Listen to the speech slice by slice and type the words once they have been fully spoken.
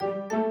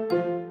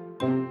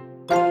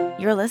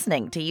You're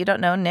listening to You Don't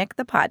Know Nick,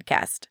 the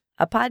podcast,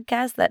 a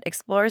podcast that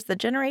explores the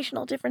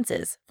generational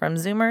differences from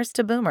Zoomers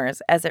to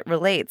Boomers as it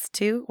relates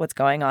to what's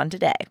going on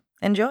today.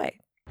 Enjoy.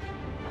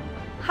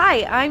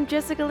 Hi, I'm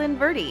Jessica Lynn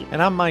Verdi.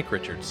 And I'm Mike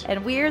Richards.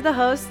 And we're the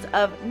hosts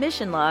of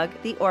Mission Log,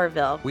 the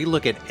Orville. We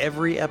look at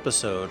every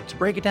episode to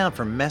break it down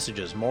for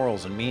messages,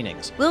 morals, and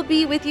meanings. We'll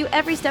be with you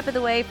every step of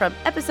the way from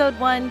episode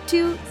 1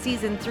 to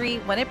season 3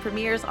 when it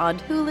premieres on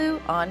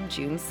Hulu on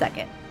June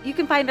 2nd. You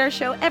can find our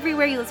show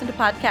everywhere you listen to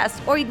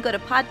podcasts, or you can go to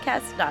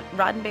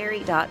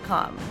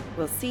podcast.roddenberry.com.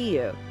 We'll see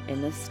you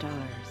in the stars.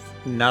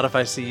 Not if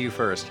I see you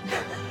first.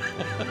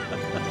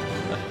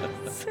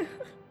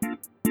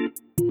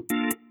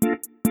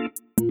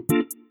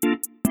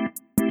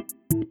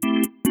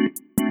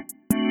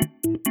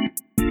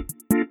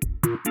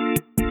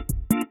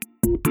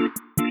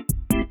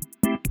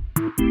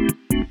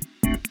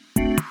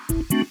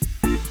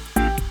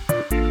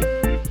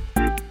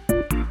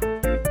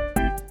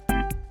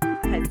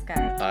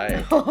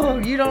 Oh,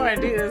 you don't want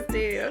to do this, do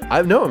you?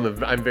 I'm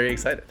very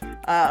excited.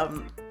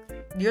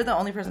 You're the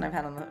only person I've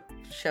had on the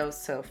show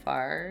so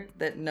far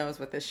that knows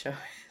what this show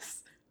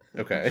is.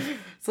 Okay.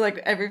 So, like,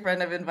 every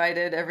friend I've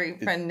invited, every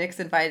friend Nick's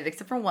invited,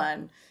 except for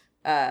one.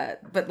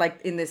 But, like,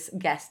 in this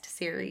guest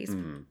series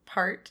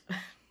part,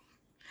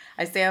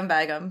 I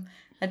sandbag them.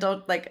 I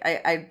don't, like,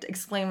 I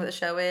explain what the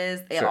show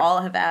is. They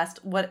all have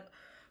asked, what,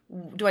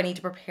 do I need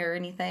to prepare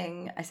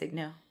anything? I say,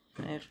 no.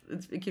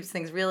 It keeps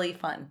things really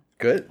fun.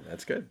 Good.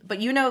 That's good.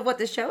 But you know what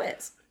this show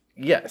is.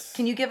 Yes.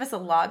 Can you give us a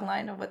log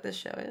line of what this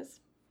show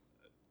is?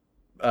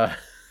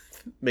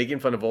 Making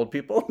fun of old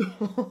people.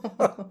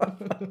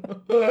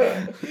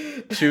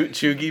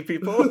 Chuggy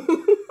people.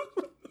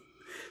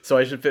 So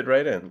I should fit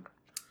right in.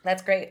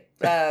 That's great.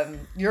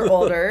 You're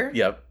older.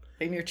 Yep.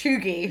 And you're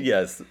chuggy.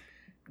 Yes.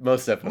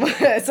 Most definitely.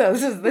 So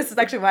this is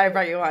actually why I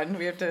brought you on.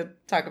 We have to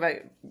talk about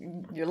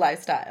your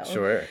lifestyle.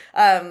 Sure.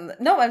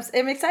 No,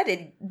 I'm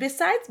excited.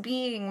 Besides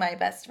being my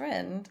best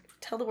friend,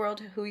 tell the world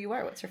who you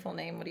are. What's your full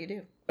name? What do you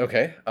do?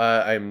 Okay.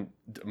 I'm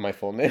my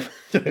full name.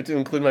 Do I have to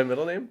include my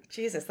middle name?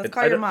 Jesus, let's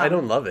call your mom. I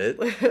don't love it.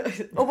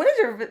 Oh, what is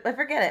your? I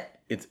forget it.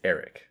 It's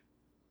Eric.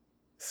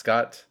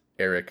 Scott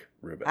Eric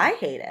Rubin. I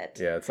hate it.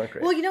 Yeah, it's not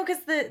great. Well, you know,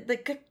 because the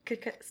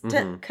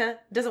k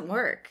doesn't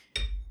work.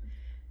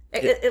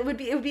 It would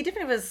be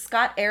different if it was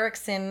Scott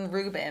Erickson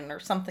Rubin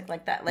or something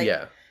like that. Like,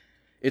 yeah,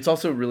 it's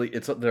also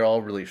they're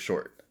all really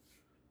short.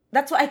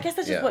 That's what I guess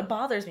that's just what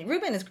bothers me.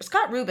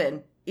 Scott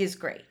Rubin is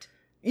great.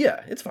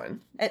 Yeah, it's fine.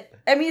 I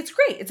mean, it's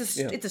great.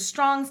 It's a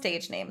strong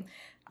stage name.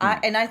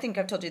 And I think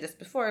I've told you this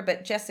before,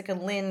 but Jessica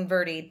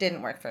Verdi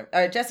didn't work for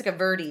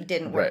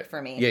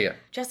me. Yeah.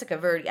 Jessica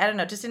Verdi, I don't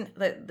know, just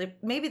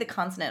maybe the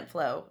consonant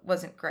flow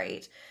wasn't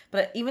great,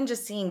 but even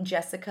just seeing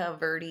Jessica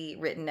Verdi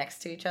written next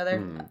to each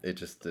other, it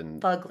just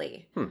didn't.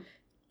 Fugly.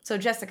 So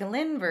Jessica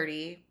Lynn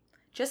Verdi,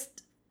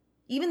 just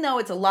even though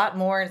it's a lot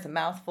more, it's a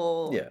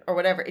mouthful or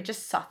whatever, it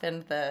just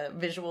softened the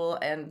visual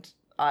and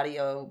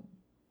audio,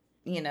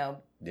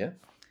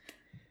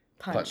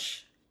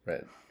 punch.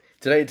 Right.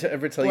 Did I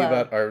ever tell you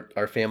about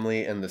our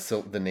family and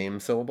the name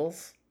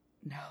syllables?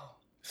 No.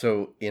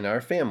 So in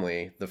our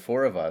family, the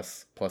four of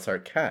us plus our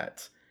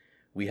cat,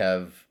 we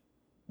have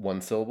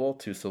 1 syllable,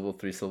 2 syllable,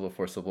 3 syllable,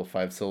 4 syllable,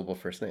 5 syllable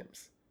first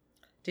names.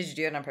 Did you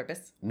do it on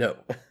purpose? No.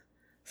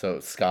 So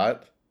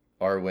Scott,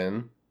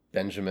 Arwen,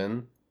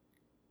 Benjamin,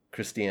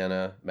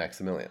 Christiana,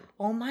 Maximilian.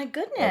 Oh my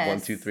goodness.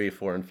 1, 2, 3,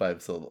 4, and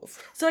 5 syllables.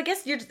 So I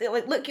guess you're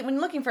like when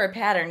looking for a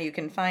pattern, you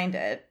can find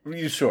it.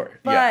 You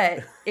sure? But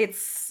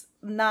it's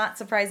not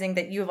surprising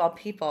that you of all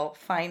people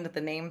find the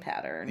name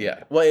pattern.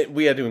 Yeah. Well,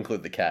 we had to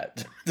include the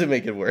cat to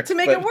make it work.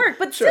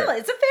 But still,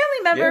 it's a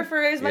family member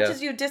for as much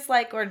as you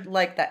dislike or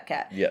like that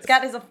cat. Yes.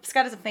 Scott is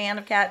a fan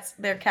of cats.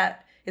 Their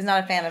cat is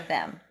not a fan of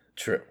them.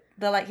 True.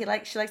 She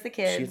likes the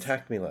kids. She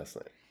attacked me last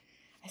night.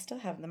 I still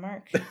have the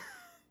mark.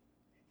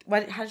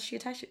 How did she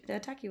attack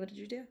you? What did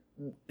you do?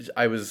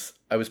 I was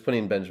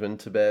putting Benjamin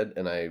to bed,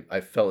 and I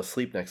fell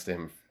asleep next to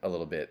him a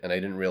little bit, and I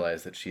didn't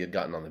realize that she had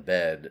gotten on the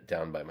bed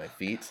down by my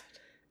feet.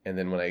 And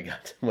then when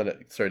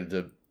it started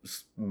to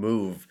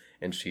move,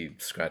 and she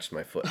scratched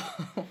my foot.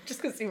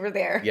 Just because you were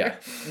there. Yeah.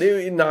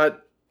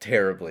 Not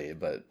terribly,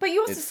 but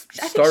you also, it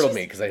startled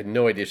me because I had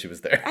no idea she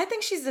was there. I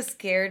think she's a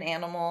scared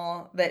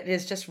animal that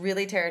is just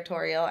really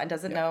territorial and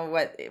doesn't know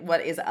what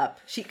is up.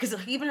 Because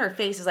even her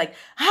face is like,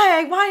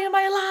 "Hi, why am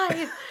I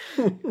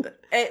alive?" But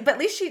at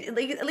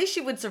least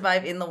she would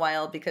survive in the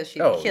wild because she'd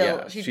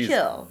kill. She's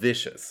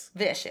vicious.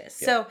 Yeah.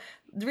 So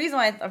the reason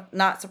why I'm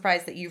not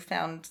surprised that you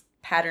found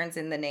patterns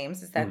in the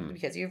names is that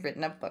because you've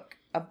written a book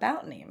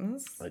about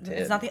names. I did.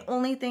 It's not the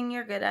only thing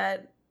you're good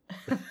at.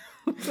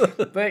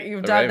 But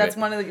you've done that's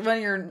one of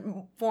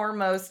your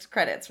foremost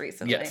credits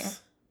recently.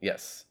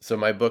 Yes. So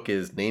my book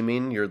is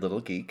Naming Your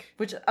Little Geek,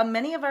 which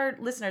many of our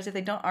listeners, if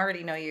they don't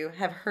already know you,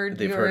 have heard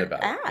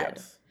about ad.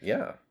 Yes.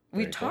 Yeah.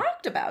 We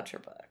talked about your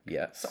book.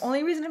 Yes. It's the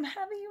only reason I'm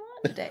having you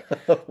on today.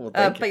 Well,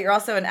 thank you. But you're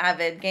also an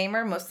avid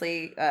gamer,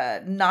 mostly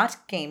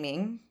not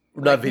gaming.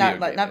 Not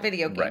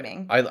video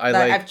gaming. Right.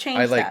 I've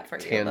changed that for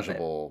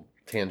you.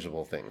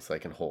 Tangible things I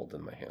can hold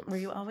in my hands. Were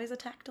you always a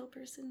tactile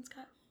person,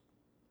 Scott?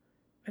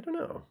 I don't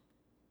know.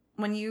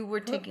 When you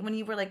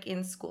were like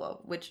in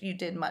school, which you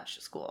did much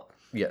school.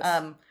 Yes.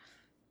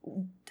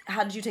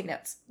 How did you take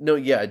notes? No,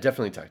 yeah, I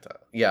definitely tactile.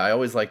 Yeah, I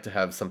always like to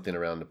have something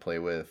around to play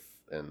with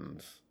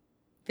and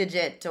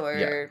fidget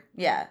or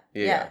yeah.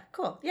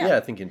 Cool. Yeah,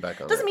 thinking back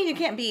on doesn't that. mean you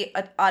can't be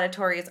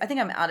auditory. I think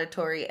I'm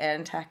auditory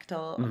and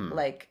tactile. Mhm.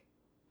 Like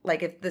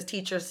if the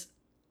teacher's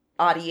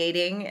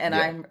audiating and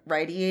I'm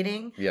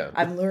radiating,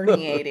 I'm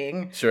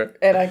learning-ating. Sure.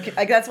 And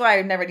I that's why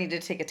I never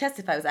needed to take a test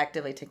if I was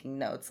actively taking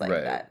notes like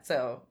that.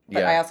 So,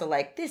 but I also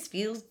like, this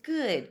feels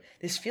good,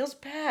 this feels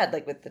bad,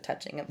 like with the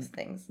touching of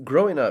things.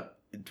 Growing up,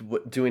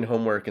 doing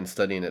homework and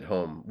studying at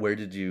home, where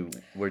did you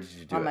do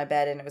it? On my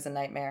bed, and it was a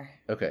nightmare.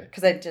 Okay.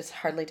 Because I just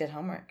hardly did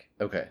homework.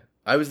 Okay.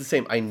 I was the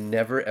same. I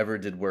never ever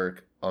did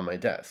work on my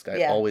desk.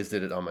 I always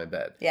did it on my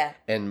bed. Yeah.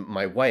 And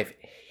my wife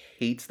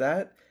hates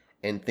that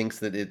and thinks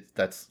that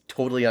that's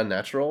totally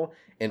unnatural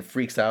and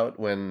freaks out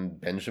when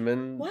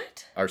Benjamin,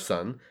 our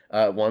son,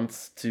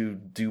 wants to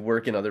do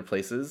work in other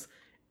places.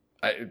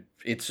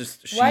 It's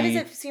just Why does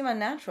it seem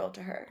unnatural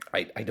to her?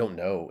 I don't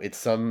know. It's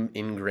some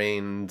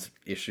ingrained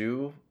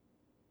issue.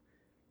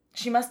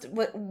 She must.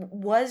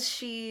 Was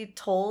she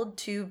told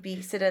to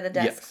sit at the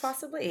desk?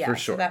 Possibly. Yeah, for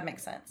sure. So that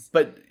makes sense.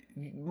 But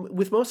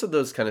with most of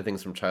those kind of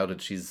things from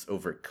childhood, she's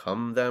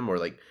overcome them or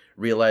like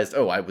realized,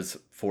 oh, I was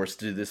forced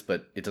to do this,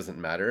 but it doesn't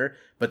matter.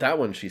 But that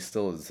one, she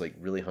still is like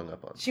really hung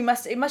up on. She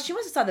must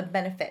have saw the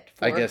benefit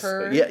for I guess,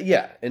 her.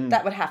 Yeah, and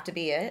that would have to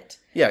be it.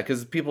 Yeah,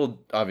 because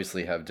people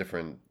obviously have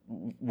different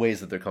ways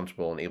that they're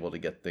comfortable and able to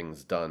get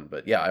things done.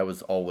 But yeah, I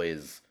was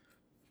always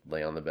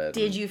lay on the bed.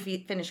 Did you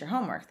finish your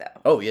homework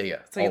though? Oh yeah.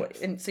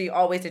 So you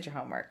always did your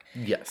homework.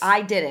 Yes.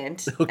 I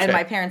didn't, and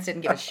my parents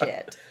didn't give a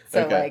shit.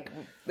 So like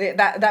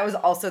that was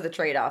also the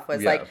trade-off.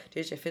 Was like,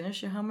 did you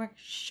finish your homework?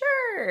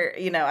 Sure.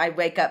 I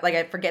wake up, like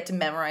I forget to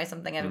memorize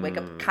something. I wake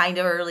up kind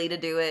of early to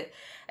do it.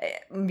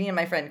 Me and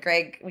my friend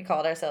Greg, we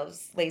called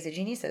ourselves lazy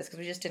geniuses because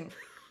we just didn't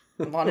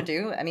want to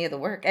do any of the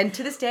work. And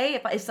to this day,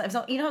 if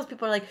how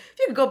people are like, if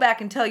you could go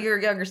back and tell your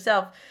younger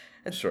self,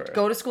 sure,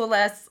 go to school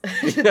less,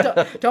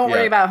 don't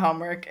worry about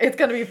homework, it's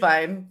gonna be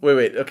fine.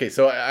 Wait, okay,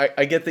 so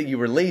I get that you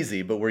were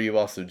lazy, but were you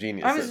also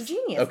genius? I was a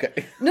genius.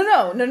 Okay.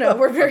 No,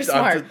 we're very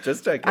smart. I'm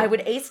just checking. I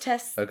would ace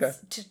tests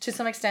to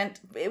some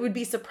extent. It would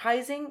be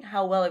surprising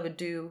how well I would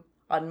do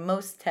on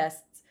most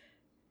tests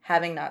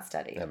having not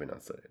studied.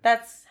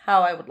 That's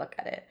how I would look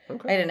at it.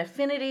 Okay. I had an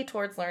affinity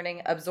towards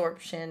learning,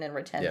 absorption, and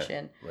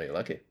retention. Yeah. Well, you're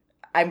lucky.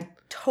 I'm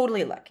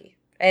totally lucky.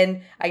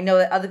 And I know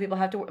that other people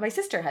have to work. My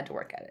sister had to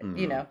work at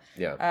it,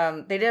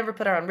 Yeah. They never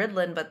put her on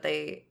Ritalin, but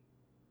they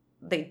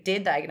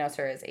did diagnose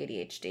her as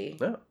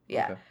ADHD. Oh,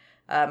 yeah.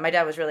 Okay. My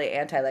dad was really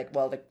anti,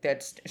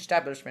 the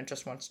establishment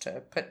just wants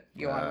to put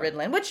you on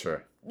Ritalin, which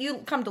you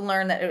come to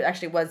learn that it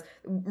actually was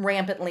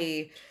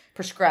rampantly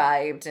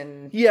prescribed,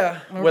 and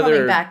we're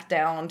coming back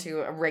down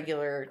to a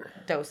regular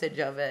dosage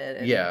of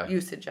it and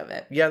usage of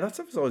it. Yeah, that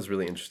stuff is always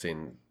really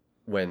interesting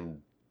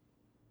when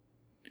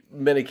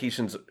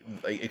medications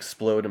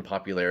explode in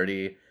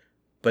popularity,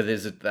 but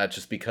is it that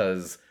just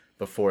because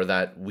before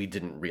that we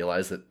didn't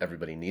realize that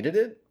everybody needed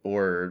it,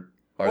 or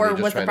they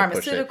just was the trying to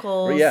push it?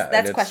 pharmaceuticals?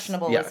 That's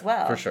questionable as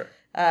well, for sure.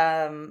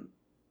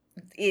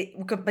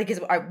 Because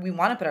we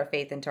want to put our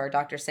faith into our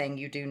doctor saying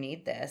you do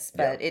need this,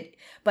 but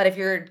if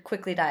you're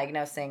quickly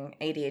diagnosing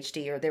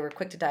ADHD, or they were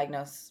quick to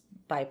diagnose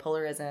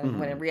bipolarism,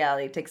 when in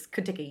reality it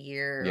could take a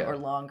year or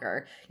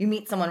longer. You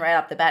meet someone right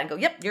off the bat and go,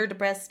 "Yep, you're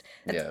depressed."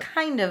 That's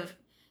kind of.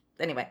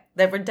 Anyway,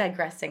 that we're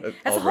digressing.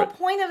 That's the whole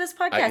point of this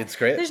podcast. It's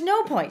great. There's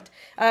no point.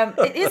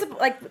 It is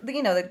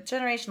the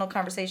generational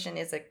conversation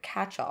is a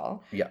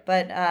catch-all. Yeah.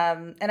 But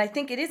and I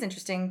think it is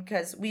interesting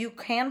because you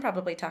can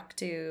probably talk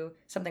to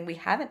something we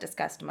haven't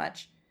discussed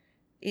much,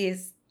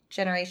 is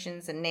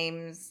generations and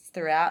names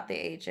throughout the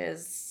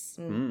ages.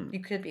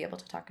 You could be able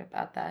to talk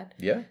about that.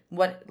 Yeah.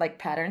 What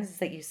patterns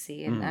that you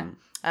see in that?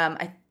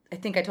 I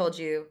think I told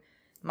you,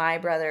 my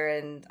brother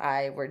and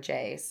I were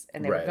Jays,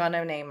 and they were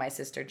gonna name my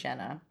sister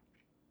Jenna.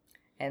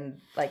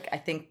 And I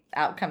think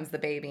out comes the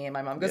baby, and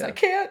my mom goes, "I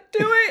can't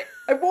do it.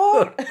 I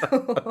won't.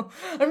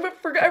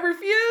 I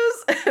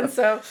refuse." And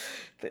so,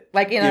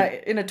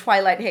 in a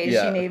twilight haze,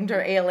 she named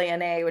her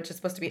Aliena, which is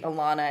supposed to be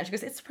Alana, and she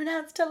goes, "It's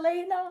pronounced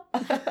Elena."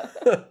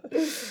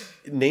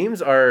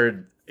 Names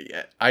are,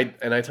 I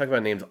talk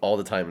about names all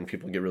the time, and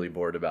people get really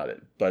bored about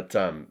it. But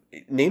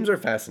names are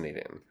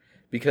fascinating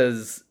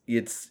because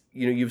it's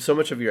you have so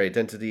much of your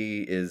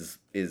identity is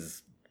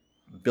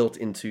built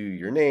into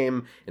your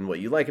name, and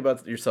what you like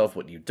about yourself,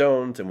 what you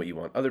don't, and what you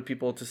want other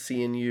people to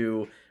see in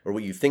you, or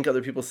what you think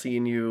other people see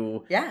in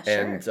you. Yeah,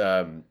 sure.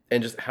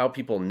 And just how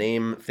people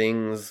name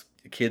things,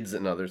 kids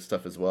and other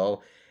stuff as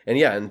well.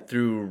 And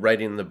through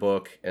writing the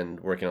book and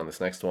working on this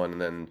next one,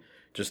 and then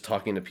just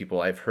talking to people,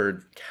 I've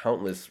heard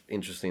countless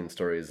interesting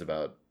stories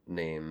about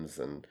names,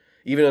 and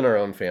even in our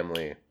own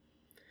family.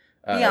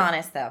 Be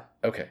honest, though.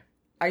 Okay.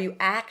 Are you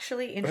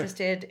actually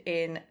interested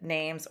in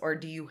names, or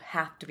do you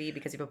have to be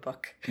because you have a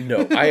book?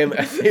 No, I am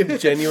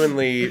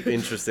genuinely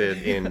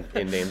interested in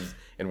names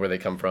and where they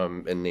come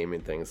from and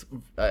naming things.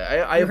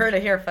 You heard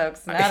it here,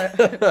 folks.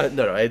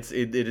 No, it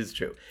is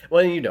true.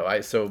 Well, you know,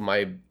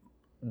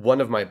 one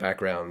of my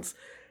backgrounds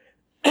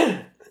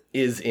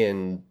is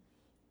in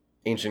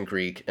ancient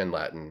Greek and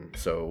Latin,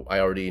 so I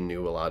already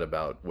knew a lot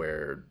about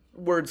where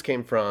words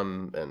came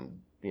from and,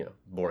 you know,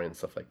 boring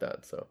stuff like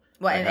that. So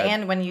well,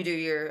 and when you do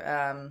your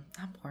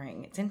not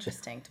boring, it's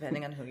interesting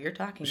depending on who you're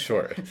talking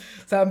sure. to.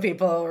 Some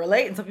people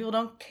relate and some people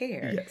don't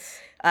care. Yes.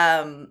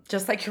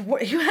 Just like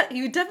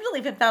you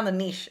definitely found the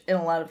niche in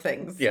a lot of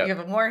things. Yeah. You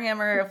have a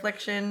Warhammer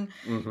affliction.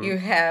 You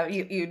have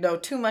you know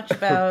too much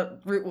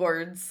about root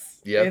words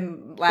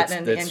in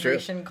Latin and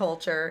Grecian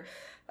culture.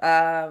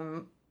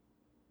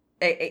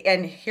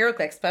 And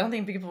HeroClix, but I don't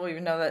think people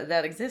even know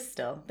that exists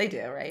still. They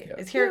do, right? Yeah.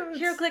 Is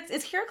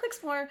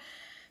HeroClix more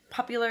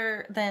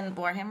popular than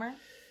Warhammer?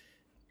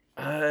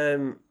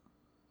 I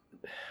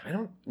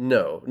don't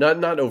know.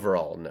 Not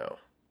overall, no.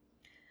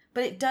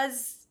 But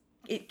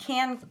it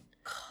can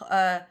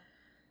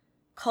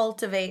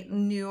cultivate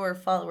newer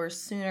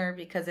followers sooner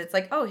because it's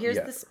like, oh, here's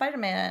the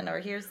Spider-Man, or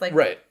here's like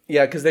right.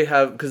 Yeah, because they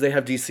have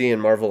DC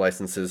and Marvel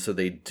licenses, so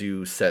they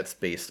do sets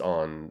based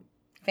on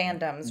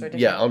fandoms or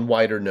different... on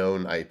wider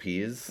known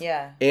IPs.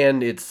 Yeah.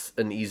 And it's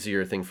an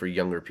easier thing for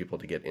younger people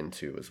to get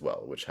into as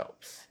well, which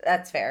helps.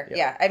 That's fair.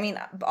 Yeah. I mean,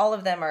 all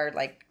of them are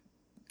like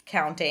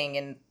counting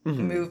and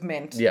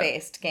movement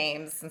based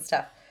games and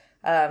stuff.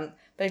 But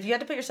if you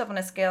had to put yourself on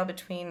a scale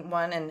between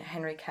one and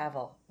Henry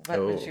Cavill, what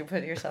would you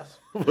put yourself?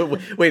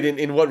 Wait,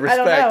 in what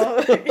respect? I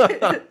don't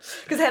know.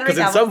 Because Henry Cavill's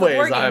in some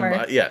ways, the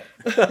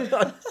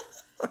wargamer.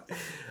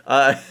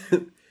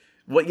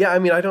 Well, yeah, I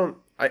mean,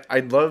 I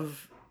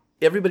love...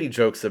 Everybody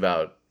jokes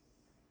about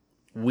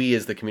we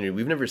as the community.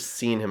 We've never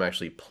seen him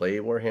actually play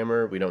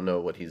Warhammer. We don't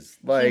know what he's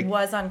like. He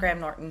was on Graham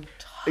Norton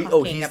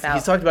talking about.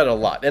 He's talked about it a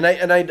lot, and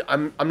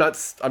I'm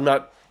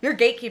not. You're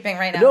gatekeeping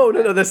right now.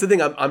 No. That's the thing.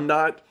 I'm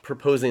not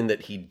proposing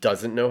that he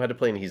doesn't know how to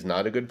play and he's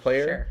not a good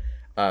player.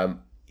 Sure.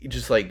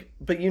 Just like,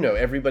 but you know,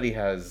 everybody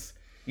has.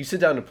 You sit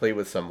down to play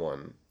with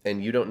someone,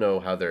 and you don't know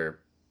how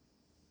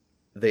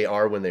they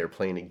are when they are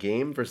playing a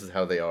game versus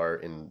how they are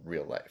in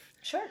real life.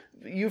 Sure.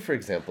 You, for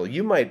example,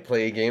 you might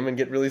play a game and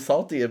get really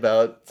salty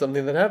about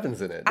something that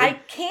happens in it. I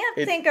can't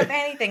think of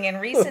anything in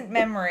recent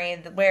memory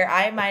where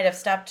I might have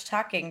stopped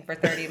talking for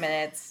 30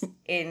 minutes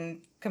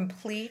in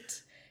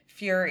complete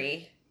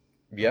fury.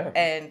 Yeah.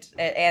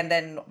 And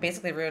then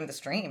basically ruined the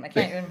stream. I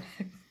can't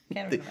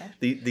even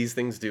These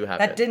things do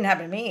happen. That didn't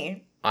happen to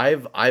me.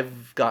 I've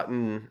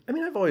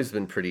always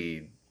been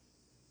pretty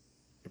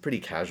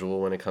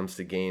casual when it comes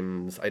to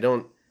games.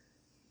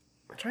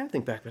 I'm trying to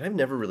think back, but I've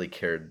never really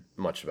cared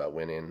much about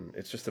winning.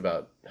 It's just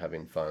about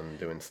having fun,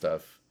 doing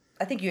stuff.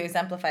 I think you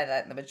exemplify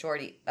that in the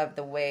majority of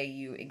the way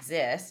you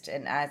exist,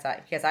 and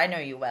because I know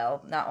you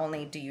well, not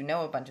only do you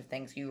know a bunch of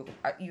things, you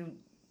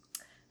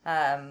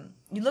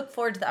look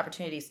forward to the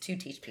opportunities to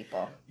teach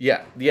people.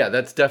 Yeah,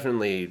 that's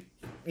definitely.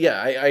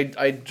 Yeah,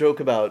 I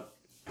joke about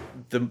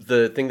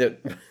the thing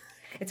that.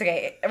 It's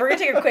okay. We're gonna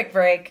take a quick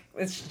break.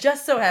 It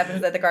just so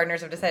happens that the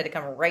gardeners have decided to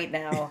come right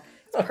now.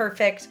 It's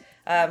perfect.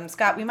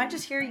 Scott, we might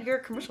just hear your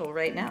commercial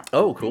right now.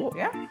 Oh, cool.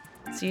 Yeah.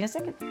 See you in a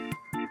second.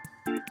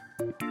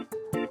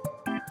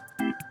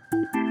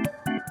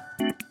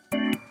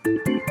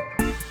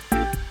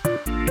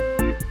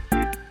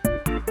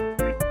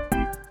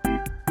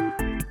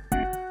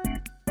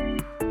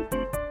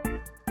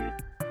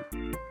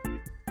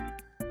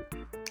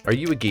 Are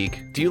you a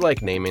geek? Do you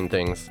like naming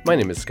things? My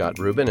name is Scott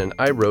Rubin, and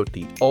I wrote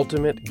the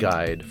ultimate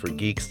guide for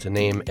geeks to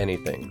name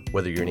anything.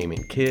 Whether you're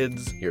naming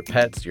kids, your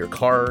pets, your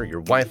car,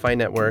 your Wi-Fi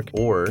network,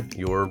 or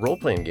your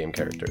role-playing game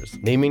characters.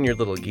 Naming Your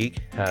Little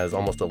Geek has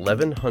almost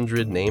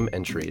 1,100 name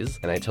entries,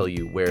 and I tell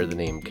you where the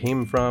name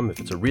came from, if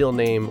it's a real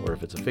name or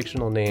if it's a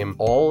fictional name,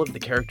 all of the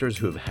characters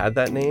who have had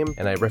that name,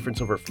 and I reference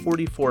over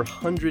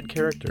 4,400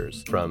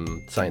 characters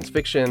from science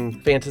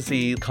fiction,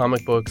 fantasy,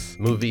 comic books,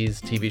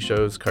 movies, TV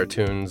shows,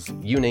 cartoons,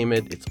 you name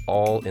it, it's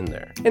all in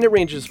there. And it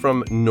ranges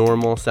from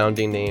normal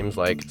sounding names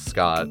like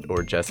Scott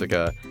or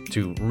Jessica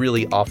to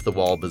really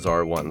off-the-wall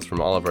bizarre ones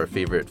from all of our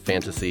favorite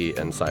fantasy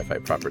and sci-fi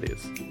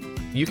properties.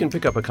 You can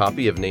pick up a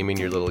copy of Naming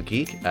Your Little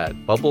Geek at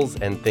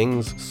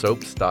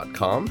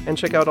bubblesandthingssoaps.com and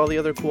check out all the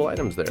other cool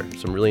items there.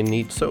 Some really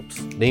neat soaps.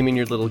 Naming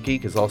Your Little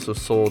Geek is also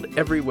sold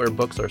everywhere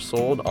books are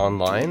sold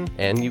online,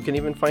 and you can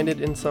even find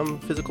it in some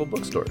physical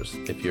bookstores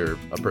if you're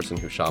a person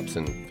who shops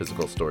in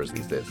physical stores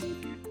these days.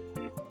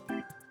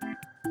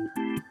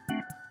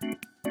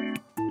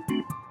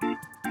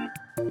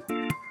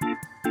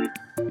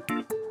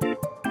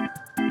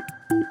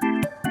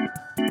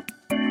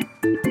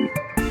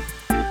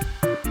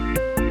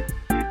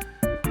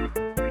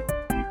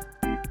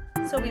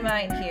 We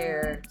might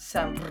hear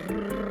some.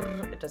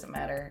 It doesn't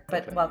matter.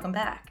 But okay. Welcome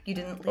back. You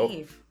didn't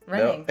leave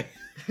running.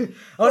 No.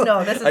 Oh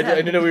no, this is. I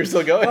didn't know we were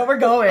still going. Well, we're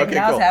going. Okay,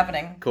 now cool. It's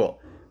happening. Cool.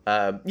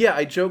 Yeah,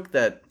 I joke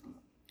that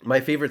my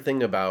favorite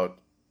thing about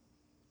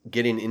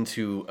getting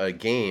into a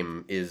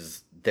game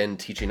is then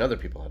teaching other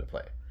people how to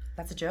play.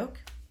 That's a joke.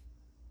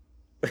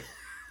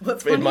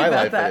 What's In funny my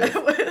about life, that?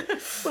 it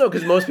is. Well, no,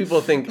 because most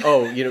people think,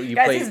 oh, you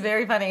Guys, play. he's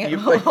very funny. you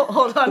play-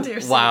 Hold on to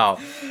your seat. Wow.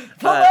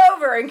 Pull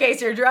over in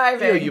case you're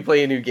driving. You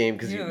play a new game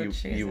because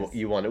Jesus.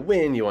 you want to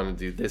win, you want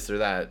to do this or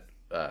that.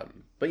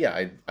 But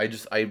yeah,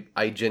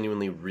 I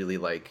genuinely really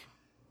like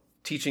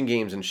teaching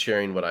games and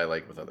sharing what I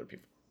like with other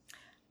people.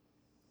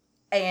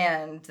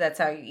 And that's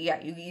how,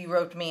 you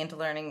roped me into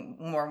learning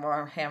more and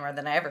more Hammer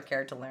than I ever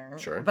cared to learn.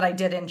 Sure. But I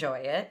did enjoy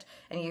it.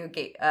 And you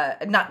gave, I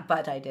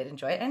did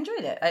enjoy it. I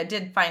enjoyed it. I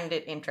did find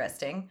it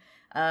interesting.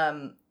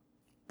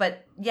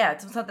 But yeah,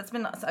 so that's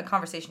been a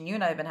conversation you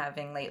and I have been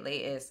having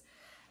lately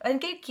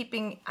and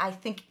gatekeeping, I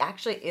think,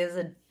 actually is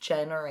a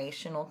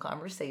generational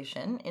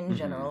conversation in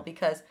general,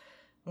 because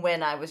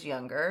when I was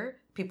younger,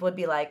 people would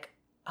be like,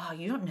 oh,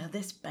 you don't know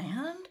this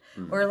band?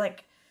 Or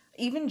like,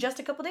 even just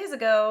a couple days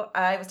ago,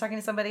 I was talking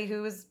to somebody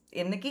who was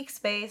in the geek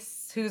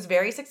space, who's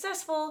very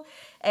successful,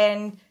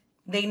 and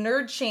they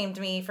nerd shamed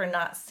me for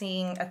not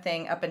seeing a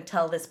thing up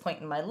until this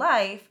point in my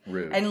life.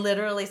 Rude. And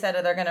literally said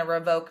they're going to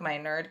revoke my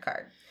nerd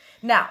card.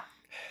 Now,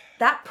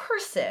 that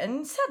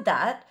person said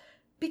that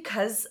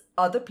because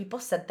other people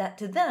said that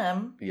to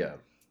them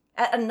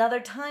at another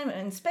time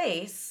and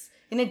space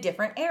in a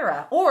different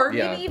era, or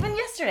maybe even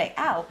yesterday.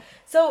 Ow.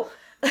 So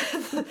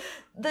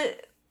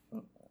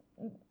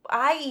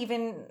I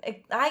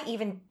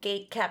even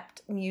gate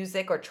kept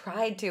music, or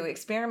tried to,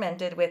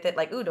 experimented with it.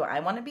 Like, ooh, do I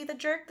want to be the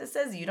jerk that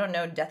says you don't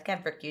know Death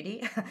Cab for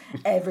Cutie?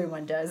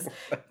 Everyone does.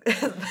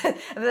 And then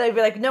they'd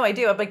be like, no, I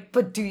do. I'm like,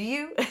 but do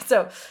you?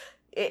 So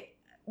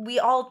we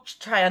all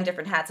try on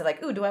different hats of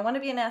like, ooh, do I want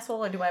to be an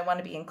asshole or do I want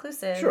to be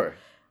inclusive? Sure.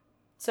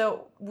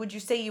 So would you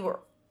say you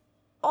were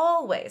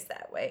always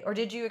that way, or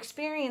did you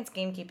experience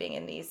gatekeeping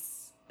in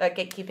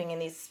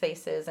these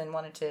spaces and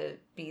wanted to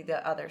be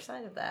the other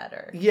side of that?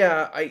 Or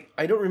Yeah,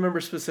 I don't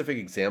remember specific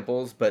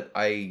examples, but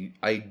I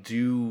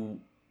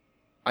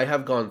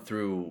have gone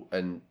through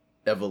an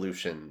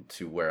evolution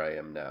to where I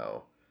am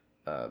now,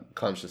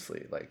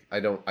 consciously. Like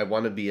I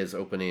want to be as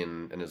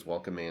opening and as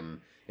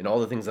welcoming in all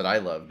the things that I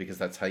love, because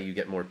that's how you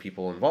get more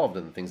people involved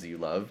in the things that you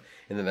love,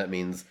 and then that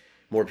means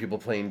more people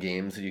playing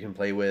games that you can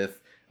play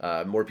with,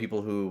 more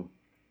people who,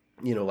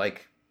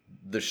 like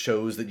the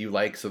shows that you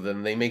like, so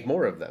then they make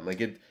more of them. Like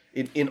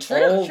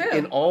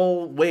in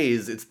all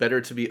ways, it's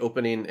better to be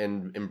opening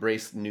and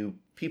embrace new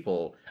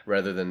people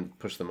rather than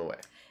push them away.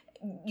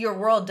 Your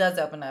world does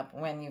open up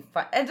when you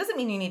find. It doesn't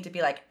mean you need to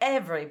be like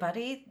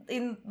everybody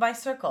in my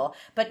circle,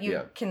 but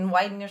you can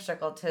widen your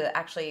circle to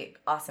actually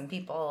awesome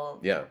people.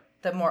 Yeah.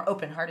 The more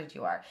open-hearted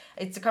you are.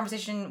 It's a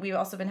conversation we've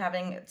also been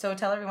having. So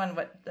tell everyone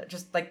what,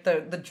 just like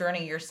the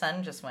journey your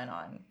son just went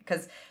on.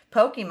 Because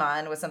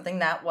Pokemon was something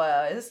that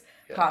was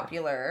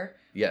popular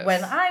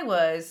when I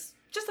was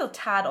just a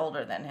tad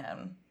older than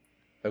him.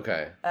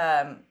 Okay.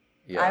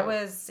 I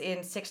was in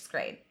 6th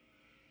grade.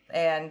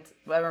 And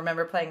I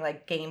remember playing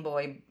like Game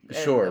Boy, the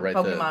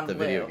Pokemon Blue.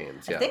 video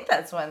games. Yeah. I think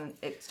that's when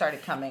it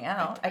started coming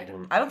out. I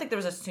don't think there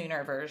was a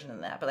sooner version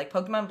than that, but like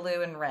Pokemon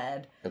Blue and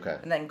Red. Okay.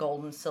 And then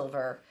Gold and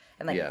Silver.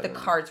 And like the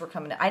cards were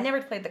coming out. I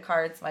never played the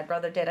cards. My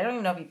brother did. I don't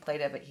even know if he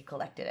played it, but he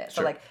collected it.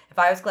 Sure. So like if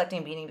I was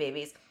collecting Beanie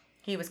Babies,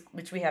 he was,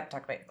 which we have to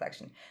talk about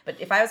collection. But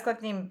if I was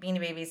collecting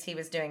Beanie Babies, he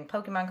was doing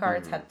Pokemon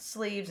cards, had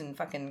sleeves and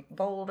fucking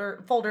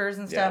folders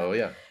and stuff. Yeah, oh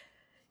yeah.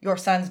 Your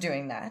son's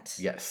doing that.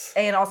 Yes.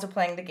 And also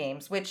playing the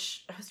games,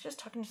 which I was just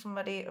talking to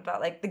somebody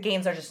about, like, the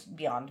games are just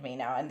beyond me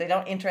now, and they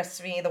don't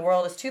interest me. The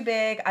world is too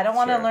big. I don't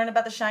want to learn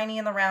about the shiny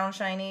and the round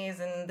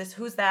shinies and this,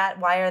 who's that?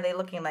 Why are they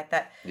looking like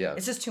that? Yeah.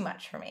 It's just too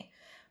much for me.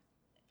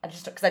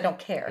 Because I don't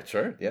care.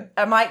 Sure, yeah.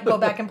 I might go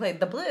back and play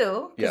the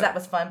blue, because that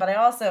was fun, but I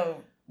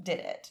also did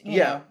it. You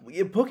know?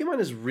 Pokemon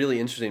is really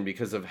interesting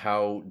because of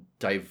how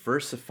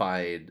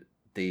diversified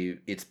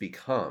it's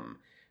become.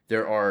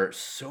 There are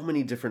so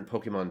many different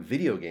Pokemon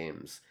video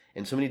games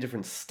and so many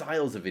different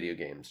styles of video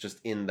games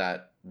just in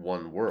that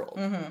one world.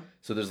 Mm-hmm.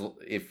 So there's,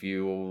 if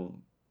you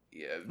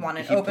want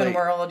an open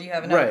world, you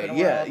have an open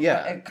world.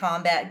 A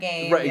combat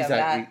game. Right,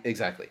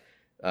 exactly.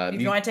 If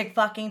you want to take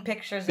fucking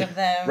pictures of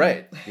them.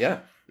 Right, yeah.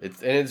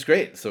 It's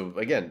great. So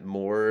again,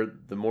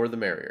 the more the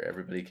merrier.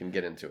 Everybody can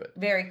get into it.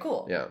 Very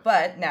cool. Yeah.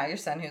 But now your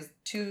son, who's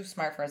too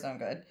smart for his own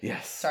good,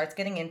 yes, starts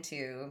getting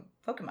into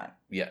Pokemon.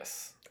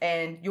 Yes.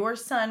 And your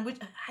son,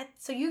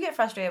 so you get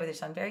frustrated with your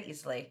son very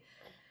easily,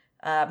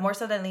 more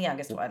so than the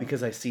youngest one.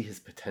 Because I see his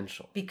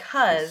potential.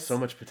 Because so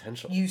much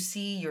potential. You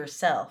see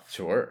yourself.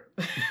 Sure.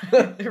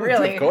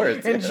 Really. Of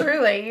course. And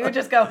truly, you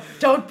just go,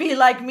 don't be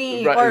like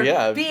me, or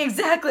be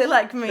exactly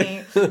like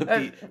me.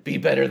 be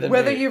better than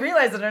whether me. you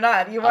realize it or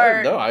not. You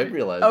are. No, I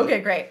realize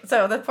Okay, great.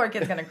 So the poor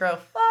kid's gonna grow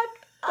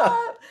fuck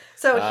up.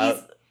 So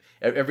he's.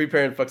 Every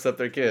parent fucks up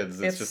their kids.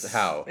 It's just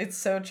how. It's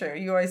so true.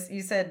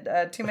 You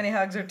said too many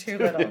hugs or too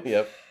little.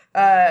 Yep.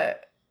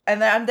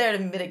 And I'm there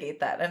to mitigate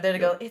that. I'm there to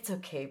go, it's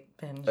okay,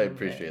 Benjamin. I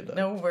appreciate that.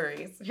 No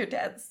worries. Your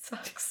dad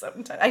sucks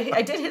sometimes.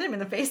 I did hit him in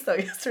the face, though,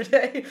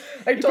 yesterday.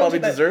 I told probably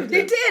you that. deserved He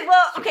it. did.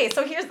 Well, okay,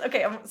 so here's,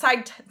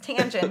 side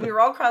tangent. We were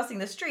all crossing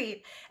the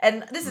street,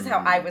 and this is how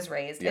I was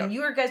raised. Yeah. And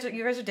you guys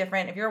are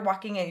different. If you're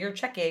walking and you're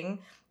checking,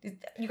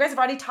 you guys have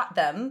already taught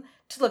them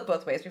to look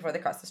both ways before they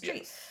cross the street.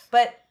 Yes.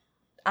 But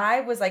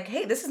I was like,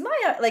 hey, this is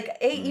my,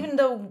 even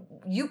though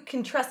you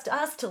can trust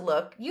us to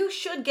look, you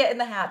should get in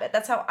the habit.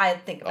 That's how I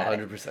think about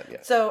 100%, yeah.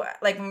 So,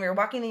 like, when we were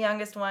walking the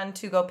youngest one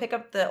to go pick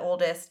up the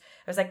oldest,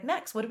 I was like,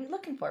 Max, what are we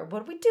looking for?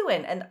 What are we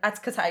doing? And that's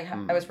because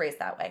I was raised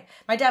that way.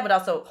 My dad would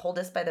also hold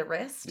us by the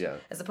wrist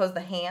as opposed to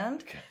the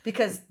hand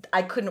because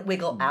I couldn't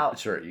wiggle out.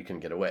 Sure, you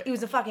can get away. He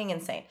was a fucking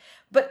insane.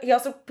 But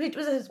it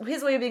was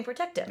his way of being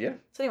protective. Yeah.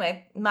 So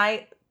anyway,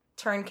 my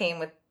turn came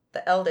with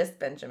the eldest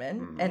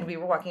Benjamin, and we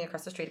were walking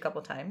across the street a couple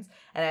of times,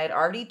 and I had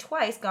already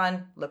twice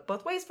gone, look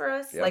both ways for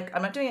us. Yep. Like,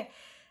 I'm not doing it.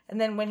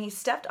 And then when he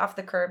stepped off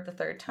the curb the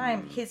third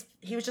time,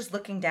 he was just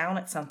looking down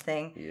at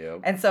something.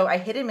 Yep. And so I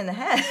hit him in the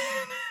head.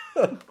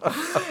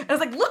 I was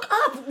like, look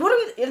up. What are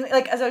we... And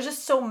like, as I was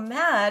just so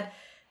mad,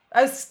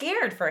 I was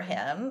scared for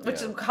him,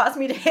 which caused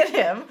me to hit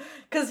him.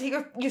 Because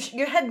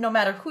your head, no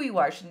matter who you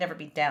are, should never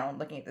be down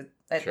looking at the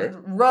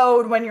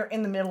road when you're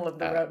in the middle of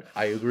the road.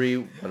 I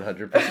agree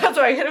 100%.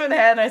 So I hit him in the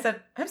head and I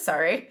said, I'm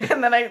sorry.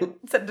 And then I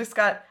said to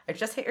Scott, I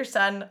just hit your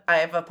son. I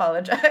have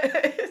apologized.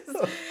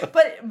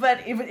 but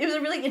it was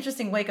a really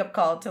interesting wake-up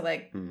call to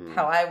like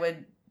how I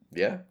would...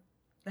 Yeah.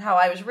 How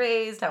I was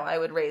raised, how I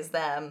would raise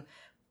them.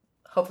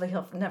 Hopefully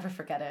he'll never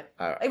forget it.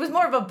 It was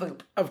more of a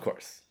boop. Of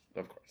course.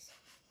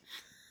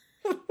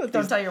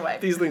 Don't tell your wife.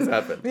 These things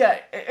happen. Yeah,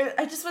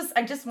 I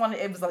just wanted.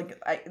 It was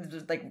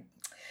like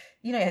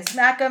you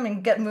smack him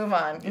and move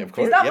on. Yeah, of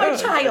course. He's not my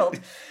child.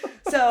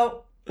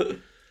 So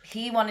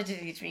he wanted to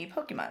teach me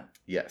Pokemon.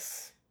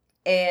 Yes.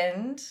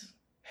 And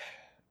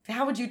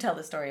how would you tell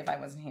the story if I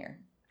wasn't here?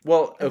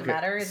 Well, Does it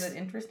matter? Is it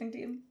interesting to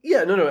you?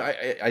 Yeah, no,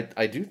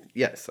 I do.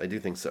 Yes, I do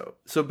think so.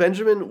 So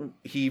Benjamin,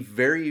 he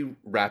very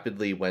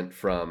rapidly went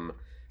from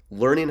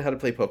learning how to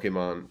play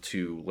Pokemon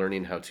to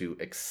learning how to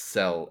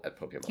excel at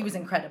Pokemon. He was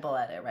incredible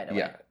at it right away.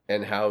 Yeah,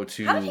 and how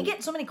to... How did he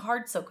get so many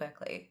cards so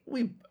quickly?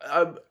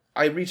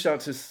 I reached out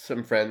to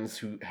some friends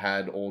who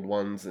had old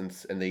ones,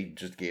 and they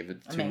just gave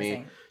it to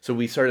me. So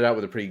we started out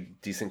with a pretty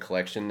decent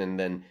collection, and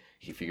then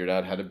he figured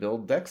out how to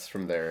build decks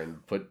from there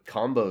and put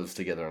combos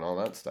together and all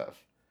that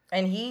stuff.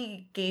 And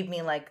he gave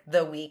me like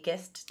the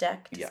weakest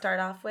deck to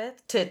start off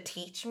with to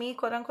teach me,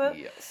 quote unquote.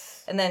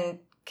 Yes. And then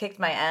kicked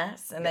my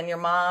ass. And then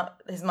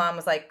his mom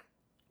was like,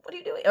 what are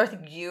you doing? Or I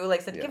think you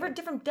said, give her a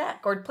different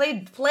deck or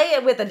play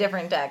it with a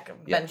different deck,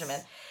 Benjamin.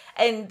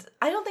 And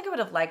I don't think I would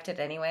have liked it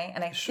anyway.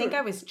 And I think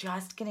I was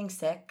just getting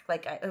sick.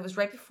 Like it was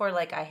right before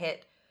like I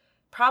hit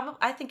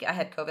I think I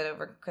had COVID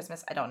over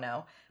Christmas. I don't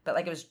know. But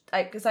like it was,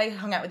 because I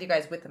hung out with you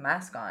guys with the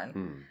mask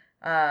on.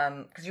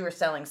 Because you were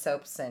selling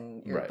soaps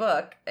in your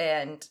book,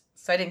 and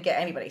so I didn't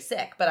get anybody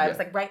sick. But I was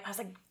like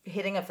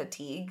hitting a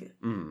fatigue.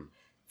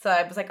 So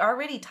I was like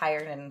already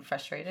tired and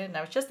frustrated, and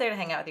I was just there to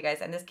hang out with you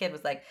guys. And this kid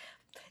was like,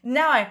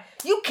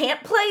 you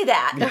can't play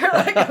that,"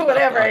 or like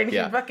whatever, and he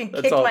fucking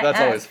kicked my ass. That's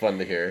always fun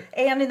to hear.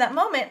 And in that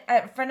moment,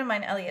 a friend of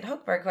mine, Elliot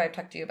Hochberg, who I've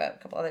talked to you about a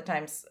couple other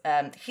times,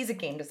 he's a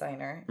game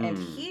designer, and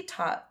he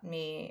taught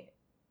me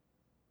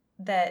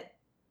that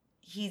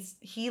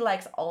he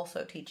likes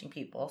also teaching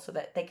people so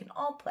that they can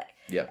all play.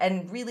 Yeah.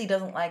 And really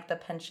doesn't like the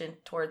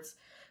penchant towards,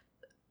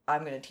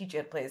 I'm going to teach you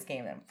how to play this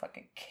game and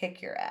fucking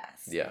kick your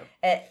ass. Yeah.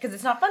 Because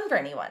it's not fun for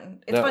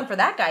anyone. It's fun for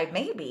that guy,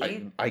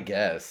 maybe. I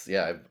guess.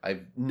 Yeah.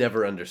 I've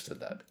never understood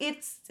that.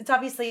 It's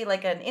obviously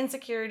like an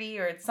insecurity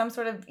or it's some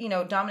sort of,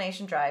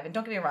 domination drive. And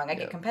don't get me wrong, I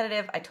get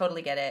competitive. I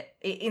totally get it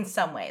in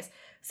some ways.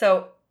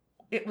 So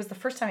it was the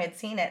first time I had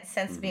seen it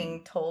since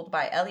being told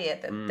by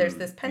Elliot that there's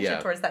this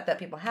penchant towards that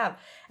people have.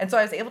 And so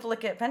I was able to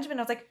look at Benjamin and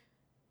I was like,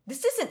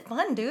 this isn't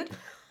fun, dude.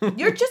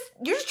 You're just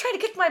trying to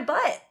kick my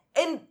butt.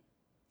 And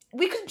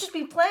we could just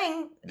be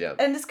playing. Yeah.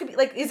 And this could be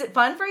like, is it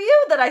fun for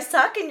you that I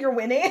suck and you're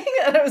winning?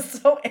 And I was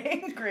so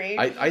angry.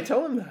 I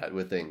tell him that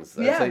with things.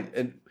 Yeah.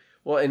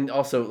 And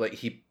also like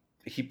he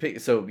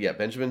picked, so yeah,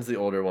 Benjamin's the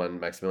older one.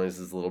 Maximilian is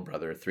his little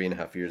brother,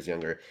 3.5 years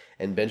younger.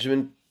 And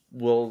Benjamin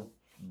will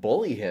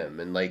bully him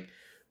and like,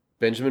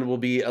 Benjamin will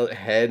be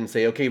ahead and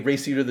say, okay,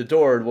 race you to the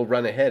door and we'll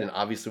run ahead and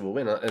obviously we'll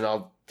win. And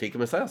I'll take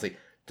him aside. I'll say,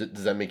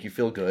 does that make you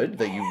feel good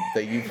that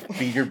you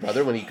beat your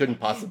brother when he couldn't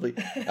possibly?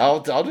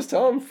 I'll just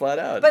tell him flat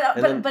out.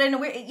 But in a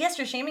weird, yes,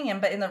 you're shaming him,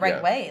 but in the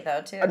right way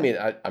though too. I mean,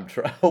 I'm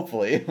trying.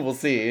 Hopefully, we'll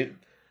see.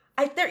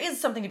 There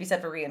is something to be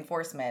said for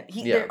reinforcement.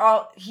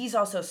 He's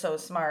also so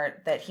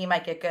smart that he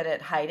might get good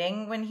at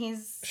hiding when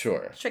he's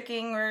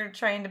tricking or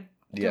trying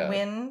to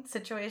win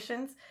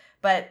situations,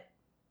 but.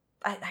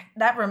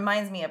 That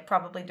reminds me of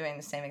probably doing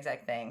the same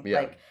exact thing.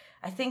 Yeah. Like,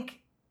 I think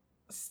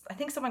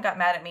someone got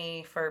mad at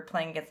me for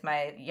playing against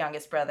my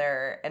youngest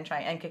brother and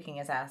kicking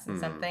his ass in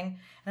something. And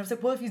I was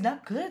like, well, if he's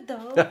not good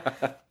though.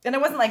 And I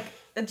wasn't like,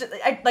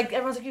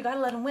 everyone's like, you gotta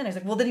let him win. I was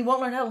like, well, then he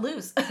won't learn how to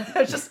lose. I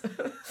was just,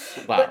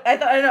 wow. I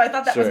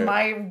thought that was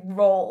my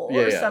role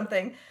or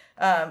something.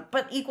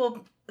 But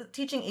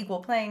teaching equal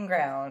playing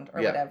ground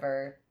or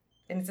whatever,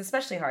 and it's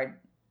especially hard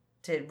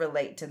to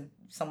relate to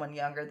someone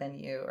younger than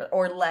you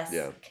or less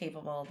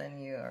capable than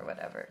you or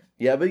whatever.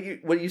 Yeah, but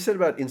what you said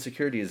about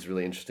insecurity is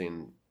really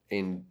interesting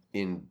in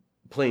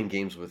playing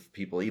games with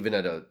people, even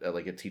at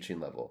a teaching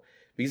level.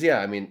 Because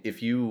I mean,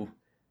 if you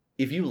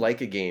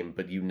like a game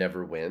but you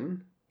never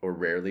win or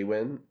rarely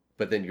win,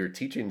 but then you're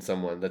teaching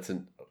someone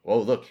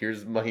look,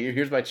 here's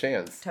my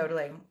chance.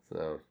 Totally.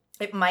 So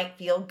it might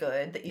feel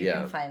good that you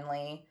can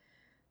finally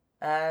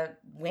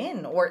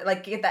win or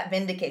like get that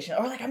vindication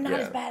or like I'm not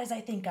as bad as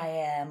I think I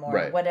am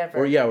or whatever.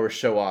 Or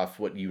show off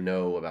what you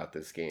know about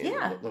this game.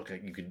 Yeah. Look,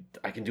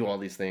 I can do all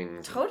these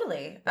things.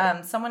 Totally.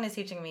 Someone is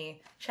teaching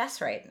me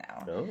chess right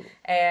now. Oh.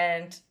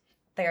 And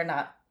they are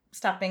not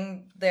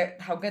stopping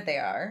how good they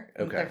are.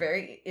 Okay. They're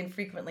very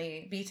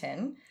infrequently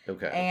beaten.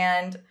 Okay.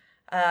 And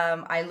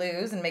I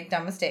lose and make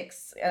dumb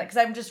mistakes because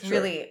I'm just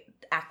really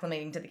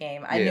acclimating to the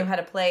game. I knew how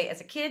to play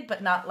as a kid,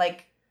 but not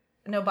like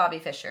no Bobby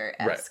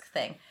Fischer-esque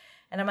thing.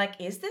 And I'm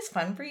like, is this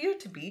fun for you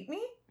to beat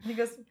me? And he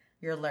goes,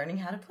 you're learning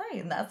how to play,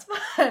 and that's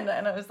fun.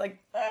 And I was like,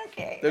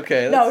 okay.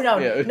 Okay.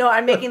 No,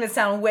 I'm making this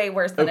sound way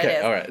worse than it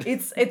is. All right.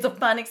 It's a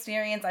fun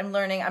experience. I'm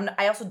learning.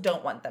 I also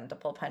don't want them to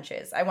pull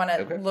punches. I want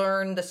to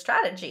learn the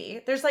strategy.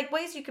 There's like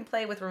ways you can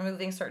play with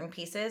removing certain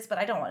pieces, but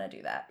I don't want to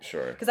do that.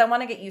 Sure. Because I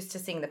want to get used to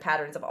seeing the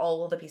patterns of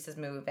all the pieces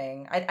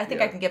moving. I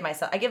think I can give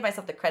myself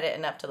the credit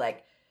enough to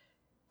like,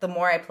 the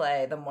more I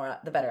play,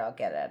 the better I'll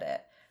get at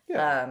it.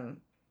 Yeah.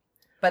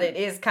 But it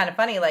is kind of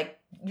funny, like,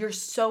 you're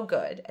so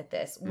good at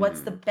this.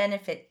 What's the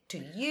benefit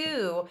to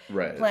you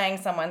playing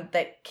someone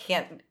that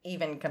can't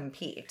even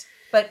compete?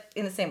 But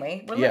in the same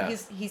way, look,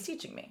 he's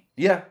teaching me.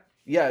 Yeah.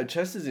 Yeah,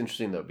 chess is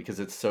interesting, though, because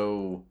it's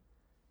so...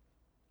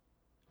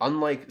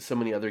 Unlike so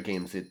many other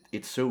games,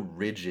 it's so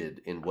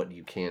rigid in what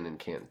you can and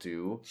can't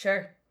do.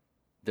 Sure.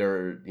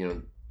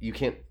 You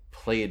can't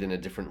play it in a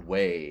different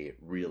way,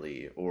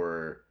 really,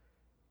 or...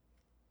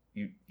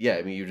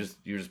 you're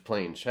just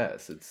playing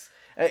chess.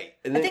 I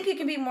think you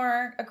can be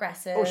more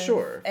aggressive. Oh,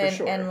 sure,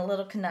 and a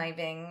little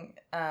conniving,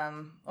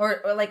 and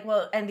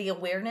the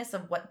awareness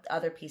of what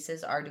other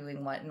pieces are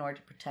doing what in order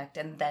to protect,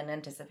 and then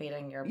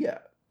anticipating your. Yeah,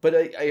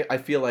 but I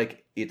feel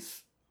like it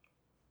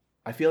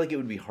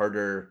would be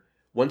harder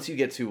once you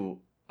get to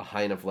a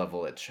high enough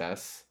level at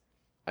chess.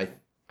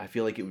 I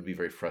feel like it would be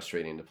very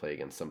frustrating to play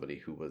against somebody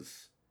who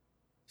was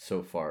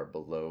so far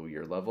below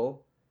your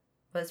level.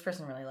 But this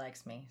person really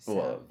likes me,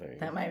 so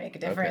that might make a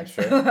difference.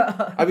 Okay,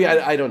 sure. I mean,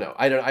 I don't know.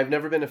 I've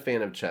never been a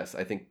fan of chess.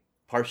 I think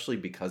partially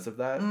because of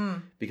that.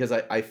 Because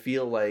I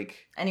feel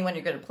like... Anyone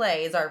you're going to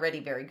play is already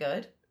very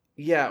good.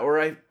 Yeah, or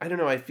I don't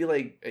know. I feel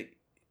like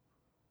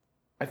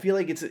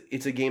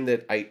it's a game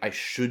that I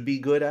should be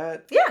good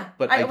at. Yeah,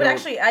 but I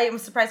am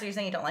surprised that you're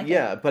saying you don't like it.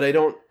 Yeah, but I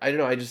don't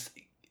know. I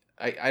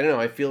don't know.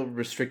 I feel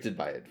restricted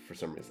by it for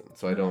some reason.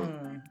 So I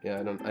don't...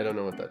 Yeah, I don't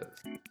know what that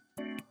is.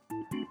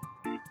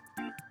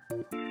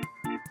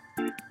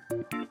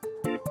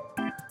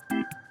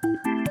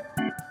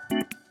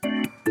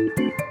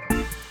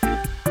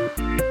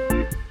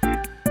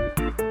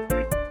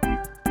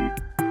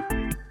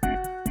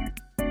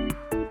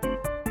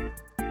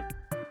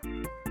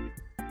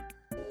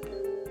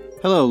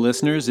 Hello,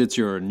 listeners. It's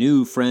your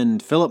new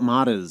friend, Philip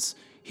Matas,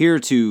 here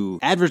to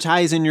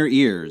advertise in your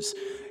ears.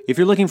 If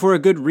you're looking for a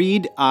good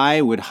read,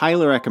 I would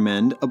highly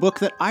recommend a book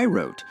that I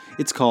wrote.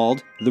 It's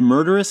called The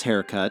Murderous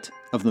Haircut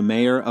of the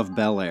Mayor of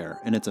Bel-Air,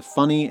 and it's a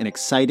funny and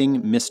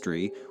exciting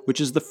mystery,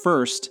 which is the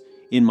first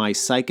in my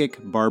Psychic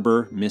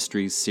Barber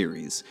Mysteries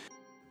series.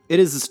 It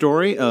is the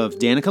story of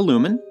Danica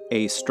Lumen,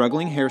 a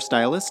struggling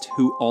hairstylist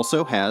who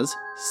also has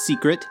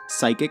secret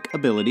psychic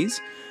abilities.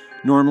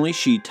 Normally,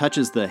 she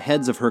touches the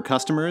heads of her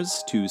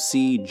customers to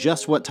see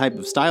just what type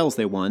of styles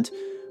they want,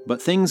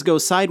 but things go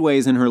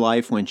sideways in her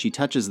life when she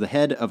touches the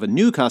head of a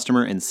new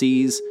customer and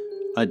sees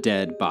a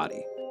dead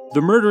body.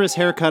 The Murderous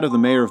Haircut of the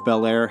Mayor of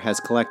Bel-Air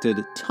has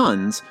collected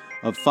tons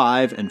of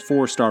 5- and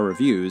 4-star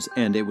reviews,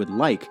 and it would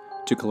like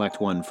to collect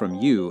one from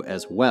you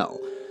as well.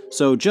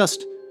 So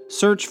just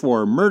search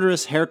for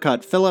Murderous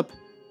Haircut Philip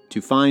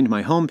to find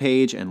my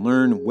homepage and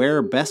learn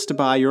where best to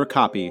buy your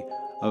copy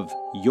of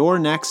your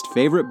next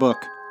favorite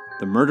book,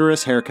 The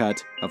Murderous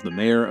Haircut of the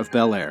Mayor of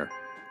Bel-Air.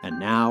 And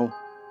now,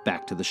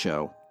 back to the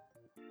show.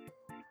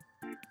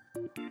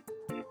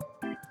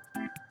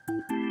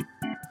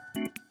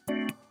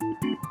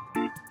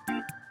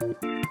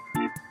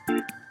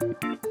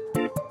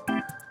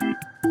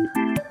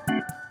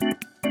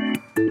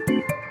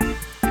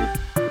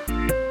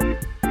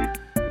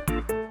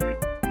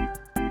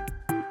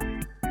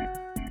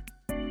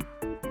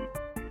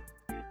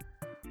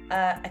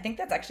 I think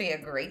that's actually a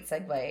great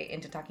segue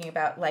into talking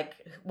about like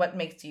what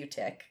makes you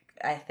tick,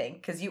 I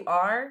think, because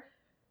you're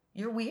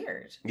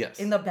weird. Yes.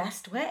 In the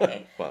best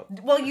way.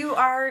 Well, you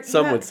are.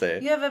 Some would say.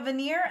 You have a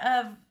veneer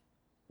of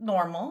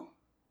normal,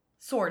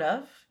 sort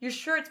of. Your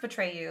shirts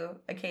betray you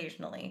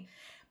occasionally.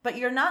 but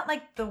you're not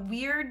like the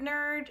weird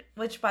nerd,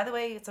 which, by the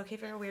way, it's okay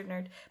if you're a weird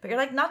nerd, but you're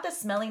like not the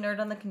smelly nerd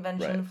on the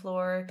convention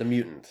floor. The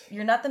mutant.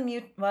 You're not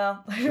the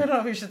well, I don't know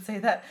if we should say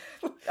that.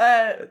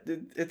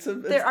 It's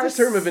a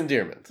term of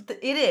endearment.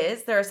 It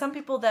is. There are some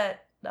people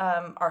that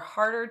are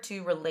harder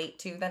to relate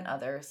to than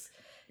others.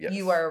 Yes.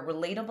 You are a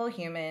relatable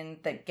human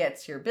that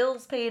gets your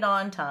bills paid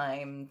on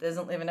time,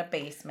 doesn't live in a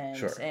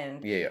basement,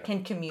 and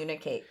can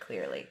communicate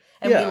clearly.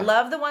 And we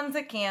love the ones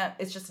that can't.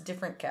 It's just a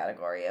different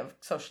category of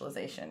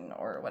socialization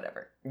or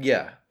whatever.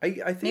 Yeah. I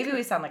think maybe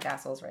we sound like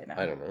assholes right now.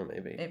 I don't know.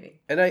 Maybe.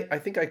 And I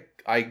think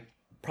I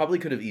probably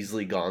could have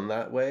easily gone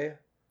that way.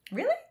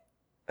 Really?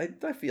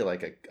 I feel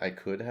like I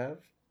could have.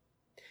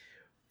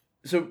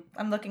 So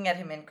I'm looking at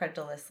him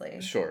incredulously.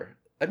 Sure.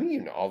 I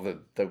mean, all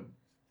the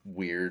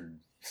weird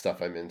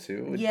stuff I'm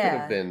into.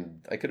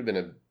 I could have been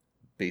a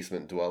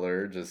basement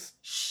dweller, just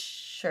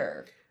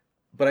sure.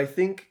 But I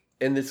think,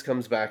 and this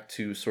comes back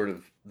to sort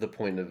of the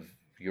point of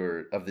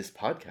this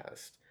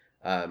podcast,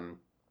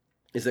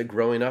 is that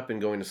growing up and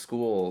going to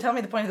school. Tell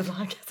me the point of the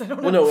podcast. I don't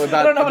know. Well,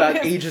 no,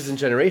 about ages and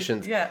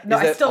generations. Yeah, no,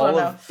 I still don't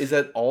know. Is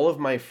that all of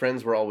my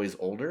friends were always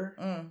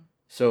older?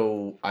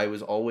 So I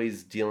was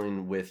always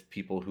dealing with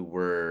people who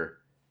were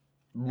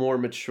more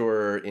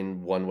mature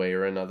in one way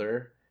or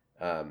another.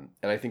 And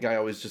I think I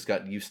always just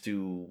got used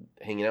to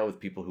hanging out with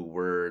people who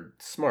were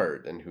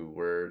smart and who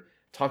were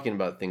talking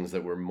about things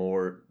that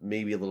were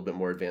maybe a little bit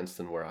more advanced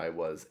than where I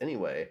was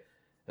anyway.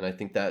 And I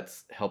think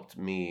that's helped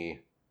me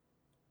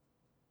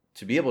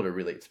to be able to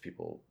relate to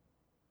people.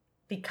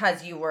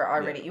 Because you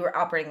were you were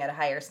operating at a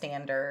higher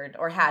standard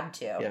or had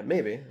to. Yeah,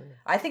 maybe.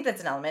 I think that's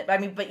an element. I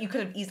mean, but you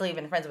could have easily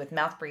been friends with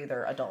mouth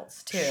breather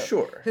adults too.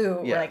 Sure. Who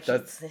were like,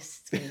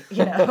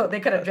 they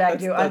could have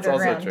dragged you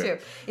underground too.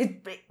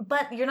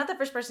 But you're not the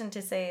first person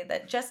to say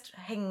that just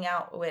hanging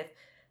out with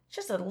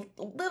just a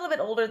little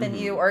bit older than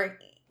you, or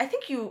I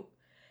think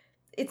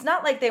it's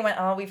not like they went,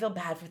 oh, we feel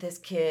bad for this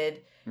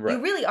kid. Right.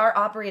 You really are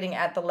operating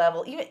at the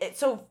level.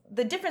 So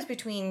the difference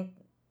between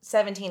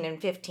 17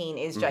 and 15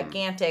 is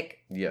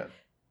gigantic. Yeah.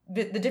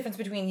 The difference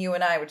between you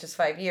and I, which is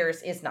 5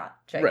 years, is not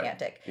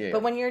gigantic. Right. Yeah.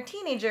 But when you're a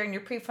teenager and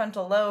your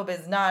prefrontal lobe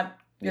is not,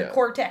 your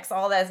cortex,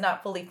 all that is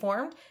not fully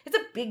formed, it's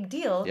a big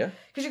deal. Yeah.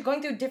 Because you're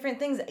going through different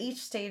things at each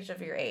stage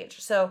of your age.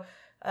 So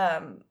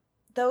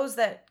those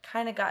that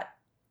kind of got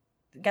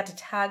to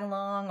tag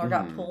along or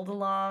got pulled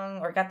along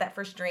or got that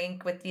first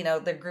drink with,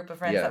 their group of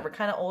friends that were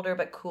kind of older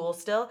but cool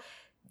still,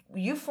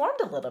 you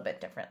formed a little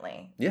bit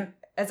differently. Yeah.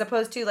 As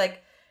opposed to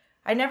like,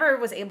 I never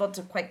was able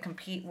to quite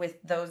compete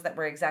with those that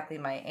were exactly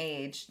my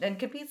age. And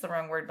compete's the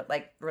wrong word, but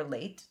like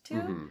relate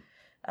to.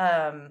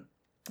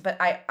 But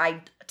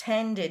I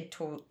tended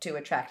to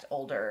attract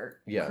older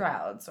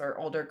crowds or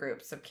older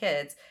groups of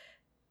kids.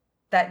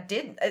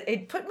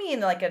 It put me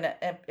in like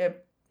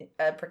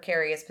a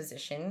precarious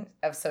position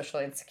of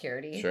social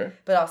insecurity. Sure.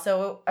 But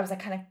also I was like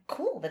kind of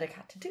cool that I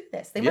got to do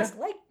this. They must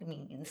like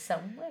me in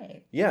some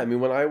way. Yeah, I mean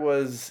when I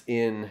was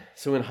in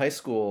high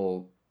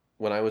school,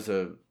 when I was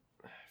a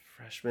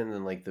freshman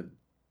and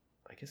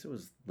I guess it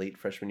was late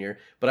freshman year,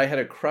 but I had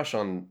a crush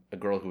on a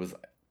girl who was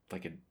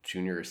like a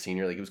junior or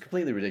senior. Like it was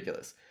completely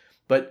ridiculous,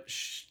 but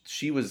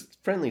she was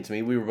friendly to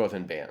me. We were both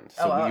in band,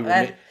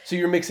 so so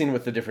you're mixing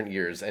with the different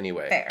years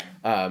anyway. Fair.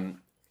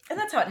 And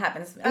that's how it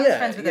happens. I was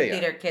friends with the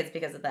theater kids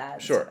because of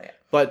that. Sure,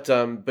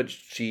 but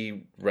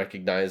she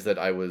recognized that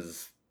I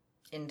was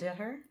into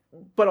her,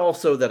 but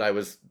also that I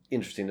was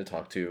interesting to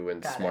talk to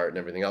and smart and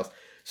everything else.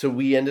 So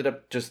we ended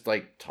up just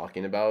like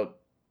talking about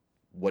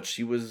what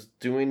she was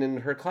doing in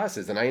her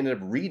classes, and I ended up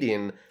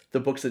reading the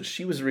books that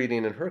she was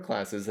reading in her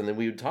classes, and then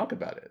we would talk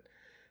about it.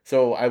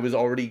 So I was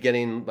already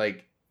getting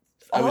like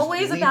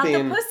always about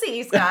the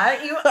pussy,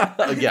 Scott. You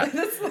yeah.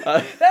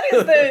 That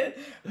is the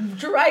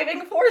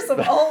driving force of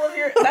all of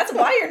your. That's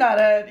why you're not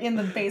in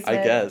the basement.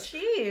 I guess.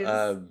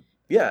 Jeez.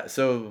 Yeah.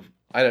 So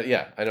I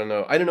don't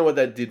know. I don't know what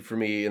that did for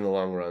me in the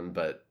long run,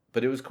 but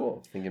it was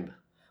cool thinking.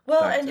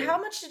 Well, and how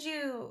much did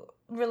you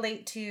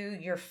relate to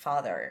your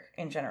father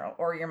in general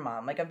or your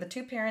mom? Like of the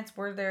two parents,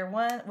 was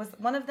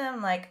one of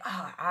them like,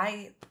 oh,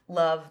 I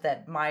love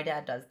that my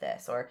dad does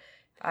this, or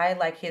I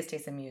like his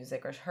taste in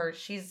music, or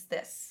she's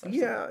this?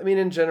 Yeah, I mean,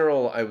 in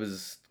general, I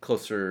was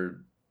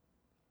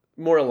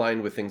more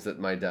aligned with things that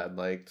my dad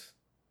liked.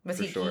 Was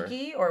he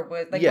geeky or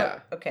was like? Yeah,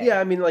 okay. Yeah,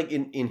 I mean, like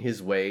in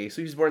his way. So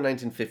he was born in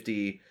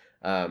 1950,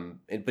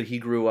 but he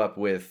grew up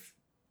with,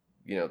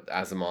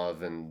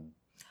 Asimov and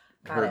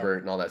Herbert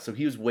and all that. So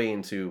he was way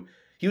into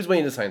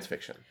science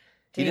fiction.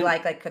 Did you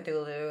like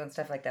Cthulhu and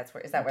stuff like that?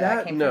 Is that where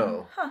that came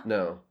from?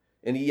 No.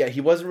 And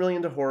he wasn't really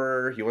into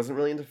horror. He wasn't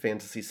really into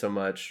fantasy so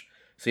much.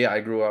 So yeah,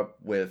 I grew up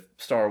with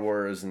Star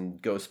Wars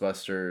and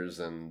Ghostbusters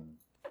and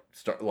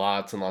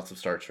lots and lots of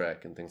Star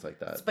Trek and things like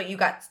that. But you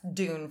got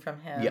Dune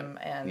from him,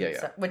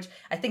 which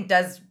I think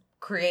does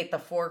create the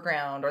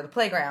foreground or the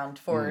playground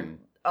for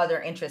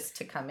other interests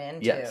to come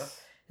into.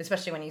 Yes.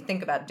 Especially when you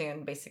think about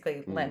Dune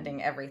basically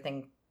lending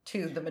everything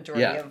to the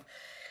majority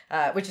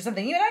of, which is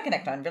something you and I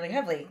connect on really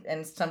heavily,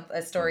 and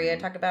a story I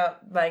talk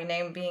about my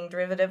name being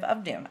derivative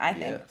of Dune. I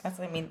think that's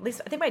what I mean. At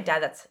least I think my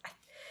dad.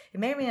 It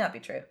may or may not be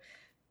true.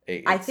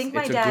 I think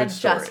my dad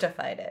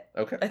justified it.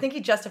 Okay. I think he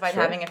justified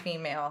having a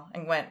female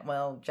and went,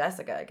 well,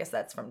 Jessica, I guess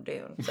that's from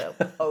Dune. So,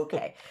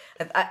 okay.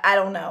 I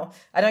don't know.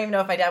 I don't even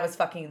know if my dad was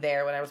fucking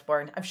there when I was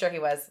born. I'm sure he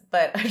was.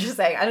 But I'm just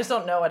saying, I just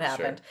don't know what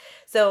happened. Sure.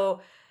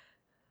 So,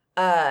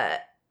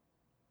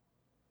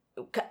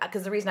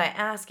 because the reason I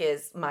ask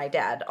is my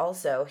dad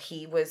also,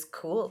 he was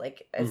cool,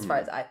 like, as far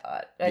as I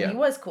thought. And he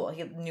was cool.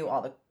 He knew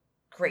all the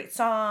great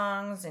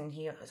songs, and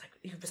he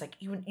was like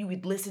you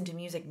would listen to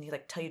music and he'd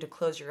like tell you to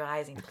close your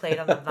eyes, and he played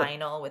on the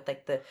vinyl with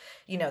like the,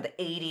 you know, the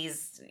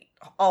 80s,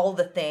 all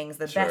the things,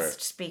 the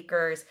best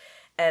speakers,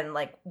 and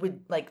like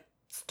would like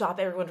stop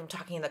everyone from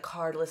talking in the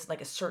car to listen to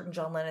like a certain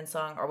John Lennon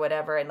song or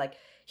whatever. And like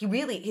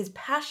his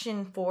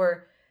passion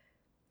for,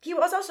 he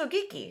was also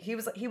geeky.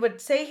 He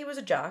would say he was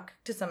a jock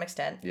to some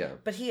extent. Yeah.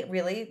 But he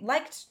really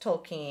liked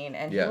Tolkien,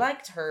 and he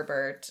liked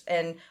Herbert,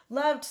 and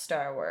loved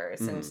Star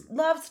Wars and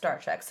loved Star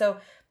Trek. So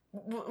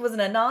was an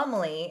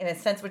anomaly in a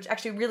sense, which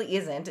actually really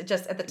isn't. It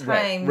just at the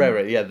time,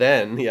 right. Yeah,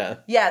 then, yeah,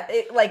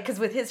 like because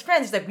with his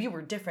friends, he's like, we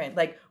were different.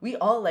 Like we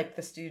all liked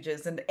the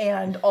Stooges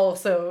and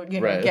also, you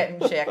know,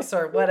 getting chicks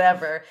or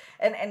whatever.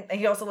 And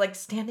he also liked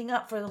standing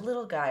up for the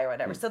little guy or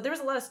whatever. So there was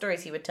a lot of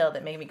stories he would tell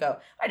that made me go,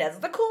 my dad's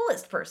the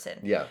coolest person.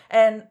 Yeah.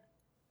 And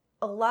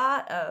a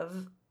lot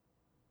of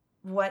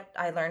what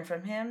I learned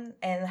from him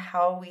and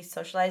how we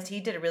socialized,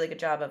 he did a really good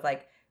job of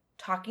like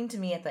talking to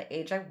me at the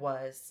age I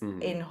was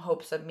in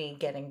hopes of me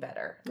getting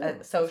better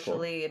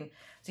socially. Cool. And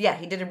so yeah,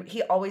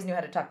 he always knew how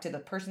to talk to the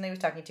person they was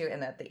talking to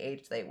and at the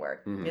age they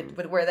were,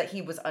 but where that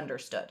he was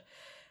understood.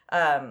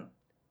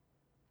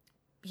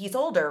 He's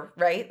older,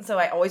 right? So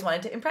I always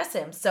wanted to impress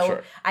him.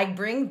 So I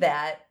bring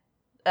that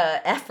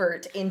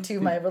effort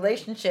into my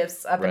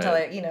relationships up until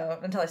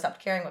I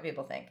stopped caring what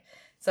people think.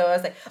 So I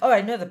was like, oh,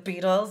 I know the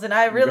Beatles, and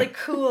I'm really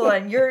cool,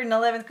 and you're in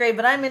 11th grade,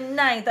 but I'm in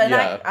 9th, and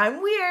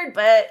I'm weird,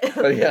 but...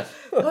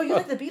 oh, you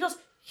like the Beatles?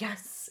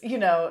 Yes. You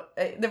know,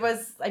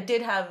 I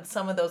did have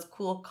some of those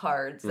cool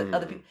cards that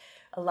other people...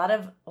 A lot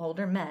of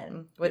older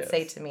men would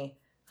say to me,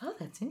 oh,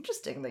 that's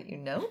interesting that you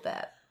know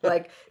that.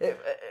 Like,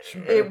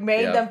 it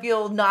made them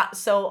feel not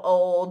so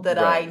old that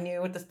I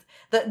knew this...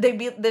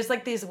 There's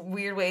like these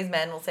weird ways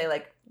men will say,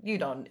 like,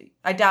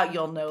 I doubt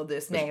you'll know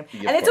this name.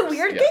 And it's a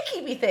weird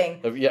gatekeeping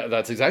thing. Yeah,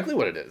 that's exactly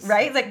what it is.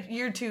 Right? It's like,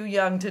 you're too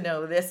young to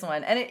know this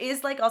one. And it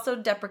is like also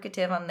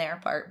deprecative on their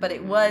part, but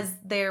it was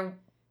their,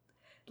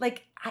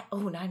 like,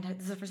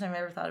 this is the first time I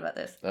ever thought about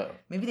this. Uh-oh.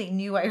 Maybe they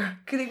knew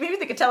maybe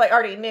they could tell I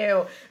already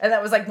knew. And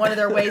that was like one of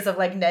their ways of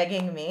like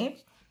negging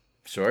me.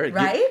 Sure.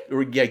 Right?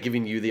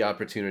 Giving you the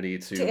opportunity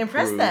to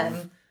impress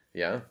them.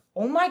 Yeah.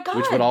 Oh my God.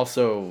 Which would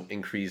also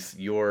increase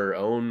your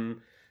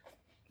own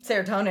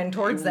serotonin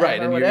towards them, right?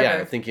 Or and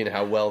whatever. Thinking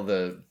how well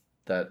the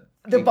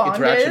bond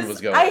interaction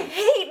was going. I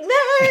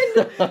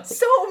hate men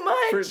so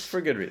much for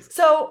good reason.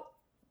 So,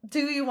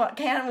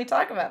 can we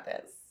talk about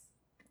this?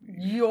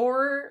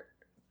 Your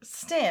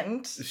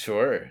stint.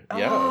 Sure.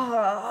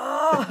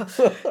 Yeah.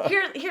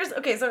 Here's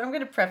okay. So I'm going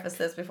to preface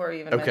this before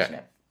we even mention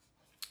it.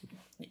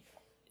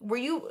 Were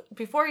you,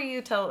 before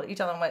you tell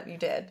them what you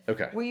did?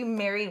 Okay. Were you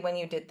married when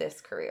you did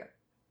this career?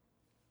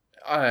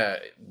 Yeah.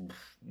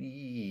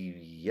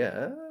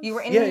 You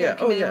were in a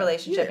committed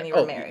relationship and you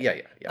were married.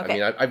 Yeah.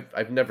 Okay. I mean,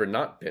 I've never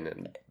not been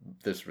in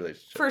this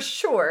relationship. For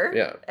sure.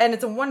 Yeah. And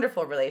it's a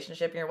wonderful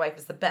relationship and your wife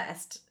is the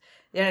best.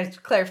 You know, it's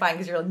clarifying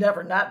because you'll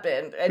never not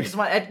been. I just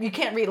want, you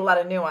can't read a lot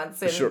of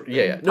nuance in Sure.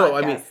 Yeah. No,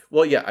 I mean,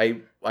 well, yeah,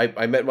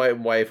 I met my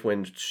wife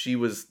when she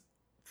was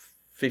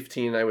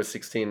 15, I was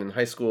 16 in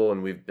high school,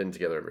 and we've been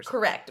together ever since.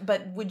 Correct.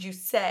 But would you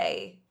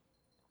say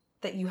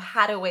that you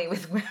had a way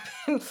with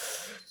women?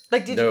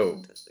 Like, did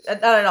you?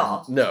 Not at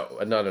all? No,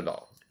 not at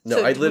all. No,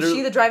 so was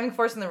she the driving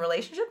force in the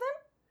relationship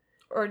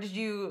then? Or did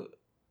you...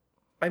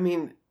 I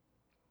mean,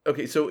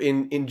 okay, so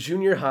in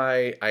junior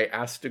high, I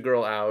asked a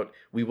girl out.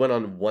 We went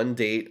on one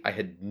date. I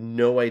had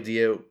no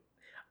idea.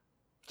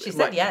 She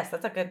said yes.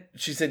 That's a good...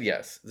 She said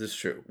yes. This is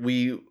true.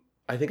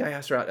 I think I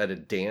asked her out at a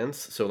dance.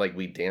 So, like,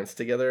 we danced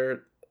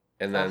together.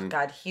 And then... Oh,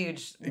 God,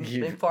 huge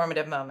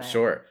informative moment.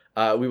 Sure.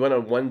 We went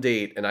on one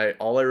date, and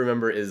all I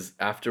remember is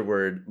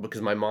afterward,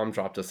 because my mom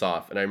dropped us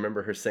off, and I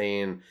remember her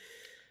saying,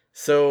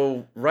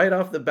 so right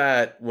off the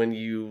bat, when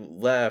you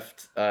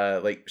left,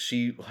 like,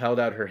 she held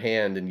out her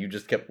hand, and you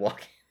just kept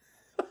walking.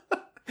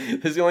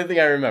 That's the only thing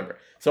I remember.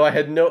 So I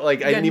had no,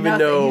 like, I didn't even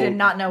know. You did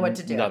not know what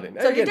to do. Nothing.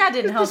 So your dad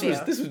didn't help you.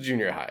 This was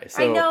junior high.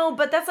 So. I know,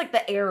 but that's like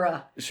the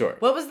era. Sure.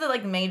 What was the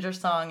like major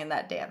song in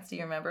that dance? Do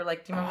you remember?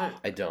 Like, do you remember?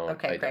 I don't.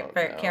 Okay, great.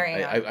 No.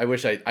 Carrying on. I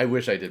wish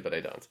I did, but I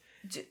don't.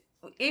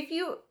 If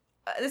you,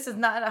 this is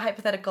not a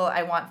hypothetical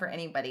I want for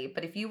anybody,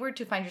 but if you were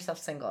to find yourself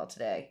single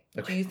today,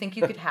 do you think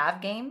you could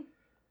have game?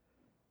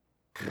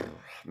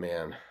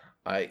 Man,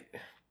 I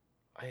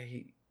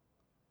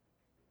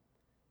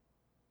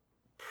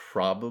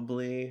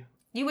probably.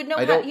 You would know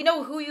you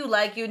know who you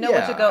like. You know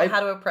how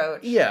to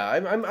approach. Yeah,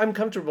 I'm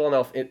comfortable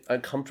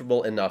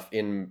enough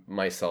in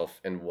myself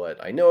and what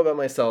I know about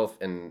myself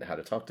and how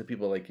to talk to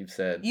people, like you've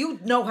said. You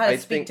know how to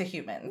speak to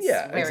humans.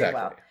 Yeah, very exactly.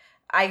 well.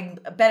 I'm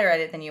better at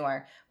it than you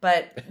are,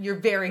 but you're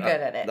very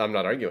good at it. I'm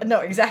not arguing. No,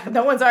 exactly.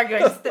 No one's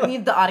arguing. I just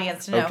need the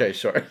audience to know. Okay,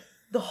 sure.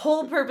 The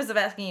whole purpose of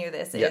asking you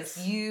this Yes.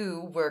 is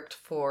you worked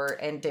for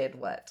and did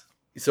what?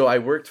 So I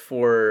worked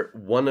for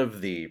one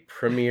of the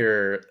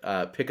premier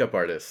pickup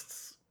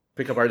artist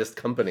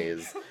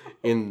companies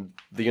in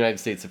the United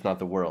States, if not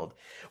the world.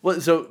 Well,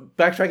 so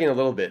backtracking a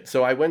little bit.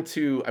 So I went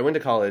to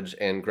college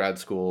and grad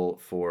school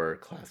for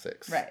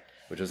classics. Right.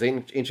 Which was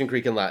ancient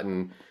Greek and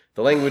Latin,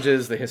 the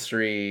languages, the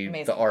history,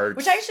 Amazing. the art,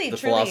 Which actually the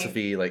truly-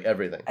 philosophy, like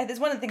everything. It's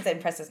one of the things that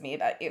impresses me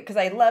about you because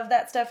I love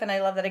that stuff and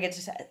I love that I get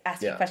to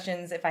ask you Yeah.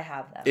 questions if I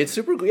have them. It's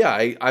super.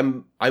 Yeah,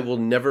 I will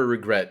never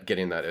regret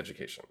getting that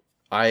education.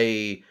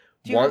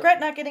 Do you regret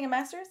not getting a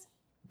master's?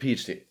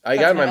 PhD. I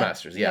That's got my good.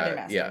 master's. You got Yeah,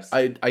 your yeah.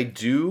 master's. I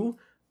do,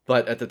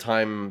 but at the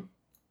time,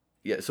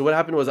 yeah. So what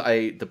happened was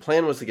the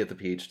plan was to get the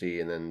PhD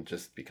and then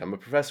just become a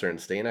professor and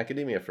stay in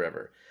academia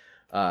forever.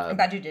 I'm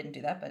glad you didn't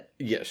do that, but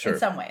Yeah, sure. in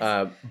some ways.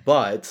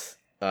 But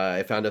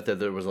I found out that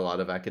there was a lot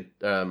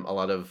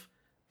of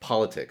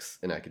politics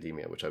in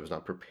academia, which I was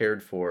not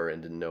prepared for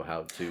and didn't know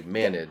how to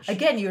manage.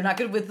 Again, you're not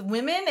good with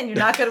women and you're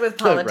not good with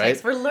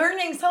politics. Right? We're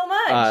learning so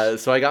much.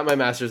 So I got my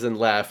master's and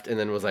left, and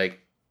then was like,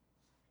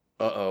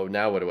 "Uh-oh,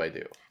 now what do I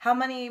do?" How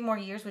many more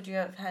years would you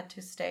have had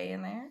to stay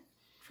in there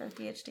for the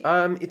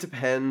PhD? It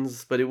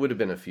depends, but it would have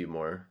been a few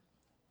more.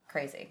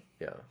 Crazy.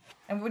 Yeah.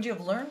 And would you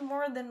have learned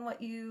more than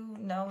what you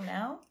know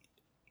now?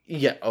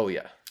 Yeah. Oh,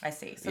 yeah. I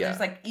see. So Yeah. there's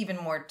like even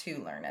more to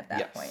learn at that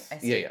Yes. point. I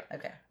see. Yeah.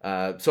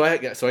 Okay. So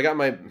I got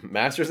my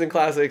master's in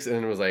classics,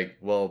 and it was like,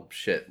 well,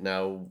 shit.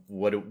 Now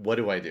what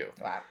do I do?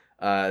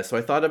 Wow. So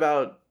I thought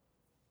about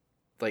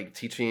like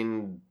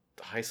teaching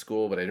high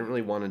school, but I didn't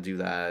really want to do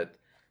that.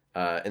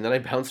 And then I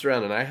bounced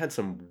around, and I had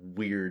some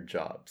weird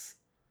jobs.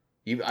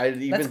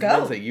 Let's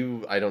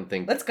go. I don't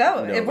think. Let's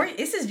go. know.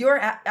 This is your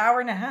hour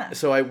and a half.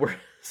 So I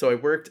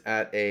worked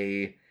at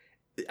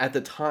at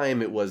the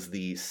time it was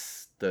the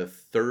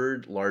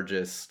third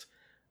largest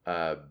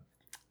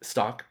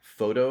stock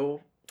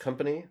photo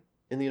company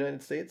in the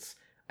United States.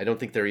 I don't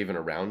think they're even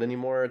around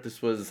anymore.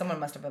 Someone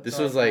must have absorbed This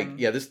was like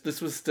them.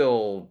 this was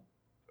still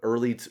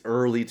early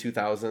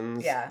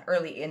 2000s. Yeah,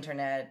 early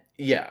internet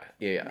Yeah.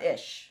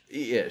 ish,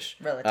 Ish.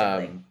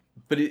 relatively.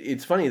 But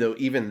it's funny though.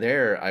 Even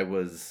there, I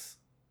was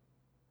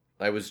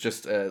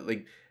just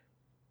like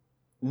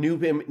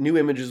new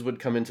images would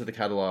come into the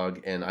catalog,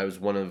 and I was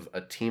one of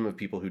a team of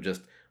people who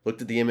just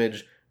looked at the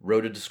image,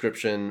 wrote a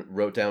description,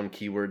 wrote down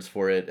keywords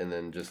for it, and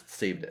then just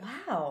saved it.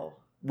 Wow.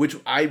 Which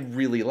I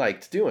really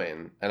liked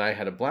doing, and I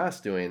had a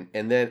blast doing.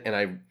 And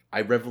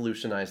I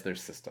revolutionized their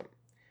system,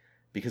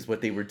 because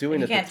what they were doing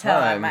You at can't the tell.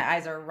 time, My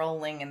eyes are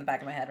rolling in the back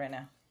of my head right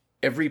now.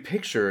 every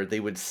picture they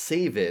would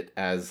save it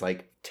as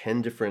like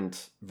 10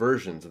 different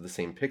versions of the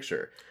same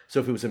picture. So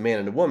if it was a man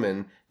and a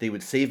woman, they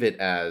would save it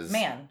as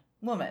Man,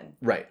 woman,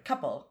 right.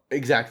 couple.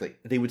 Exactly.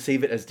 They would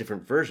save it as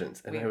different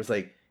versions. And Weird. I was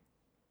like,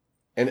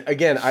 and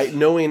again,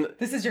 knowing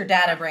This is your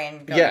data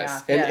brain going yes,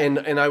 off.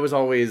 and I was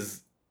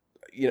always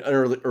an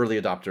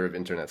early adopter of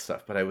internet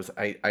stuff, but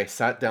I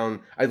sat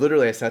down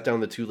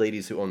with the two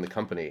ladies who owned the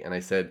company, and I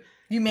said,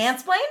 You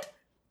mansplained?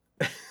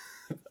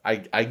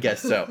 I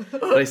guess so.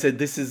 But I said,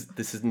 this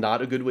is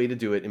not a good way to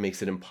do it. It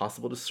makes it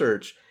impossible to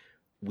search.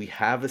 We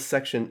have a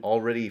section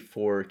already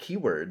for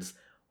keywords.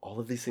 All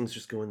of these things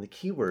just go in the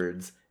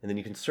keywords, and then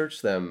you can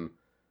search them.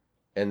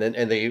 And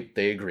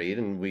they agreed,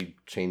 and we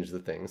changed the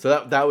thing.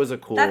 So that was a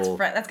cool.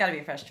 That's got to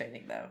be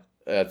frustrating though.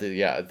 At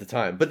the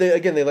time. But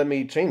they let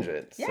me change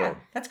it. Yeah, So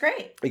that's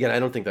great. again, I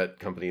don't think that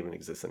company even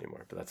exists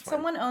anymore, but that's fine.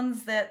 Someone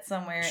owns that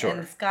somewhere, Sure.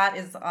 and Scott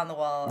is on the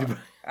wall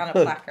on a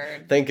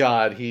placard. Thank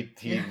God he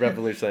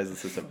revolutionized the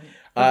system.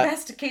 The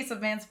best case of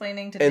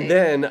mansplaining to date. And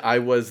then I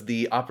was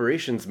the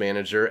operations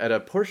manager at a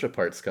Porsche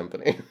parts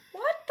company.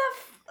 What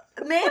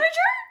the manager?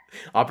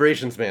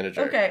 Operations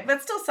manager. Okay,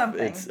 but still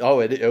something.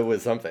 It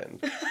was something.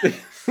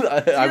 So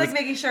you're like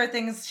making sure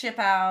things ship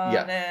out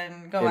Yeah.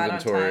 and go out on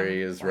time.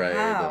 Inventory is right,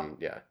 Wow. and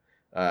yeah.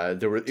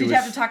 Did you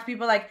have to talk to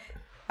people like,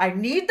 I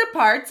need the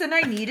parts and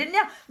I need it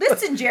now?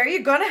 Listen, Jerry,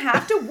 you're gonna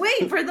have to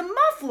wait for the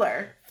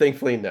muffler.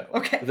 Thankfully, no.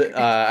 Okay.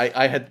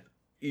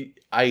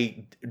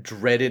 I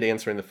dreaded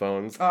answering the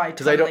phones. Oh, I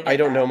because totally I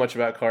don't get know that. much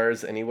about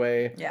cars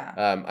anyway. Yeah.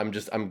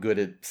 I'm good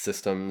at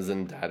systems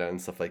and data and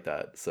stuff like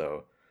that.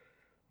 So,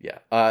 yeah.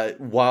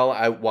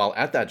 While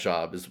at that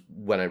job is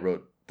when I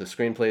wrote the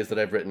screenplays that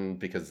I've written,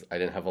 because I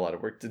didn't have a lot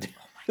of work to do.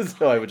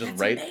 So I would just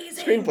That's write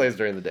amazing. screenplays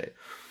during the day,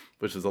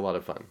 which was a lot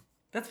of fun.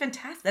 That's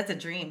fantastic. That's a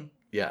dream.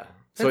 Yeah.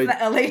 That's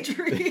the LA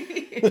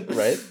dream.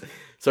 Right?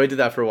 So I did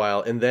that for a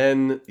while, and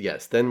then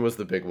was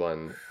the big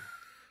one.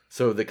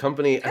 So the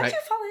company How'd you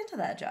fall into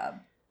that job?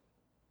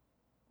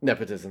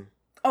 nepotism.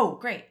 Oh,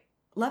 great.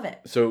 Love it.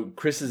 So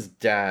Chris's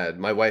dad,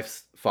 my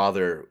wife's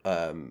father,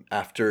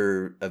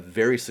 after a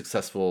very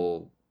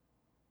successful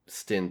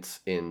stint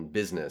in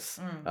business,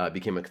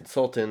 became a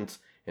consultant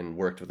and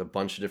worked with a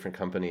bunch of different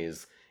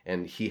companies.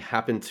 And he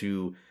happened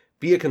to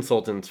be a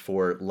consultant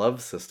for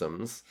Love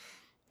Systems,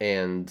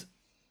 and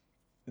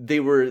they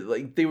were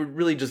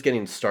really just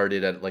getting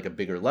started at like a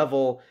bigger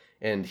level.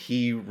 And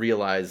he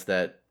realized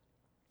that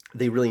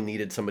they really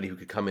needed somebody who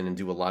could come in and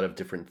do a lot of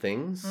different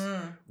things,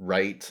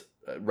 write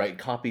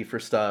copy for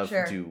stuff,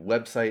 Sure. do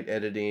website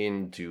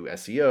editing, do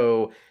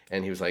SEO.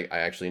 And he was like, I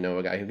actually know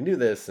a guy who can do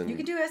this. And You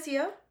can do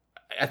SEO?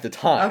 at the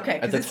time, Okay,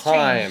 at 'cause the it's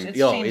time, changed.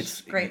 yo, It's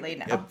changed greatly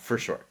now. for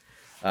sure.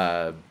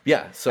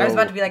 Yeah. So I was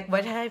about to be like,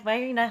 why are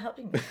you not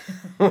helping me?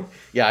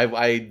 yeah,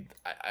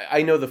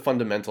 I know the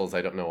fundamentals.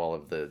 I don't know all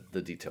of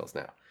the details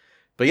now.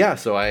 But yeah,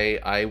 so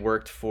I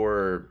worked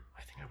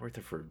I worked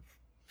there for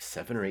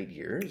 7 or 8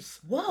 years.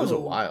 Whoa. It was a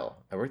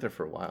while. I worked there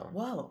for a while.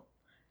 Whoa.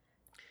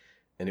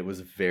 And it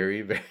was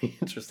very, very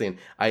interesting.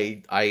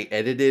 I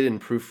edited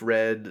and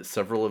proofread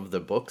several of the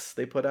books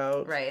they put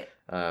out. Right.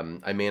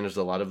 I managed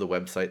a lot of the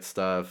website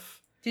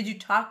stuff. Did you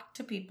talk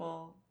to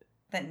people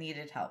that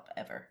needed help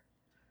ever?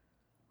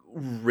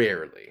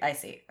 Rarely. I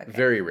see. Okay.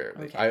 Very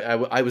rarely. Okay.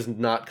 I was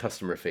not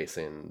customer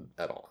facing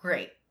at all.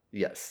 Great.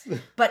 Yes.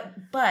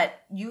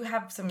 But you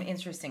have some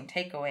interesting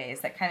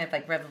takeaways that kind of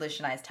like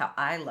revolutionized how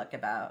I look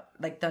about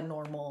like the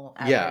normal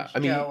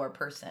average Joe or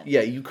person.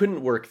 Yeah, you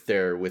couldn't work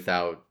there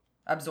without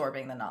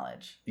Absorbing the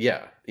knowledge.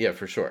 Yeah,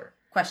 for sure.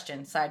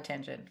 Question, side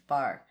tangent,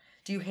 bar.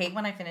 Do you hate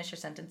when I finish your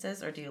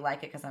sentences or do you like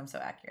it because I'm so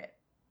accurate?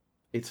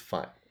 It's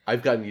fine.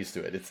 I've gotten used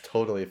to it. It's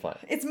totally fine.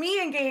 It's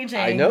me engaging.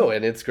 I know,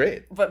 and it's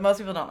great. But most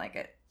people don't like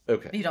it.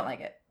 Okay. You don't like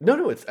it.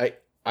 No,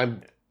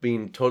 I'm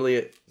being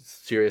totally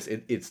serious.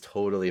 It's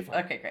totally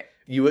fine. Okay, great.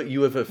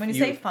 You have a When you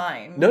say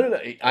fine. No.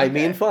 I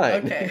mean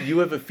fine. Okay. You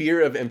have a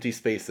fear of empty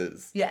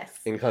spaces. Yes.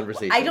 In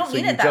conversation. I don't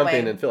mean it that jump way.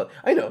 in and fill it.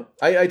 I know.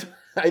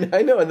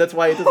 I know, and that's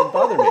why it doesn't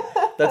bother me.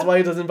 That's why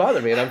it doesn't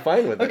bother me, and I'm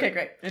fine with it. Okay,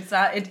 great.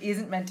 It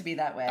isn't meant to be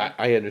that way.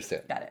 I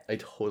understand. Got it. I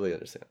totally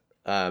understand.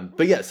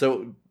 But yeah,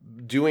 so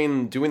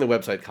doing the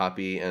website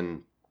copy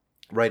and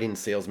writing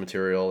sales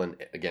material and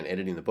again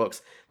editing the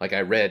books, like I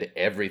read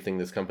everything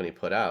this company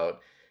put out,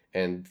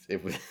 and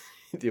it was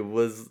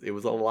it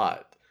was a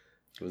lot.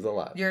 It was a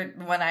lot.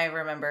 One I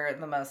remember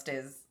the most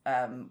is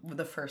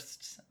the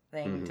first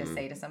thing to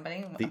say to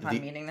somebody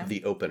upon meeting them.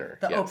 The opener.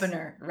 The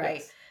opener, right?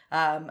 Yes.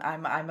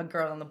 I'm a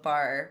girl in the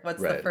bar.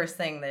 What's the first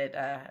thing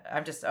that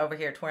I'm just over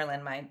here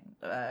twirling my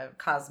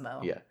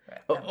Cosmo? Yeah.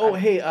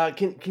 Hey,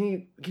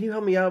 can you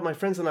help me out? My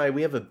friends and I,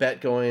 we have a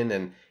bet going,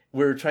 and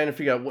we're trying to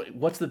figure out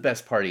what's the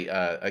best party,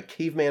 a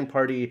caveman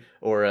party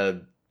or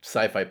a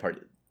sci-fi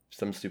party?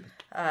 Some stupid.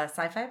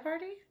 Sci-fi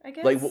party, I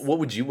guess. Like, what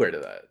would you wear to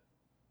that?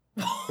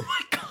 Oh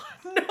my god,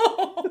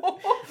 no.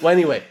 Well,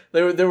 anyway,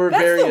 there were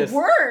That's various. That's the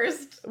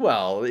worst.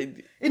 Well,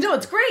 no,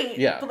 it's great.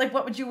 Yeah. But like,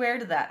 what would you wear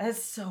to that?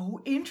 That's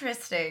so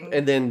interesting.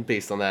 And then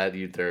based on that,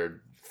 there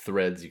are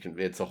threads you can.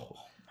 It's a whole.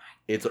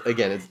 It's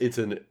again. It's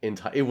an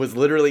entire. It was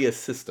literally a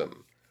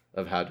system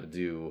of how to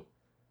do.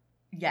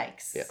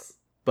 Yikes. Yeah.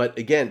 But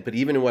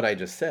even in what I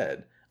just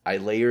said, I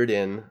layered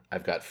in.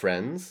 I've got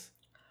friends,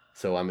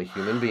 so I'm a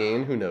human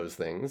being who knows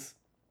things.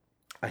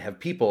 I have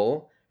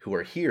people who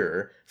are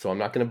here, so I'm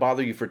not going to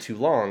bother you for too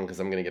long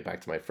because I'm going to get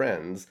back to my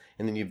friends,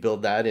 and then you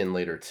build that in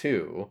later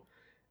too.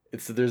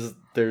 There's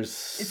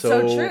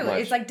so true.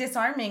 much. It's like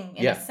disarming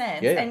in a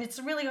sense, and it's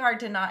really hard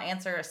to not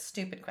answer a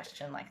stupid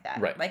question like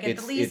that. Right. Like at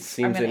the least, it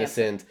seems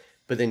innocent,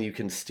 but then you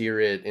can steer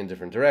it in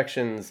different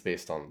directions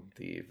based on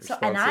the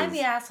responses. And I'm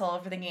the asshole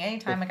for thinking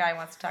anytime a guy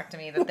wants to talk to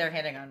me that they're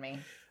hitting on me.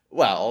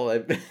 Well,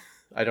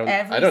 I don't know.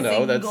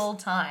 Every single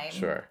time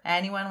sure.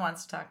 anyone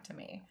wants to talk to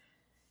me,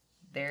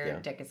 their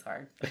dick is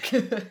hard,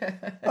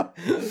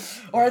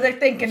 or they're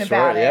thinking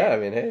about it. Yeah, I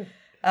mean,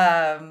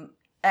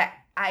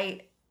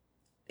 hey.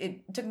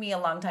 It took me a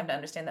long time to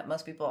understand that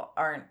most people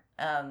aren't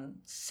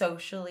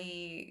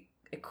socially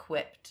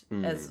equipped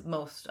as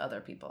most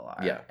other people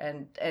are. Yeah.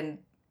 And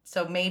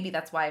so maybe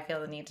that's why I feel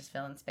the need to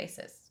fill in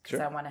spaces because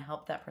I want to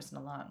help that person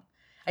along.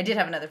 I did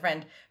have another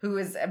friend who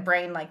was a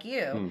brain like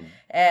you,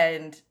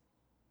 and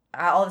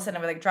all of a sudden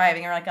we're like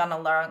driving or like on a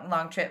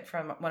long trip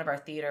from one of our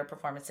theater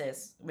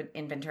performances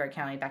in Ventura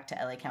County back to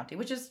LA County,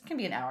 which can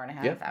be an hour and a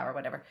half, hour,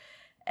 whatever.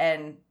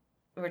 And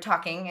we were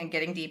talking and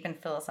getting deep and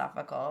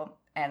philosophical,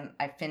 and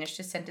I finished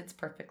his sentence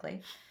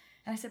perfectly.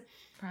 And I said,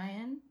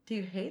 Brian, do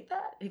you hate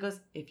that? He goes,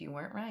 if you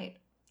weren't right,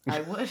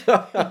 I would.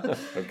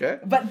 Okay.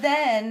 But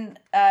then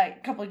a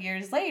couple of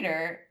years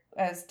later,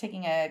 I was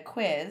taking a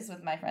quiz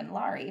with my friend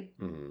Laurie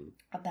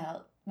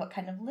about what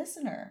kind of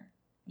listener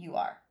you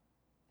are.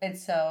 And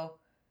so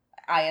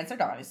I answered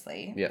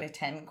honestly, like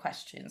 10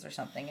 questions or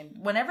something. And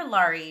whenever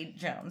Laurie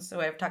Jones, who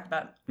I've talked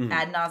about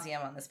ad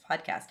nauseum on this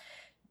podcast,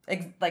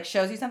 like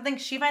shows you something,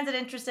 she finds it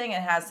interesting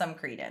and has some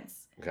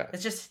credence. Okay.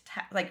 It's just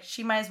like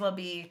she might as well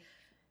be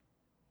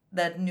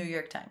the New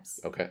York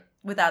Times. Okay.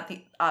 Without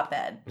the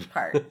op-ed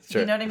part.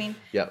 Sure. You know what I mean?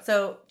 Yeah.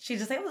 So she's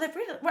just like,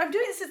 I'm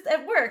doing this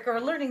at work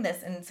or learning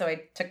this. And so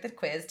I took the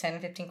quiz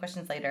 10, 15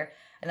 questions later,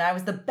 and I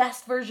was the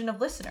best version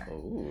of listener.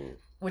 Ooh.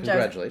 Which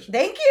Congratulations.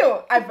 Thank you.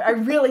 I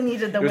really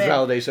needed the win.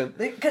 Validation.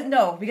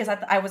 Because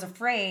I was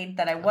afraid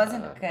that I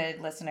wasn't a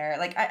good listener.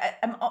 Like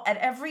I'm at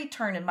every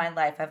turn in my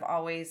life, I've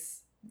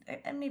always,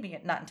 and maybe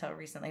not until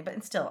recently,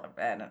 but still,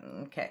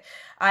 okay.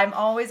 I'm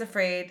always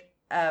afraid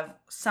of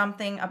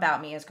something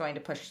about me is going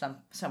to push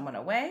someone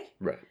away.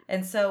 Right.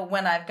 And so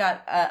when I've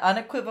got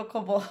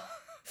unequivocal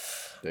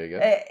There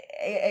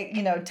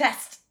you go.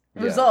 Test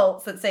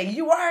results that say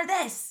you are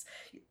this.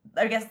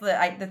 I guess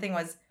the thing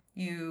was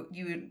you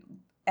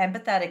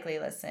empathetically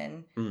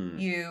listen.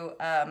 You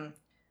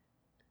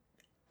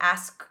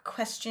ask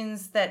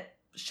questions that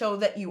show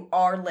that you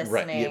are listening,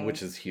 right? Yeah,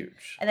 which is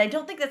huge. And I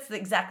don't think that's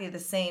exactly the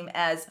same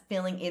as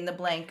filling in the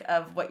blank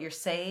of what you're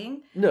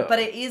saying. No, but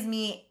it is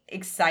me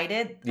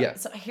excited. Yeah.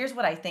 So here's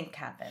what I think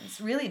happens.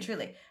 Really and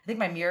truly, I think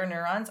my mirror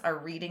neurons are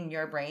reading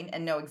your brain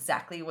and know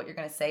exactly what you're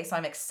going to say. So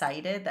I'm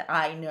excited that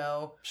I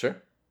know. Sure.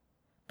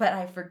 But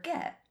I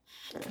forget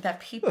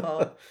that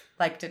people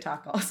like to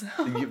talk also.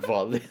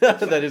 Well,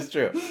 that is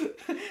true.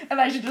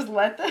 And I should just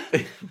let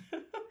them.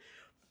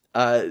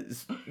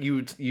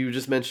 You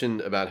just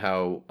mentioned about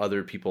how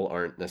other people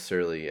aren't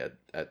necessarily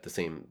at the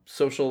same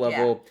social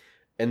level. Yeah.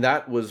 And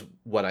that was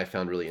what I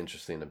found really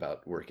interesting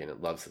about working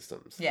at Love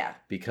Systems. Yeah.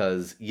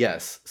 Because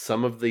yes,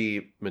 some of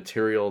the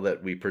material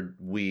that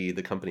we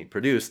the company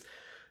produced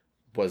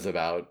was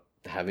about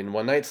having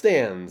one night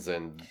stands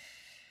and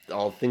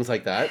all things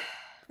like that.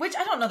 Which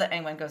I don't know that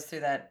anyone goes through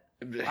that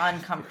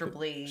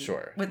uncomfortably.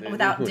 Sure.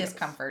 Without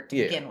discomfort to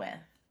begin with.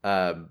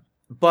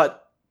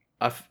 But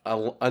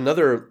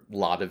another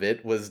lot of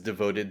it was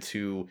devoted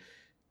to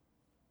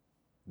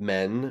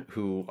men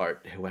who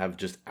have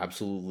just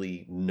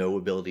absolutely no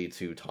ability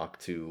to talk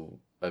to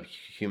a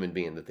human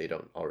being that they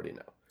don't already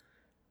know.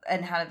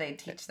 And how do they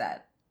teach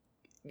that?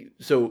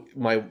 So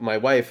my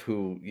wife,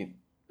 who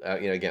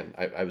again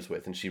I was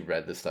with, and she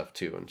read this stuff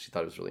too, and she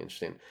thought it was really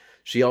interesting.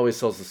 She always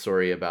tells the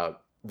story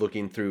about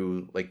looking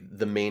through, like,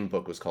 the main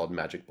book was called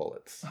Magic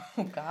Bullets.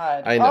 Oh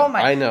God! I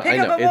know. Pick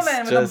up a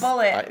woman with a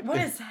bullet. What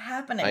is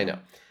happening? I know.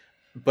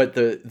 But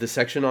the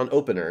section on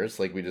openers,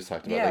 like we just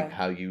talked about, like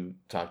how you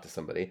talk to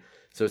somebody.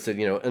 So it said,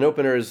 an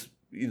opener is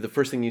the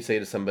first thing you say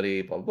to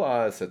somebody, blah, blah,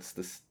 blah. So it's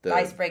the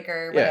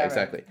icebreaker, whatever. Yeah,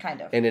 exactly.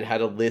 Kind of. And it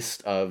had a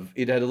list of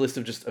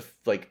just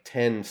like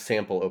 10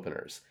 sample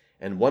openers.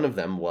 And one of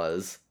them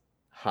was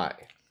hi.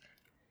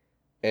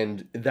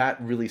 And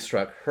that really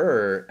struck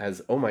her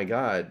as, oh my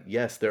God,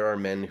 yes, there are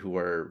men who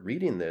are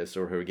reading this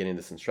or who are getting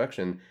this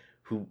instruction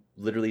who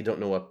literally don't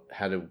know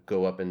how to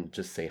go up and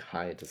just say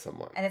hi to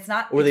someone. And it's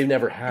not... Or they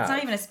never have. It's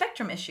not even a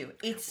spectrum issue.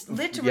 It's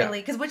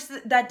literally... Because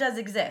that does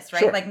exist, right?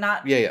 Sure. Like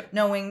not Yeah.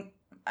 knowing...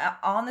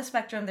 on the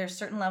spectrum, there's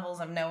certain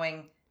levels of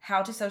knowing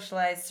how to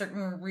socialize,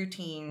 certain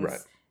routines. Right.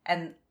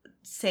 And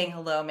saying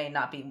hello may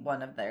not be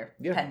one of their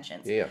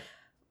penchants. Yeah.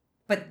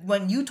 But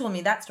when you told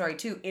me that story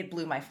too, it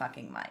blew my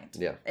fucking mind.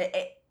 Yeah.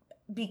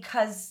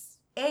 Because,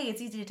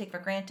 it's easy to take for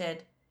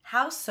granted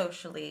how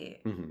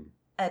socially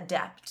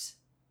adept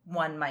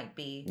one might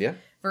be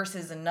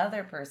versus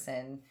another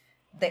person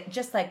that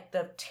just like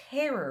the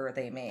terror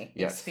they may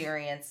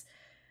experience.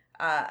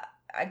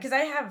 Because I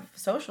have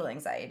social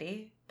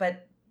anxiety,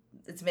 but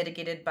it's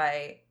mitigated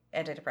by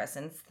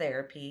antidepressants,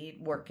 therapy,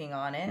 working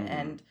on it,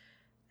 and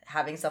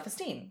having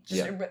self-esteem.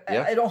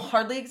 It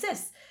hardly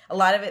exists. A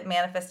lot of it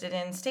manifested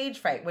in stage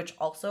fright, which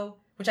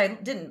I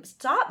didn't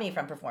stop me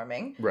from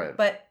performing, right?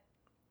 But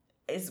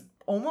is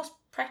almost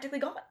practically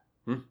gone.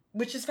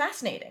 Which is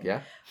fascinating.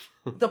 Yeah.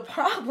 The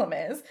problem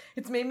is,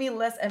 it's made me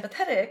less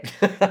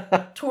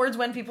empathetic towards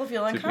when people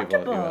feel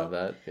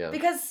uncomfortable.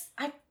 Because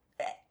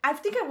I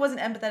think I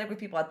wasn't empathetic with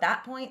people at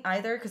that point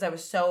either, because I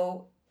was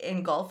so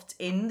engulfed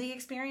in the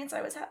experience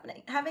I was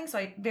having.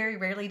 So very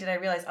rarely did I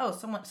realize,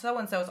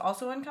 so-and-so is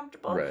also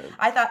uncomfortable. Right.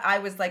 I thought I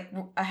was like,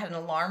 I had an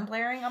alarm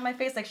blaring on my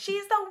face, like,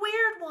 she's the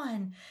weird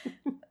one.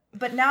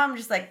 But now I'm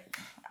just like,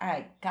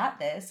 I got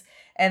this.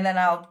 And then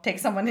I'll take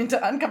someone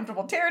into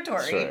uncomfortable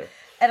territory. Sure.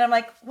 And I'm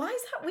like, why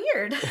is that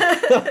weird?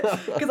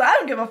 Because I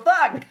don't give a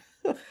fuck.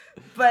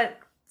 But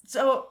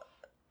so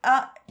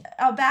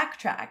I'll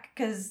backtrack,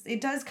 because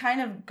it does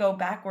kind of go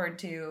backward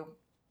to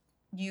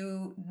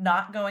you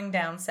not going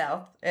down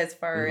south as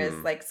far as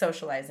like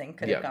socializing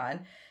could have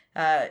gone.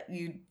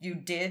 You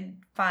did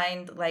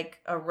find like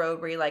a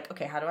road where you're like,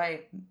 okay, how do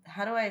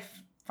I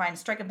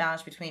strike a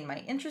balance between my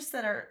interests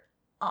that are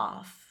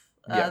off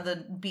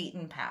the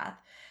beaten path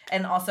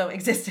and also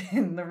exist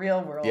in the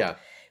real world. Yeah.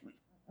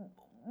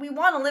 We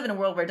want to live in a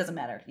world where it doesn't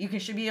matter. You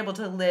should be able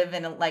to live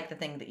and like the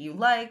thing that you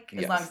like,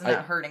 as long as it's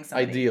not hurting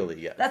somebody.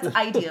 Ideally, yeah. That's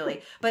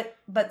ideally.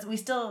 But we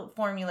still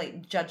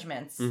formulate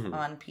judgments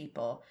on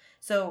people.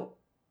 So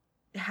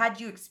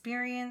had you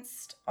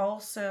experienced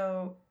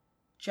also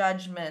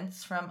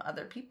judgments from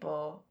other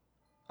people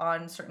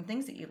on certain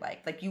things that you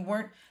liked? Like you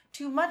weren't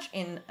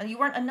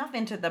enough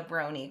into the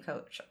brony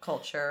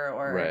culture,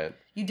 or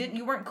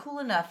you weren't cool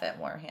enough at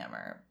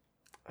Warhammer.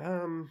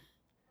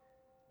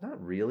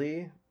 Not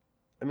really.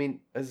 I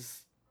mean, I'm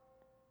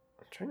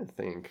trying to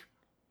think.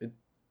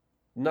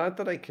 Not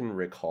that I can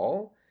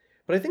recall,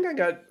 but I think I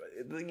got,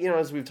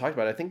 as we've talked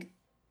about, I think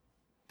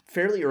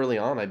fairly early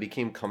on I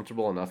became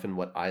comfortable enough in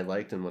what I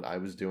liked and what I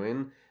was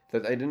doing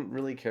that I didn't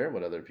really care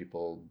what other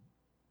people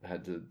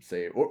had to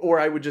say, or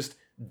I would just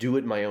do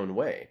it my own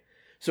way.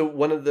 So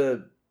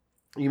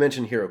you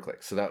mentioned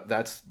HeroClix, so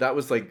that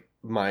was like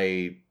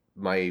my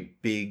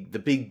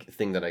the big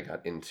thing that I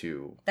got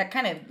into. That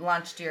kind of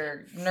launched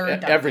your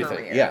nerd everything.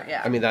 career.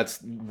 Yeah. I mean,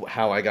 that's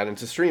how I got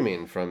into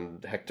streaming, from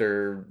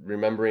Hector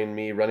remembering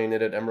me running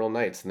it at Emerald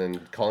Knights and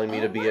then calling me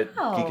to be at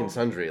Geek and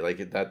Sundry.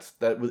 Like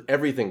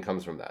everything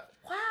comes from that.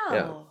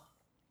 Wow.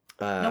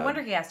 Yeah. No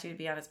wonder he asked you to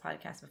be on his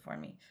podcast before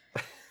me.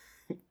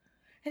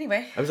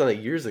 Anyway. I was on it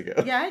years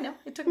ago. Yeah, I know.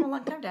 It took him a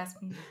long time to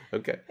ask me.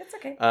 Okay. It's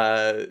okay.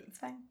 It's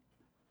fine.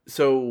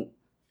 So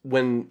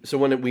when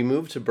we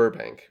moved to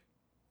Burbank,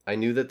 I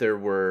knew that there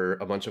were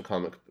a bunch of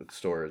comic book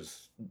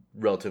stores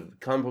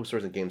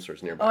and game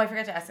stores nearby. Oh, I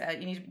forgot to ask.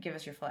 You need to give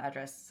us your full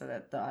address so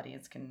that the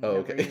audience can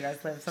know where you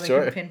guys live. So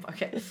Sure. they can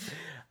pinpoint.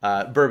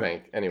 Okay.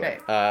 Burbank, anyway.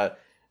 Okay.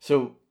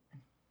 So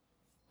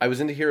I was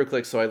into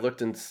HeroClix, so I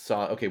looked and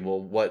saw, okay, well,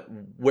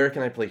 where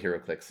can I play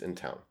HeroClix in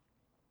town?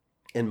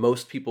 And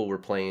most people were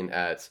playing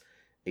at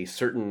a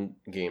certain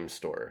game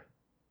store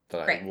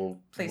that Great. I will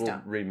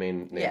don't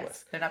remain nameless.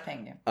 Yes, they're not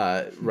paying you.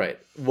 Right.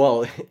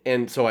 Well,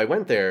 and so I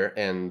went there,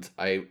 and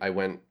I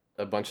went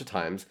a bunch of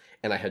times,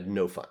 and I had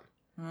no fun.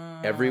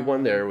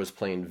 Everyone there was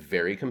playing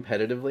very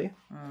competitively.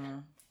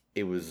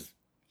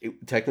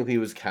 Technically it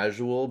was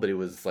casual, but it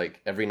was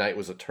like every night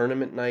was a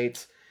tournament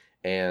night,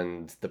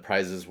 and the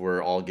prizes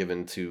were all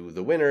given to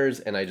the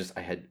winners, and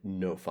I had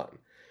no fun.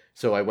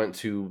 So I went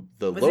to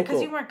the local. Was it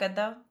because you weren't good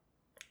though?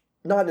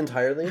 Not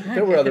entirely.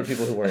 There were other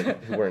people who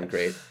weren't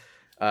great.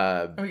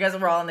 You guys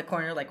were all in the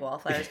corner like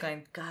wallflowers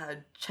going,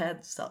 God,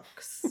 Chad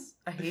sucks.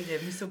 I hate him.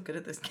 He's so good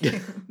at this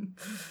game.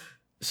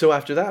 So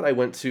after that, I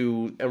went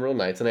to Emerald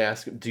Knights and I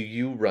asked, do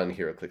you run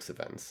HeroClix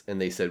events? And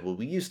they said, well,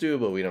 we used to,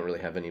 but we don't really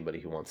have anybody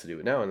who wants to do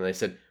it now. And I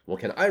said, well,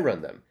 can I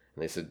run them?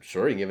 And they said,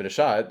 sure, you can give it a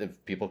shot.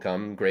 If people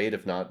come, great.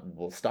 If not,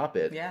 we'll stop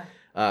it. Yeah.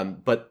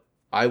 But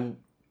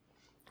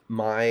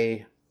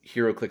my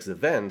HeroClix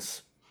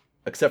events,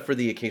 except for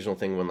the occasional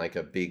thing when like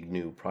a big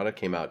new product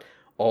came out,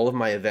 all of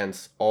my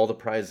events, all the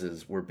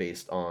prizes were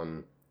based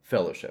on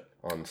fellowship,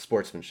 on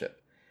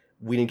sportsmanship.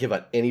 We didn't give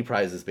out any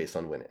prizes based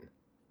on winning.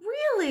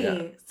 Really?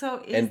 Yeah.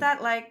 So is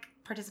that like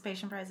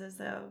participation prizes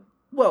though?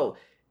 Well,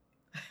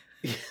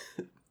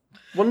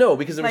 no,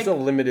 because there was still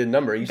a limited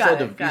number. You still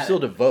had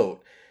to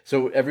vote.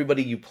 So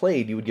everybody you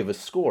played, you would give a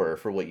score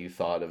for what you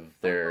thought of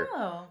their.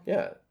 Oh.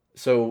 Yeah.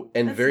 So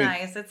That's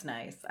nice. It's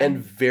nice. And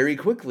very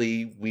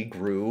quickly we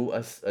grew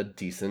a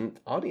decent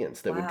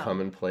audience that would come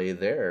and play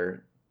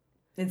there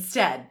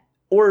instead.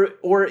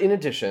 Or in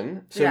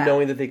addition, so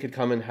knowing that they could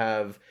come and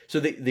have, so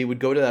they would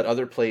go to that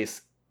other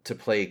place to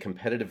play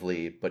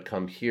competitively, but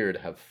come here to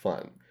have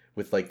fun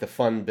with like the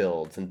fun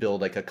builds and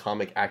build like a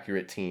comic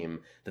accurate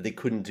team that they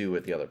couldn't do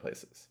at the other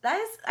places. That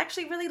is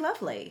actually really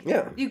lovely.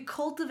 Yeah. You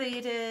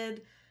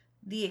cultivated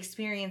the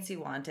experience you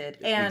wanted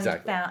and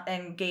found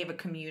and gave a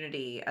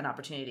community an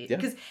opportunity.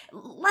 Because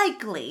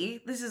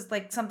likely, this is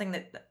like something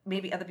that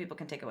maybe other people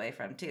can take away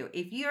from too.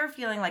 If you're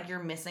feeling like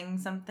you're missing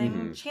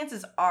something,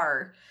 chances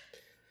are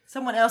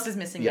someone else is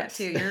missing that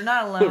too. You're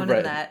not alone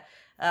in that.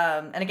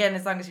 And again,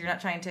 as long as you're not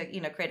trying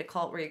to, create a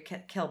cult where you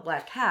kill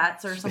black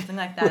cats or something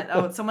like that.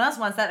 Oh, someone else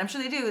wants that. I'm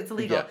sure they do. It's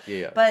illegal.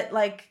 Yeah. But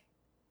like,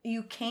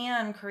 you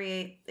can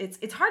create.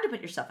 It's hard to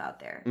put yourself out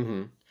there.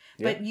 Mm-hmm.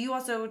 But you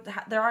also,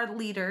 there are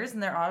leaders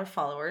and there are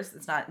followers.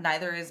 It's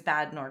neither is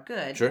bad nor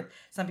good. Sure.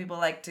 Some people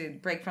like to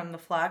break from the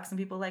flock. Some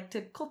people like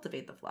to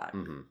cultivate the flock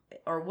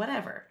or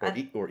whatever.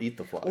 Or eat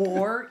the flock.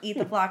 Or eat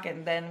the flock,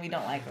 and then we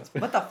don't like those.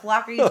 What the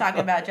flock are you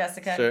talking about,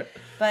 Jessica? Sure.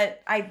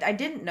 But I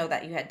didn't know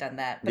that you had done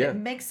that. But it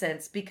makes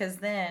sense because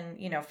then,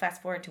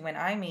 fast forward to when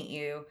I meet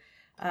you,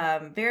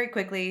 very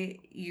quickly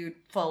you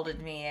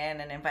folded me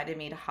in and invited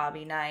me to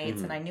hobby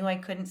nights, and I knew I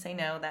couldn't say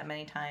no that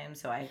many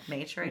times, so I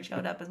made sure I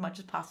showed up as much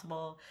as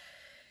possible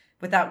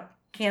without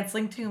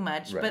canceling too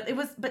much. Right.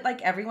 But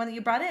like everyone that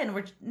you brought in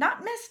were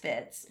not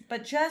misfits,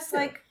 but just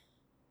like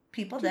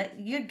people that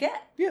you'd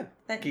get. Yeah.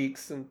 That,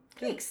 geeks.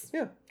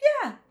 Yeah.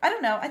 Yeah. I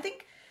don't know. I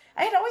think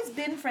I had always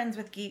been friends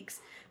with geeks,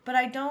 but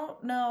I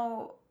don't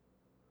know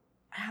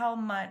how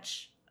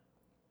much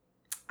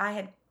I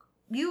had.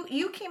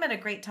 You came at a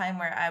great time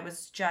where I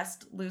was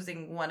just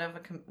losing one of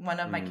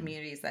my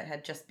communities that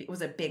had it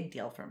was a big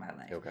deal for my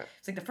life. Okay.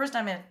 It's like the first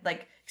time I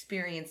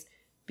experienced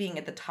being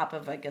at the top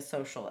of like a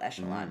social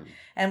echelon.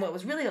 And what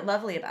was really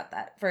lovely about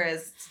that, for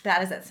as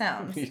bad as that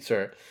sounds,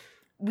 sure,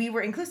 we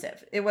were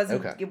inclusive. It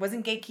wasn't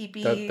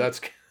gatekeepy.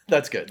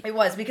 That's good. It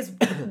was, because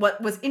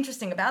what was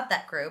interesting about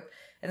that group,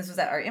 and this was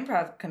at our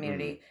improv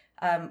community,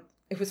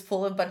 it was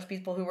full of a bunch of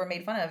people who were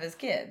made fun of as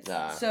kids.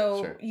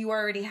 So you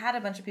already had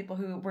a bunch of people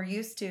who were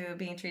used to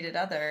being treated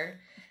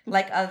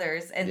like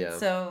others, and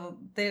so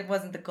that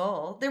wasn't the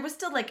goal. There was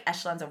still like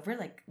echelons of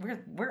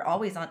we're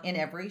always in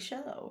every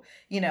show,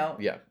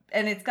 Yeah.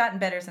 And it's gotten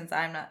better since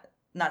I'm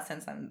not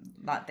since I'm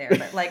not there,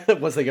 but like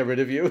once they get rid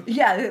of you.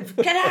 Yeah,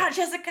 get out,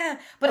 Jessica.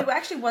 But it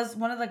actually was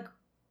one of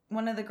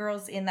the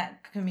girls in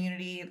that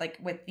community, like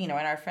with in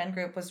our friend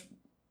group, was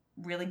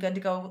really good to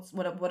go,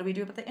 what do we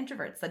do about the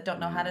introverts that don't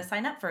know how to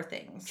sign up for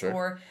things? Sure.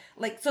 Or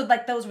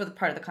those were the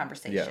part of the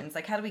conversations.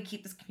 Like, how do we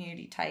keep this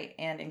community tight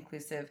and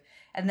inclusive?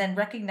 And then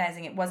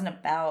recognizing it wasn't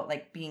about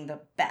like being the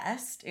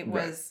best. It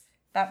was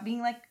about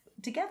being like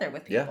together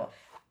with Yeah. people.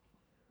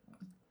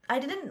 I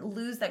didn't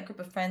lose that group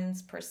of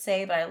friends per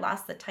se, but I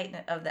lost the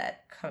tightness of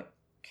that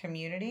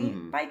community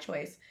by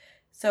choice.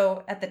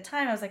 So at the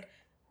time, I was like,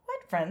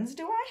 what friends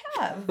do I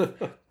have?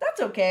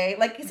 That's okay.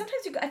 Like, sometimes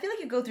I feel like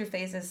you go through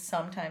phases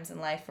sometimes in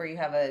life where you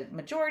have a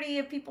majority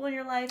of people in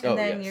your life, and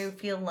then you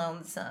feel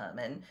lonesome,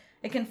 and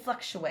it can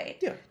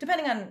fluctuate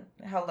depending on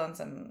how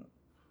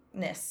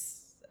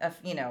lonesomeness of,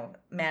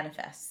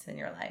 manifests in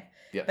your life.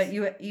 Yes. But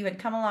you had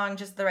come along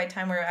just the right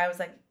time where I was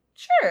like,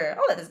 sure,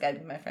 I'll let this guy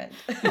be my friend.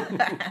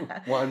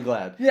 Well, I'm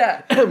glad.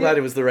 Yeah. I'm glad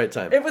it was the right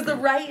time. It was the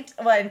right,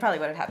 well, and probably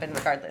would have happened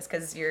regardless,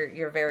 because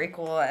you're very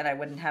cool, and I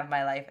wouldn't have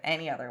my life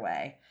any other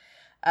way.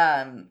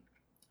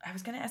 I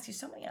was going to ask you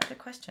so many other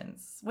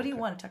questions. What do you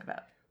want to talk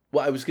about?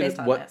 Well, I was going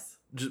to,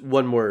 just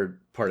one more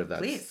part of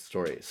that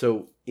story.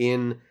 So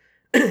in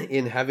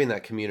having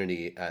that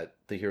community at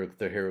the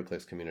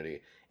HeroClix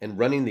community and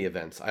running the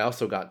events, I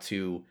also got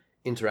to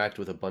interact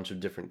with a bunch of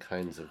different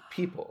kinds of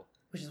people.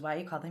 Which is why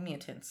you call them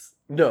mutants.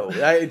 No,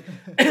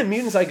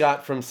 mutants I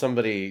got from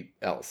somebody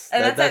else.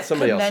 And that's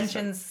somebody else.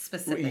 Conventions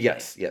specifically.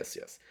 Yes.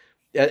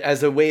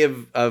 As a way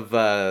of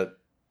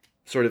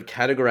sort of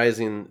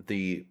categorizing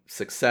the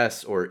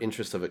success or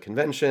interest of a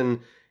convention,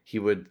 he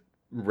would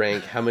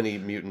rank how many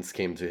mutants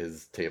came to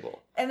his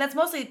table. And that's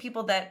mostly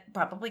people that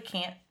probably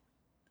can't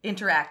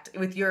interact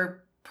with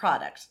your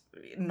product.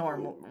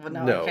 No,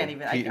 I can't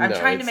even. I'm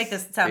trying to make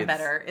this sound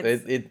better.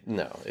 It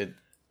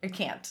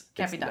can't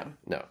be done.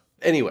 No.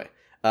 Anyway,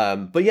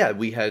 but yeah,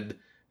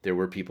 there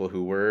were people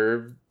who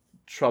were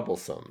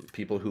troublesome,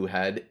 people who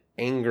had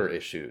anger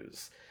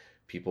issues,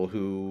 people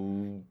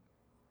who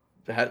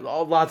had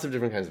lots of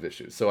different kinds of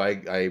issues. So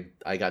I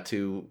got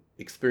to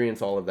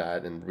experience all of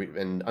that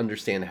and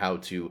understand how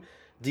to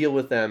deal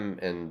with them,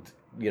 and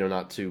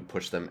not to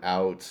push them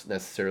out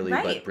necessarily,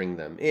 but bring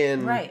them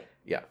in. Right.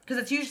 Yeah. Because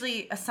it's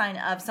usually a sign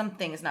of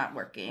something is not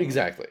working.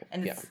 Exactly.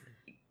 And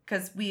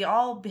because we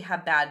all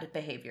have bad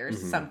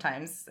behaviors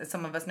sometimes.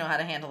 Some of us know how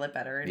to handle it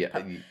better. Yes.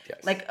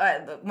 Like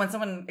when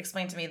someone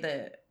explained to me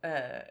the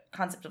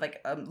concept of like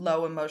a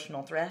low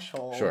emotional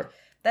threshold. Sure.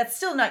 That's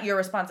still not your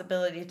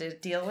responsibility to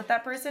deal with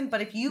that person.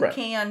 But if you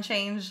can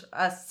change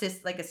a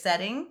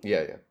setting,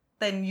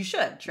 then you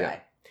should try. Yeah.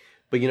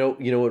 But you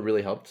know what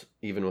really helped,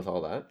 even with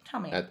all that?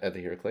 Tell me. At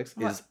the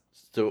HeroClix is,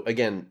 so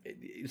again,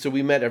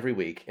 we met every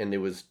week, and it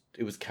was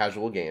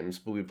casual games,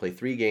 but we'd play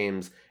 3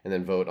 games and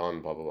then vote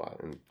on blah, blah, blah,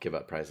 and give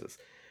out prizes.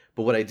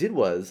 But what I did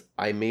was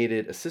I made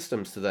it a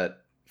system so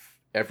that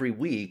every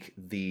week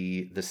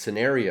the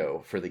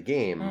scenario for the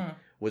game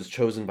was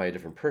chosen by a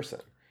different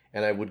person.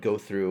 And I would go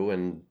through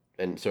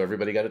and so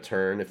everybody got a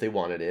turn if they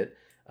wanted it.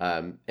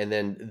 And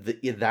then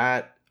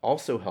that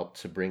also helped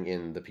to bring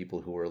in the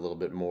people who were a little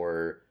bit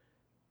more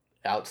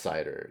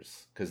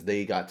outsiders, because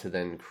they got to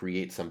then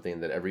create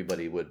something that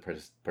everybody would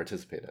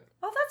participate in.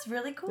 Oh, that's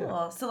really cool.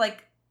 Yeah. So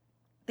like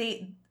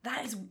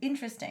that is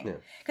interesting,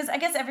 because I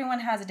guess everyone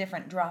has a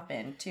different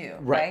drop-in too,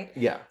 right?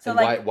 Yeah. So and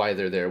like, why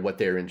they're there, what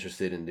they're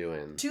interested in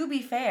doing. To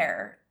be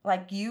fair,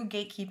 like you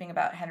gatekeeping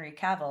about Henry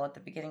Cavill at the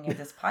beginning of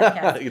this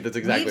podcast, that's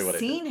exactly what I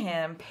did. We've seen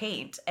him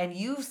paint, and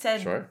you've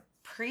said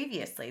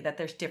previously that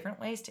there's different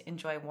ways to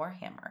enjoy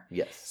Warhammer.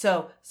 Yes.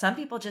 So some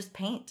people just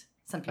paint.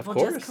 Some people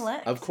just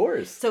collect. Of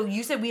course. So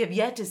you said we have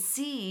yet to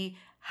see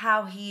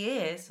how he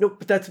is. No,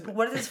 but that's... But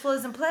what if this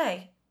flows in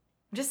play?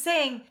 I'm just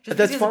saying, just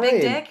that's because fine. He's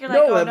a big dick, you're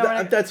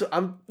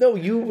like, no,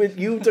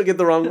 you took it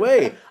the wrong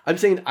way. I'm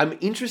saying I'm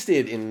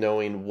interested in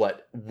knowing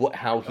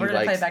how he likes... We're going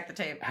to play back the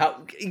tape.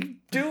 How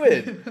do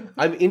it.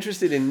 I'm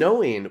interested in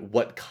knowing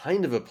what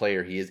kind of a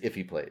player he is if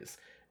he plays.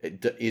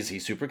 Is he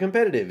super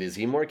competitive? Is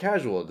he more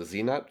casual? Does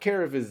he not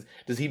care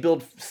does he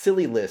build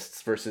silly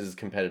lists versus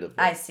competitive lists?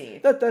 I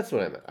see. That's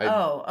what I meant.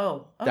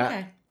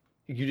 Okay.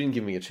 You didn't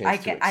give me a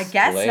chance to explain.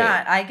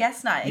 I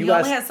guess not. You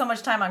only had so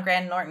much time on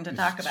Grant Norton to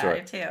talk about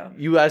it, too.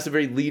 You asked a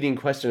very leading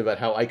question about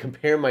how I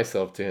compare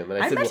myself to him.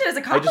 And I said, meant it as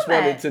a compliment. I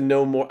just wanted to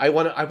know more. I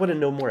want to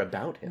know more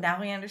about him.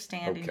 Now we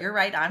understand. Okay. You're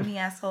right. I'm the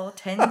asshole. It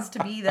tends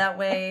to be that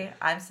way.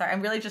 I'm sorry.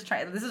 I'm really just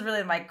trying. This is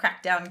really my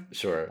crackdown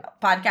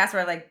podcast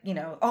where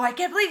I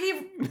can't believe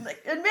you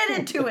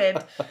admitted to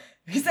it.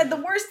 He said the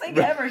worst thing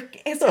ever.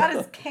 Scott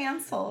is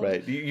canceled.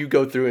 Right. You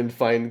go through and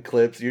find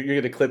clips. You're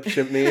going to clip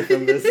ship me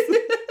from this.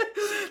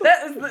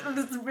 That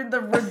has been the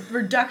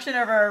reduction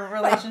of our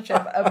relationship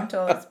up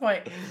until this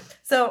point.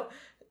 So,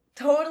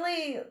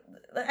 totally,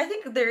 I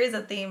think there is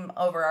a theme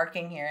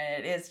overarching here,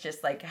 and it is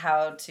just like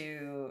how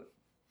to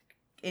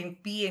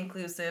be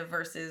inclusive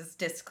versus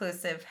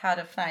disclusive, how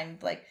to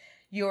find like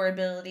your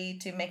ability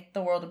to make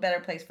the world a better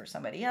place for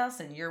somebody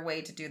else, and your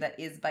way to do that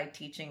is by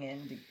teaching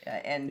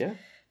and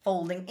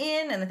folding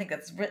in. And I think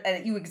that's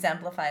you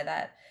exemplify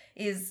that.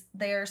 Is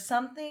there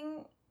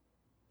something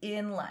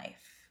in life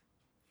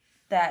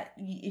that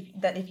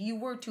if you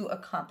were to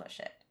accomplish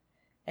it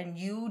and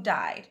you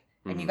died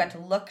and you got to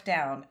look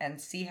down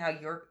and see how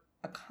your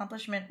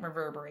accomplishment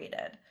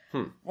reverberated,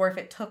 or if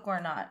it took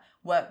or not,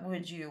 what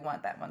would you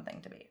want that one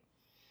thing to be?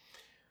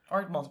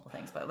 Or multiple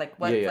things, but like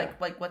what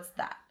like what's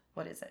that?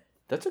 What is it?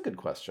 That's a good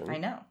question. I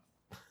know.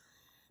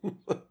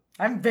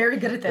 I'm very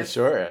good at this.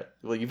 Sure.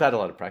 Well, you've had a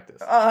lot of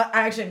practice. I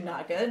actually am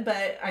not good,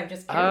 but I'm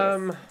just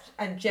curious.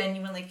 I'm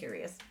genuinely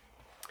curious.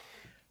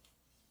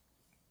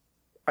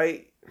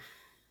 I'm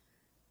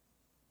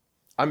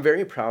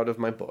very proud of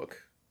my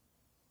book,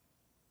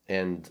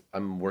 and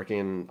I'm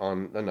working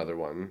on another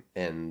one,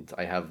 and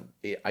I have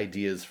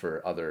ideas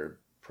for other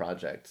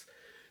projects.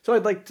 So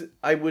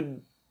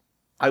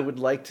I would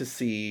like to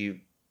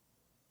see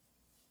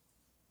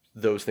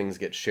those things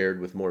get shared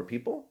with more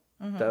people.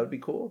 Mm-hmm. That would be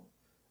cool.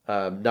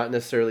 Not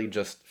necessarily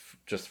just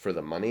for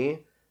the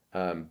money,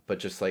 but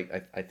just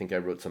like I think I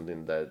wrote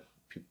something that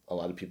a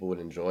lot of people would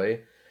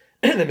enjoy,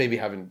 and maybe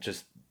haven't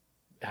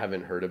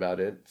heard about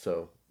it.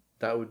 So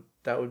that would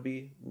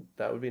be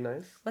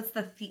nice.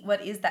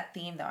 What is that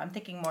theme though? I'm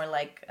thinking more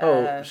like.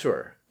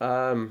 Sure.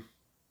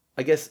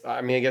 I guess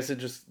it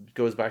just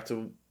goes back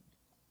to,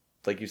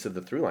 like you said,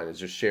 the through line is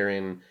just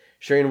sharing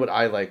what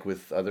I like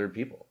with other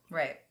people.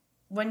 Right.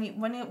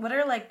 What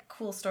are like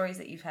cool stories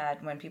that you've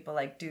had when people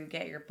like do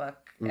get your book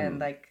and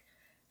like,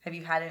 have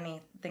you had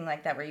anything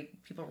like that where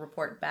people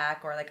report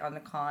back or like on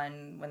the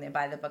con when they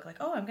buy the book like,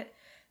 oh, I'm good,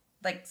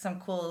 like some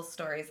cool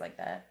stories like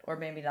that, or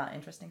maybe not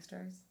interesting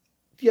stories?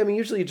 Yeah, I mean,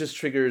 usually it just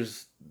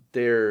triggers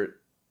their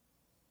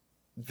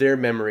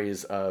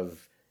memories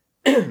of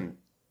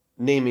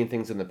naming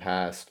things in the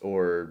past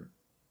or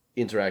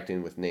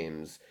interacting with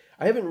names.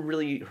 I haven't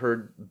really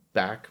heard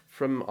back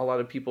from a lot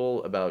of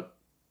people about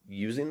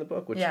using the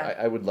book, which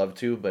I would love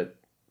to, but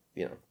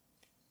you know,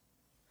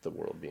 the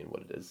world being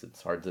what it is,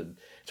 it's hard to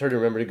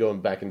remember to go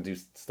back and do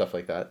stuff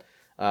like that.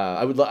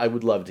 I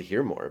would love to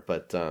hear more,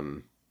 but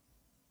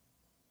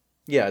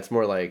yeah, it's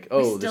more like,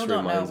 oh, this reminds me of... We still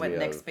don't know what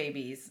Nick's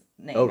baby's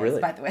name is,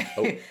 by the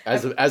way.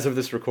 As of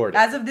this recording.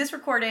 As of this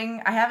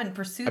recording, I haven't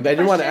pursued I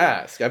didn't want to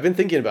ask. I've been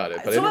thinking about it,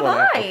 but so I didn't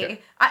want to ask. Okay.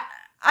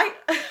 I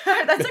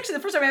that's actually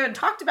the first time I haven't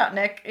talked about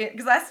Nick,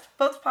 because last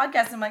both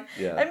podcasts I'm like,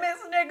 I miss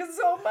Nick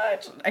so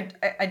much.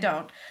 I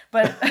don't,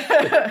 but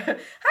hi,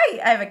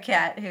 I have a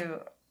cat who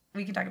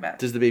we can talk about.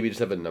 Does the baby just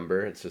have a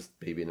number? It's just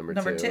baby number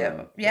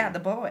two. Yeah, the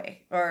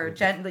boy, or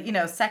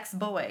sex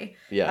boy.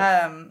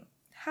 Yeah.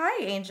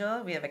 Hi,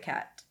 Angel. We have a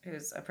cat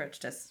who's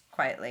approached us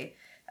quietly.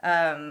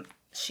 Because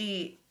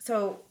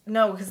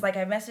like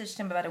I messaged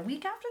him about a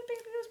week after the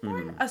baby was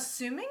born,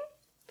 assuming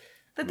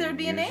that there'd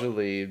be a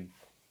name.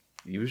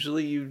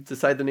 Usually you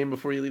decide the name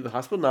before you leave the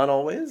hospital. Not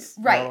always.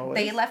 Right. Not always.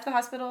 They left the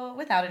hospital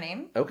without a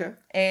name. Okay.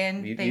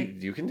 And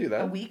you can do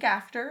that. A week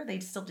after, they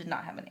still did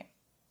not have a name.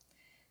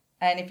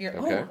 And if you're...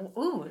 Okay.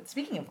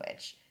 Speaking of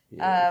which,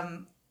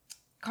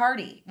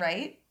 Cardi,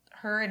 right?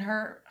 Her and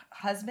her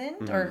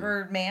husband or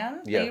her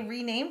man, they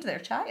renamed their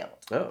child.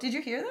 Oh. Did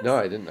you hear this? No,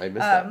 I didn't. I missed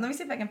that. Let me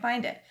see if I can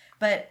find it.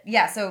 But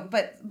yeah,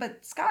 but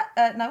Scott,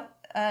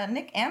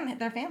 Nick and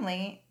their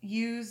family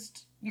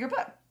used your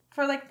book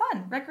for like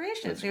fun,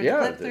 recreation. So you would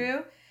flip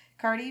through.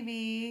 Cardi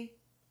B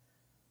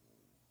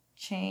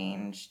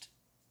changed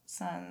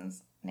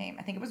son's name.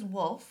 I think it was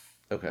Wolf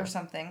or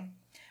something.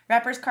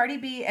 Rappers Cardi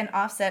B and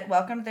Offset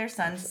welcomed their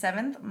son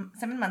 7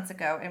 months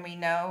ago, and we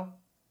now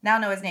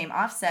know his name.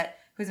 Offset,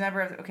 who's a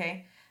member of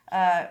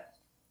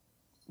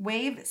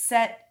Wave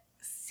Set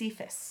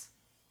Cephas.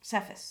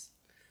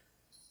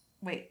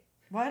 Wait,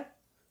 what?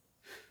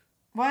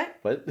 What?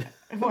 What?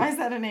 Why is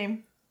that a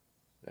name?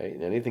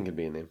 Anything could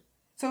be a name.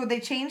 So they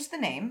changed the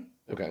name.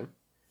 Okay.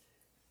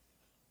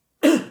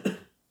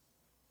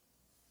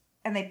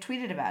 And they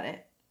tweeted about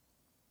it.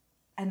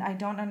 And I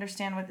don't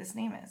understand what this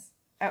name is.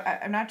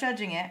 I'm not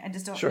judging it. I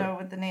just don't know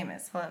what the name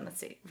is. Hold on,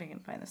 let's see if we can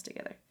find this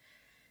together.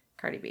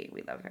 Cardi B,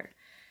 we love her.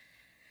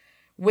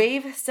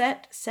 Wave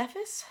Set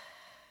Cephas?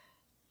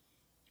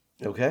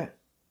 Okay.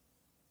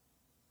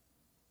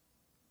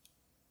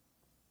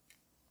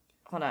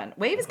 Hold on.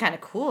 Wave is kind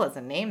of cool as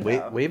a name,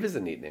 though. Wave is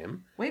a neat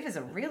name. Wave is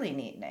a really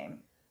neat name.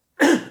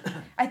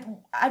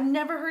 I've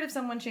never heard of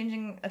someone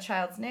changing a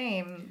child's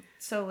name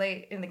so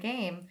late in the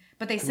game,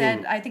 but they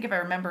said, I think if I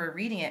remember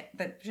reading it,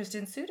 that just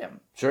didn't suit him.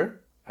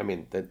 Sure. I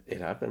mean, it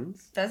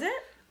happens. Does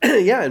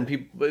it? Yeah, and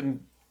people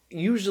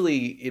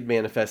usually it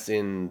manifests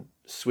in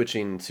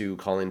switching to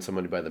calling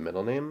somebody by the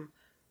middle name.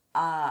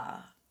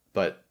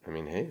 But I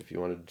mean, hey, if you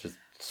want to just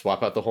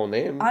swap out the whole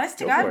name, honest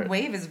to God,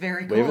 Wave is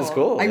very cool. Wave is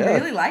cool. I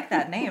really like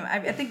that name.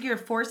 I think you're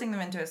forcing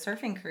them into a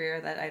surfing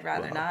career that I'd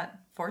rather not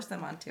force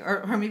them onto,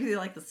 or maybe they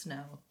like the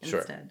snow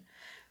instead.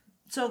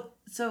 So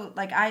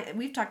like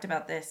we've talked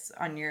about this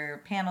on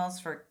your panels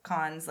for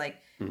cons. Like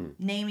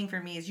naming for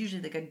me is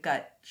usually like a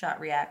gut shot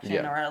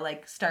reaction, or I'll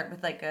like start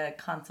with like a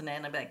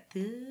consonant. I'll be like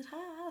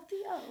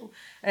Theo,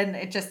 and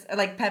it just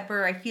like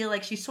Pepper. I feel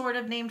like she sort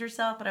of named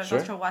herself, but I was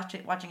also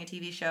watching a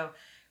TV show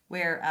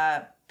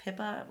where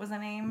Pippa was a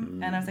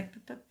name, and I was like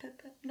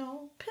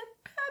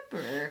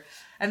Pepper,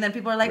 and then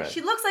people are like,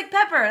 she looks like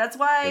Pepper. That's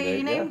why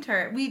you named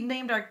her. We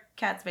named our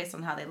cats based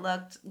on how they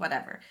looked.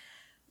 Whatever.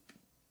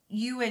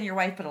 You and your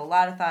wife put a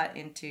lot of thought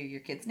into your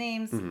kids'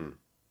 names,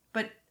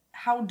 but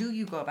how do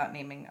you go about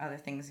naming other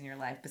things in your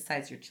life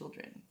besides your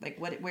children? Like,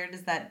 where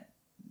does that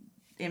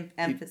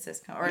emphasis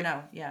come? Or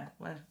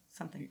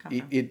something come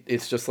from?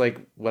 It's just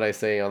like what I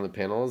say on the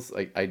panels.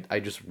 Like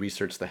I just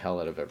research the hell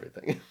out of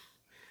everything.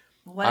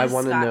 What I does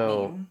want to Scott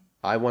know. mean?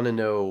 I want to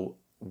know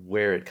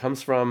where it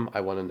comes from.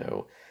 I want to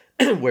know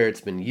where it's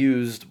been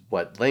used,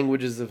 what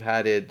languages have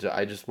had it.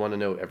 I just want to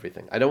know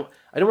everything. I don't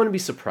want to be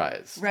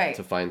surprised Right.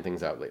 to find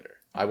things out later.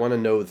 I want to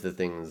know the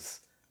things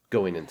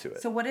going into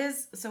it. So what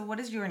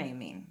does your name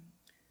mean?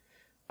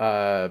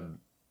 Oh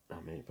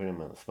man, you put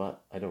him on the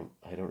spot. I don't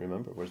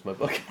remember. Where's my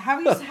book? How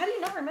do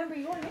you not remember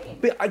your name?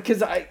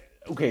 Because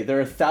okay, there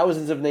are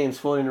thousands of names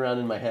floating around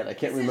in my head. I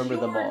can't remember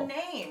them all.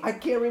 Name. I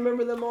can't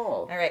remember them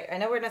all. All right, I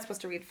know we're not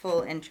supposed to read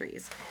full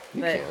entries,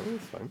 You but can.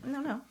 It's fine.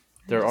 no.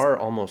 There are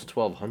almost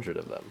 1,200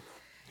 of them.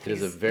 It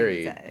is a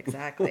very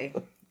exactly.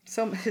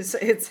 So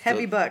it's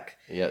heavy book.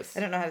 yes. I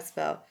don't know how to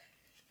spell.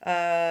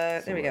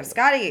 There we go.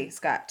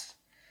 Scott.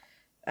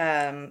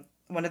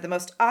 One of the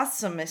most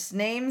awesomest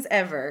names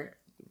ever.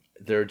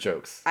 They're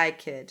jokes. I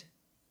kid.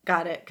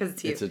 Got it, because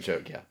it's you. It's a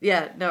joke, yeah.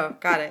 Yeah, no,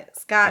 got it.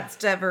 Scott's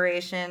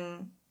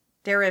derivation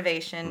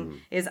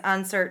is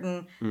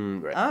uncertain.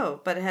 Right.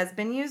 Oh, but it has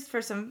been used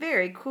for some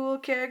very cool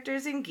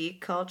characters in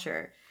geek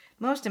culture.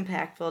 Most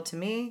impactful to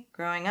me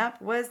growing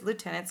up was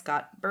Lieutenant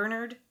Scott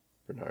Bernard.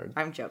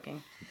 I'm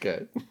joking.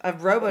 Good.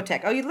 Of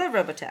Robotech. Oh, you love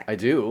Robotech. I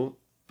do,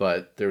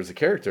 but there's a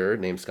character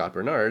named Scott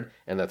Bernard,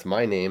 and that's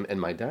my name and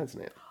my dad's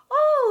name.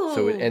 Oh!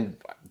 So, and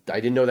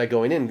I didn't know that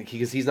going in,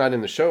 because he's not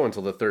in the show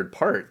until the third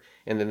part.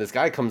 And then this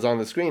guy comes on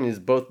the screen, he's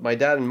both my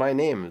dad and my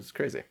name. It's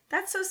crazy.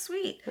 That's so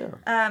sweet.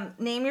 Yeah.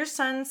 Name your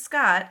son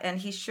Scott, and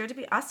he's sure to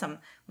be awesome.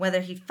 Whether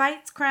he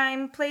fights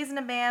crime, plays in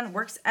a band,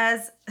 works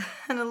as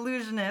an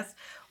illusionist,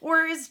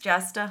 or is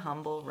just a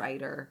humble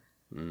writer.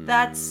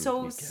 That's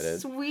so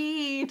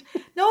sweet.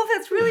 No,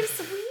 that's really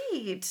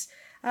sweet.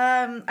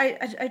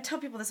 I tell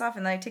people this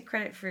often, that I take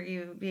credit for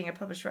you being a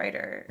published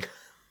writer.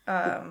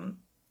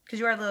 Because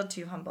you are a little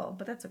too humble,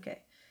 but that's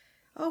okay.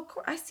 Oh,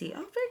 cool. I see.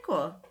 Oh, very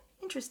cool.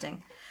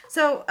 Interesting.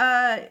 So,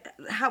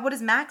 what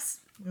does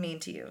Max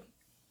mean to you?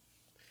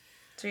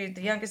 So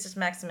the youngest is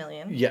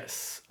Maximilian.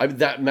 Yes.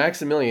 That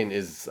Maximilian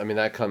is,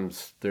 that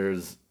comes,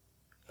 there's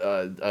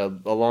a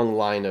long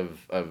line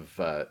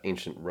of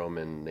ancient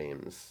Roman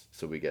names.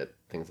 So we get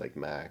things like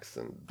Max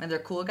and they're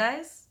cool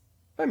guys?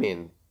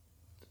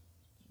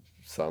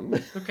 Some.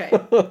 Okay.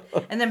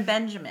 And then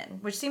Benjamin,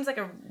 which seems like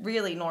a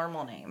really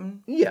normal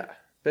name. Yeah.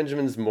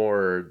 Benjamin's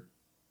more...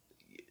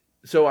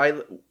 So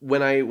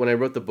when I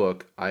wrote the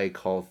book, I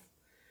call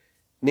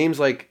names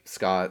like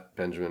Scott,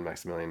 Benjamin,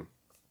 Maximilian,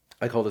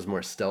 I call those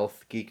more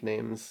stealth geek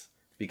names,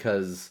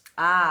 because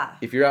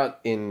if you're out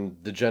in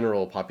the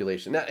general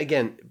population, now,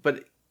 again,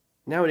 but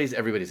nowadays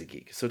everybody's a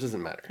geek, so it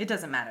doesn't matter. It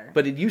doesn't matter.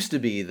 But it used to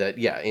be that,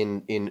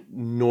 in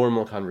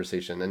normal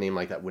conversation, a name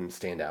like that wouldn't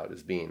stand out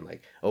as being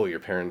like, oh, your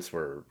parents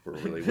were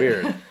really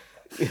weird.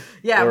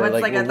 Yeah, or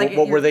what's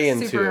what were they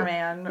into?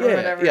 Superman or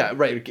whatever. Yeah,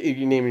 right.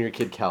 You're naming your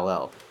kid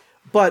Kal-El.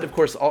 But, of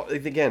course,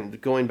 again,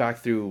 going back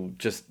through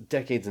just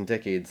decades and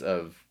decades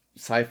of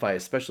sci-fi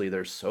especially,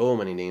 there's so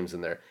many names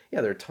in there. Yeah,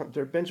 there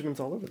are Benjamins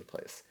all over the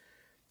place.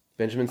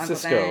 Benjamin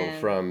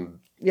Sisko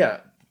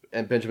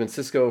and Benjamin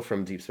Sisko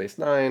from Deep Space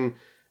Nine.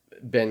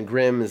 Ben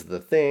Grimm is the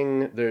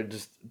Thing. There are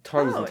just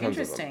tons and tons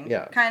of them.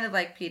 Yeah, kind of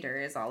like Peter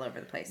is all over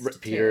the place.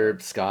 Peter, too.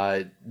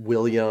 Scott,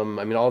 William.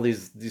 All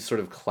these sort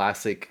of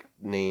classic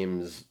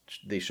names.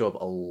 They show up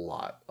a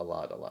lot.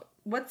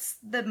 What was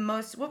the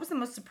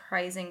most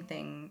surprising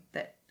thing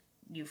that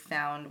you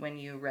found when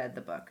you read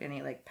the book?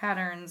 Any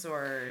patterns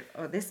or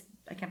this?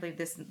 I can't believe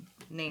this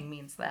name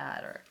means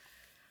that,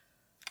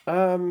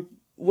 or.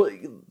 Well,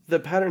 the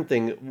pattern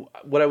thing.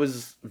 What I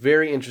was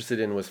very interested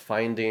in was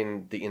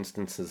finding the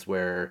instances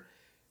where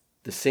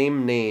the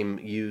same name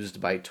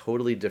used by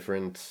totally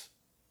different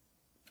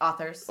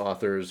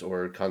authors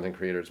or content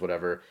creators,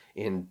 whatever,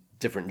 in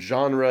different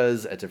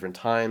genres at different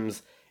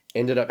times,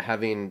 ended up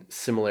having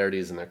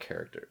similarities in their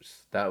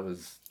characters.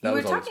 You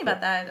were talking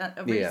about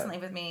that recently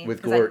with me.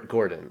 With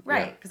Gordon.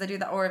 Right, because I do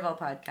the Orville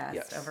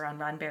podcast over on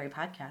Ron Berry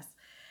Podcast.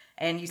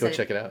 And you said... Go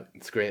check it out.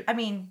 It's great.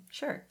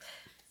 Sure.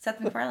 Seth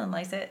MacFarlane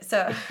likes it.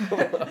 So,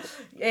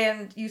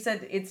 and you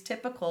said it's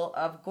typical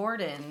of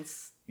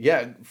Gordons.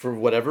 Yeah, for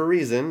whatever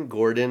reason,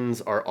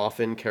 Gordons are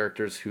often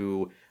characters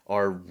who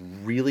are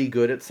really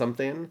good at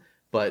something,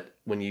 but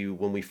when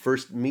we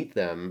first meet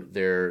them,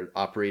 they're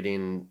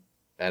operating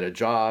at a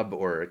job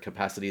or a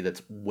capacity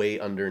that's way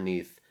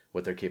underneath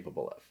what they're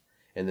capable of.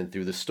 And then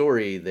through the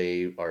story,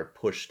 they are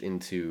pushed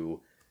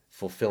into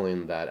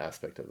fulfilling that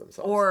aspect of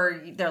themselves.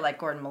 Or they're like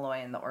Gordon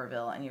Malloy in the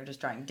Orville, and you're just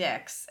drawing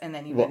dicks, and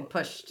then you've been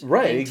pushed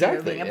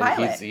into being a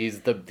pilot. And he's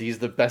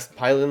the best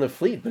pilot in the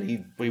fleet, but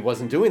he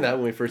wasn't doing that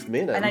when we first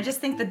met him. And I just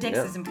think the dicks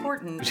is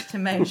important to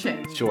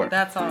mention. Sure.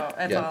 That's all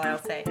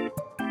I'll say.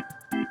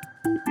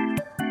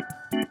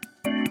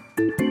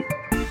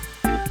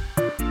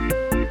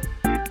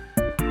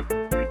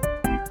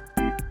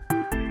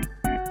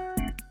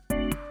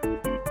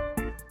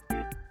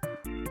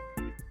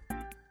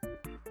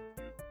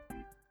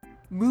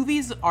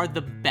 Movies are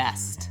the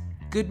best.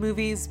 Good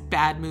movies,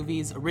 bad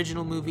movies,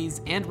 original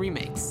movies, and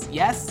remakes.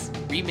 Yes,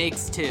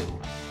 remakes too.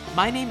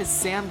 My name is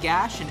Sam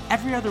Gash, and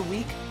every other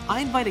week,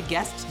 I invite a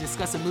guest to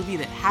discuss a movie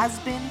that has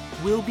been,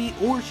 will be,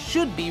 or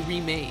should be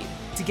remade.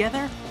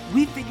 Together,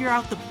 we figure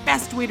out the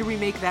best way to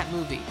remake that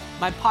movie.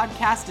 My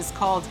podcast is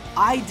called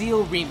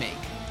Ideal Remake,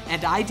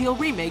 and Ideal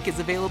Remake is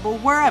available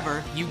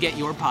wherever you get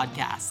your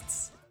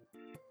podcasts.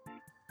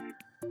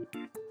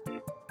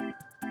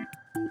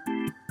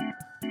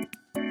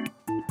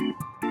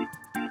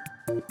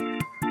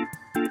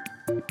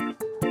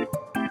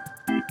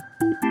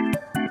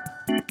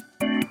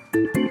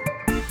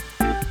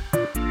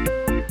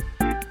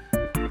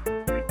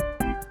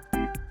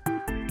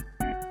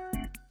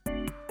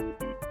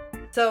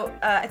 So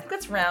I think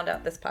let's round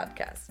out this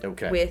podcast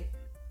with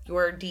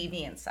your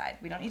deviant side.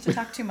 We don't need to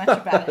talk too much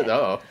about it.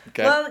 Oh,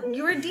 okay. Well,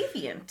 you're a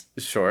deviant.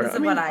 Sure. This is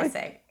what I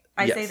say.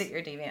 I say that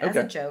you're deviant as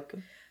a joke.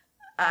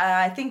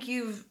 I think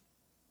you've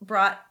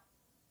brought...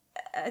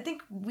 I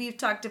think we've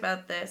talked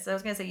about this. I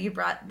was going to say you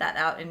brought that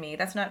out in me.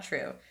 That's not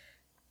true.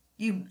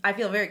 I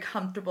feel very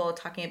comfortable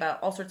talking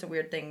about all sorts of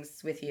weird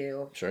things with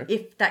you. Sure.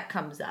 If that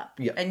comes up.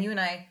 Yeah. And you and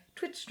I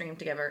Twitch stream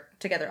together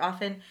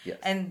often. Yes.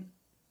 And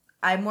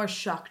I'm more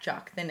shock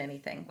jock than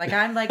anything. Like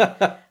I'm like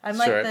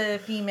Sure.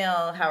 the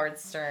female Howard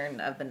Stern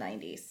of the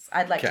 90s.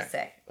 I'd like to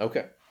say.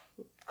 Okay.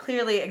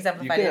 Clearly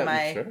exemplified in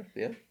my Sure.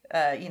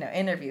 Yeah.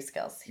 interview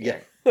skills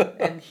here. Yeah.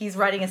 And he's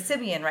writing a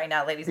Sibian right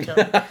now, ladies and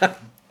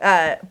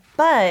gentlemen.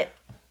 But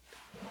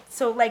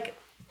so like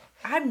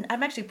I'm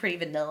actually pretty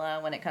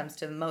vanilla when it comes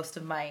to most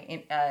of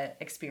my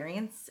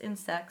experience in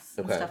sex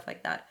and stuff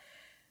like that.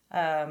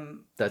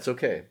 That's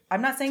okay.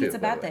 I'm not saying too, it's a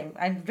by bad the way. thing.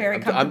 I'm very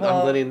comfortable.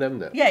 I'm letting them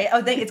know. Yeah.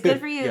 It's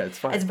good for you. Yeah, it's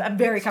fine. I'm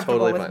very comfortable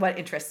totally with fine. what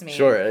interests me.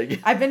 Sure.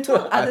 I've been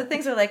told other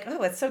things are like,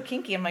 oh, it's so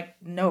kinky. I'm like,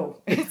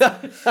 no,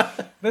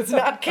 that's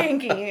not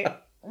kinky.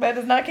 That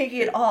is not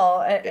kinky at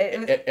all.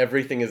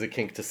 Everything is a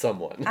kink to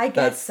someone. I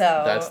guess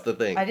so. That's the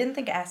thing. I didn't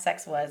think ass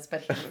sex was,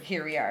 but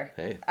here we are.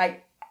 Hey.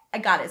 I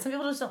got it. Some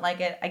people just don't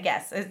like it. I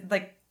guess. It's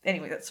like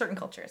anyway, that's certain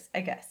cultures.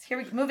 I guess.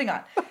 Moving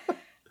on.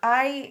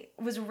 I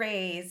was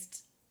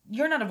raised.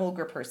 You're not a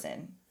vulgar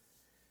person.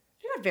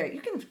 You're not very.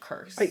 You can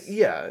curse.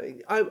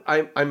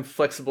 I'm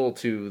flexible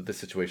to the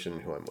situation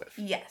who I'm with.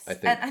 Yes, I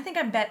think. And I think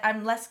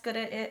I'm less good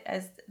at it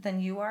than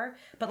you are.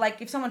 But like,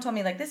 if someone told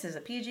me like this is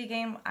a PG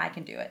game, I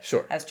can do it.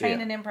 Sure. I was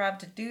trained in improv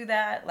to do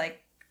that.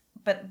 Like,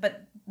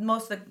 but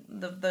most of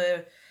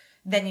the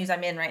venues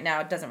I'm in right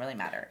now, it doesn't really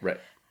matter. Right.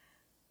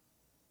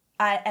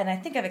 I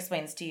think I've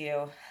explained this to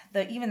you,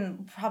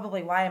 even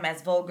probably why I'm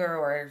as vulgar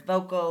or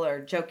vocal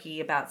or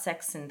jokey about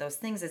sex and those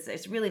things is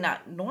it's really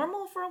not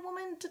normal for a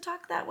woman to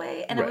talk that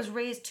way. And I was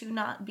raised to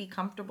not be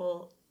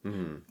comfortable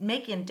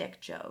making dick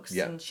jokes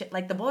and shit.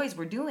 Like the boys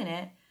were doing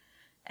it,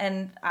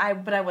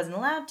 but I wasn't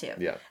allowed to.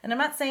 Yeah. And I'm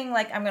not saying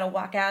like I'm going to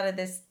walk out of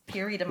this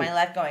period of my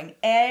life going,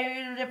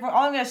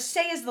 all I'm going to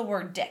say is the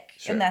word dick,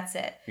 and that's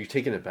it. You're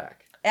taking it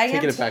back.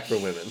 Taking it back for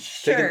women.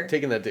 Sure.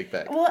 Taking that dick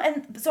back. Well,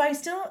 and so I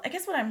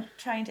guess what I'm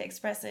trying to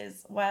express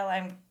is while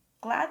I'm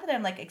glad that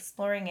I'm like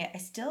exploring it, I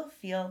still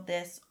feel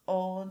this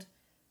old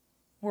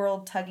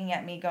world tugging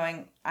at me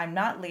going, I'm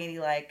not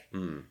ladylike.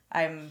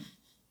 I'm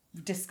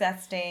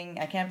disgusting.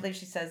 I can't believe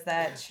she says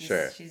that.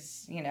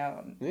 She's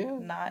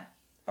not,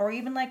 or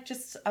even like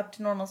just up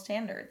to normal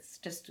standards,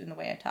 just in the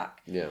way I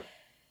talk. Yeah.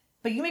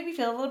 But you make me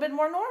feel a little bit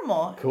more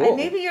normal. Cool. And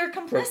maybe you're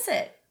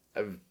complicit.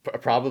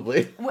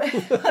 Probably.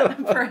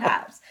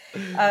 Perhaps.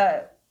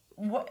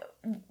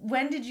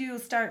 When did you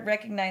start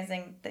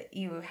recognizing that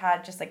you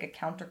had just like a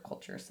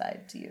counterculture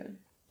side to you?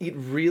 It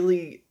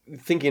really,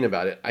 thinking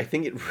about it, I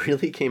think it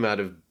really came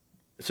out of,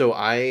 so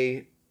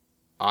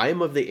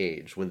I'm of the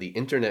age when the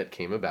internet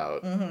came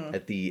about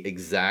at the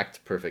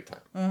exact perfect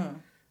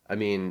time. I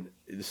mean,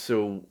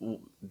 so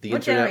the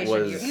what internet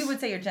generation was... You would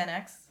say you're Gen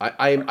X?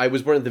 I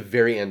was born at the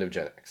very end of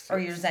Gen X. Or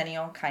you're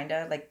Xennial, kind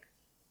of? Like,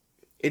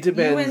 it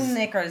depends. You and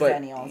Nick are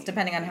Xennials,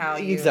 depending on how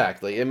you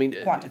exactly. I mean,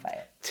 quantify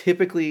it.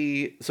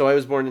 Typically, so I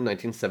was born in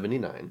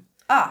 1979.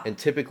 And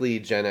typically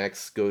Gen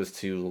X goes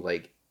to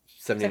like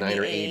 79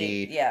 or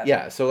 80. Yeah.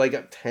 Yeah, so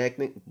like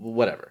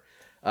whatever.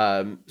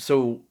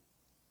 So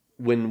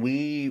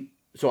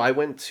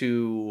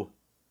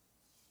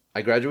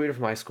I graduated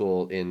from high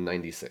school in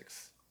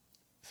 96.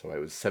 So I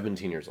was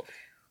 17 years old.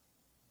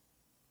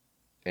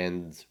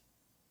 And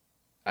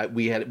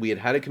we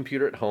had a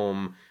computer at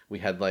home. We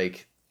had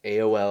like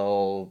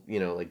AOL,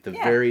 like the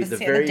very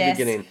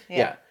beginning.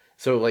 Yeah.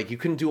 So like you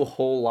couldn't do a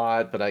whole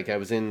lot, but like I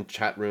was in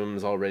chat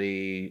rooms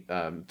already.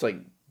 It's like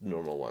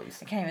normal ones.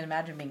 I can't even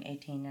imagine being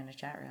 18 in a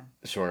chat room.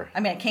 Sure. I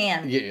mean, I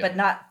can, but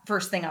not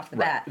first thing off the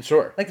bat.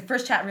 Sure. Like the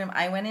first chat room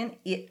I went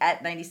in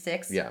at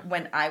 96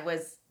 when I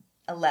was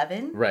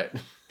 11. Right.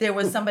 There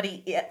was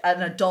somebody,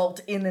 an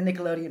adult in the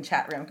Nickelodeon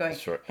chat room going,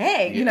 sure.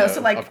 Hey,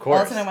 so like of course.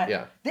 all of a sudden I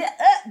went,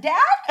 Dad?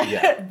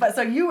 Yeah. But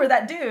so you were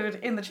that dude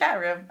in the chat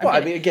room. Well,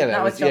 I mean, again,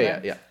 I was,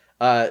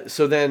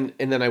 so then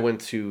I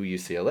went to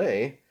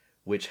UCLA,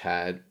 which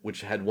had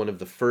one of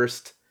the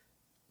first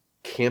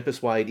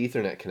campus-wide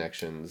Ethernet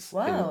connections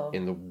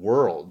in the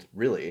world,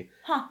 really.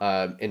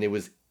 Huh. And it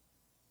was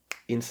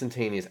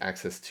instantaneous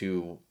access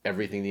to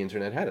everything the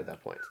internet had at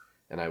that point.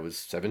 And I was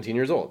 17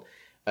 years old.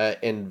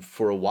 And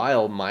for a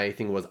while, my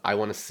thing was, I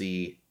want to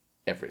see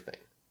everything.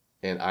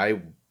 And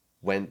I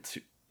went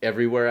to,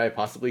 everywhere I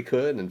possibly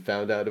could and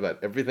found out about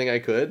everything I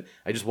could.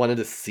 I just wanted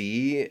to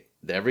see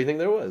everything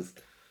there was.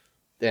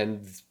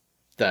 And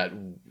that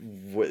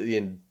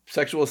in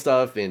sexual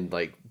stuff, in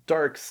like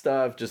dark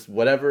stuff, just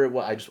whatever it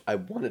was, I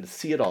wanted to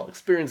see it all,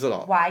 experience it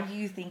all. Why do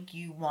you think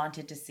you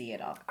wanted to see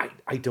it all?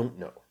 I don't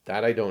know.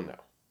 That I don't know.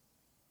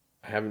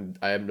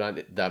 I am not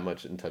that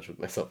much in touch with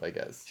myself, I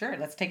guess. Sure,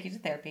 let's take you to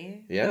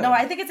therapy. Yeah. No,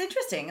 I think it's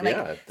interesting. Like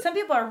Yeah. some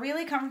people are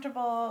really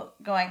comfortable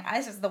going,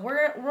 this is the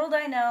world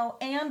I know,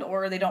 and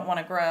or they don't want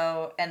to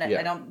grow, and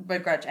I don't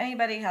begrudge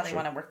anybody how they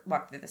want to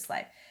walk through this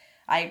life.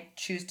 I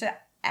choose to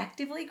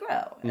actively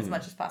grow as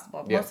much as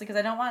possible, mostly because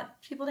I don't want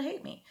people to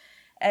hate me.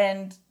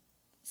 And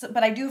so,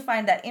 but I do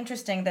find that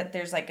interesting that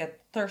there's like a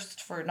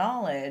thirst for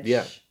knowledge.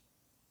 Yeah.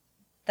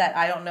 That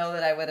I don't know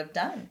that I would have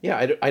done. Yeah,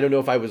 I don't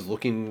know if I was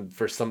looking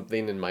for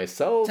something in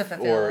myself To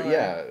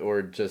fulfill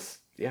or just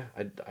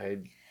I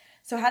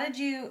So how did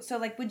you? So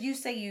like, would you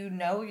say you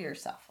know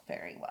yourself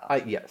very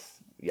well?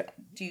 yes, yeah.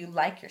 Do you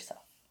like yourself?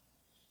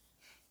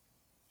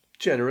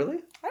 Generally,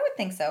 I would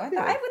think so.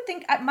 Yeah. I would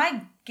think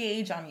my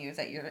gauge on you is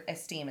that your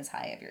esteem is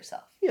high of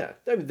yourself. yeah.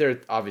 I mean, there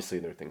are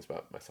things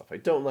about myself I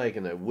don't like,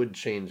 and I would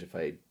change if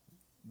I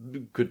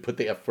could put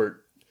the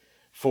effort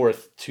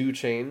forth to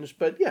change.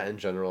 But yeah, in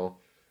general.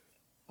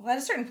 Well, at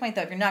a certain point,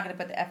 though, if you're not going to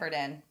put the effort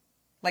in,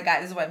 like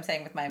this is what I'm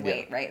saying with my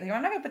weight, right? Like,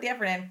 I'm not going to put the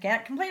effort in.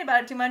 Can't complain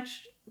about it too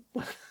much.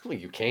 Well,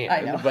 you can. I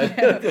know. But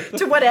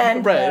To what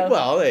end? right. Though?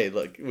 Well, hey,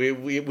 look,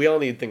 we all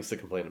need things to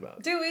complain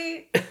about. Do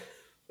we?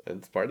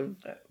 It's part of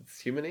it's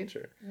human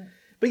nature.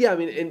 But yeah, I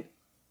mean,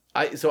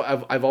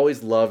 I've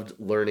always loved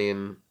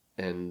learning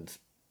and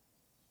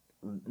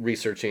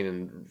researching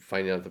and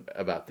finding out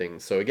about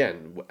things. So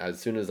again, as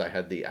soon as I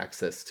had the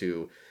access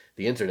to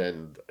the internet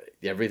and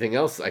everything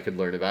else I could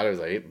learn about, I was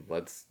like, hey,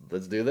 let's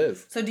do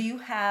this. So do you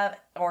have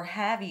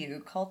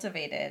you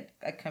cultivated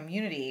a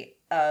community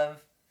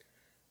of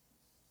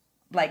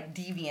like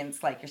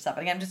deviants like yourself?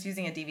 Again, I'm just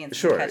using a deviant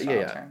Sure,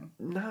 catch-all term.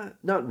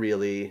 Not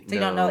really. So you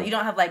don't know, you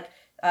don't have like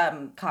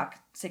Cock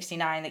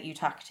 69 that you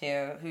talk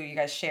to who you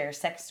guys share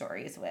sex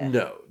stories with.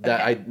 No,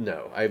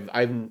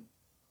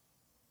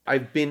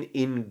 I've been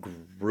in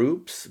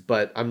groups,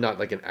 but I'm not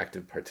like an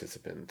active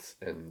participant.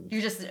 And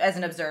You're just as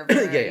an observer.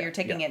 You're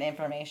taking in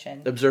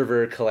information.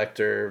 Observer,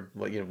 collector,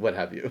 what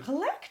have you?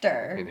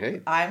 Collector. I mean,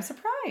 hey. I'm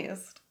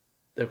surprised.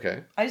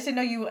 Okay. I just didn't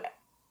know you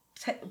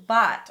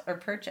bought or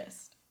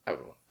purchased.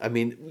 I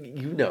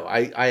mean,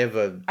 I have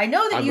a. I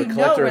know that I'm you a know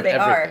collector where of they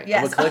are. everything.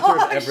 Yes. I'm a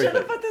collector of I should everything.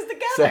 have put this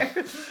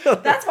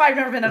together. That's why I've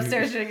never been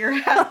upstairs at your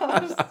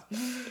house.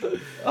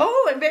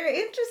 Oh, and very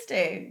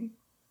interesting.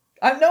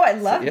 I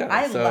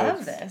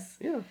love this.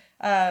 Yeah.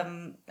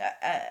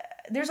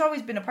 There's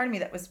always been a part of me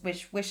that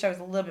wish I was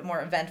a little bit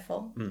more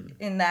eventful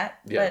in that,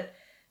 Yeah.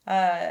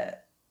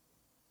 but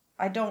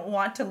I don't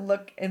want to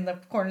look in the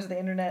corners of the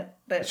internet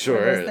where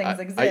Sure. those things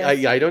exist.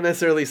 I don't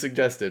necessarily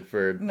suggest it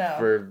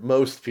for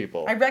most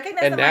people. I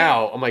recognize and that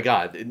now, oh my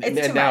God, and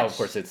too now much. of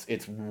course it's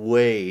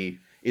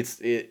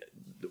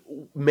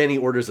many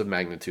orders of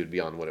magnitude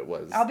beyond what it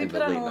was. I'll be in put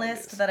the on late a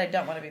list 90s. that I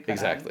don't want to be put on.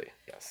 Exactly.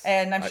 Yes.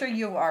 And I'm sure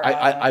you are.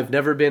 I've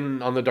never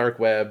been on the dark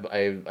web.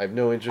 I've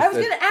no interest. I was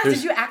going to ask,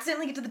 did you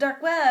accidentally get to the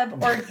dark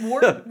web or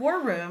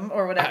war room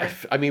or whatever?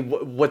 I mean,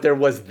 what there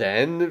was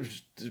then,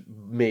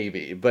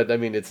 maybe, but I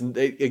mean, it's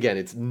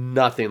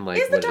nothing like.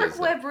 Is the what it dark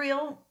now. web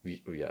real?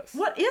 Yes.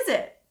 What is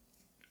it?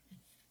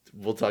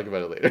 We'll talk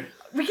about it later.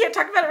 We can't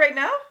talk about it right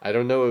now? I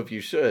don't know if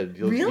you should.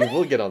 Really? You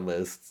will get on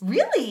lists.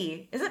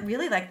 Really? Is it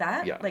really like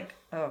that? Yeah. Like,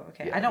 oh,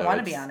 okay. Yeah, I don't no, want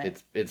to be on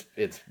it.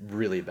 It's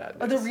really bad.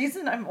 The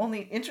reason I'm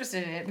only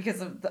interested in it because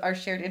of our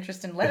shared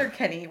interest in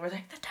Letterkenny, we're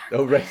like the dark web.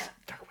 Oh right,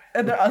 dark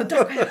web. The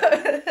dark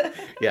web.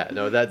 Yeah,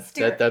 no, that's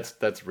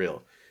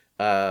real.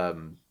 I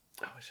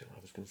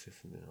was going to say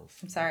something else.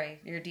 I'm sorry.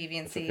 Your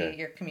deviancy, okay.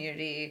 your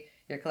community,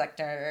 your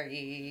collector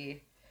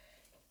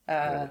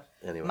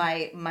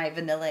Anyway. my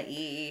vanilla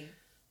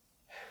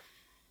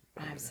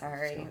I'm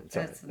sorry.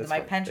 It's my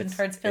fine. penchant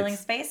towards filling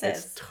spaces.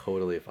 It's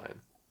totally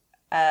fine.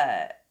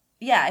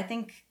 Yeah, I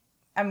think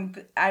I'm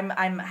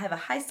have a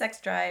high sex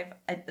drive.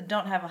 I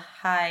don't have a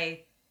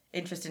high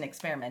interest in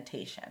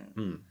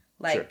experimentation.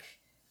 Sure.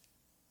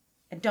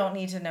 I don't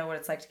need to know what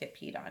it's like to get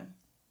peed on.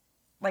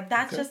 Like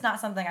that's just not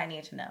something I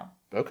need to know.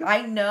 Okay.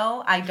 I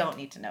know I don't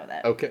need to know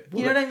that. Okay.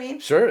 You know what I mean?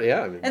 Sure.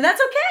 Yeah. I mean, And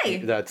that's okay.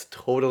 that's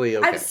totally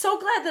okay. I'm so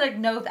glad that I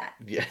know that.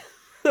 Yeah.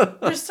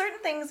 There's certain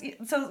things,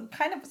 so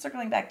kind of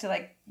circling back to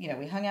like,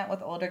 we hung out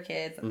with older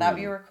kids and thought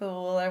we were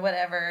cool or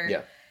whatever.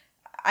 Yeah.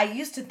 I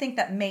used to think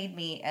that made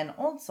me an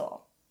old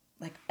soul.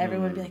 Like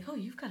everyone would be like, oh,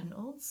 you've got an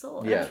old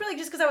soul. Yeah. And it's really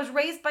just because I was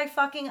raised by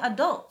fucking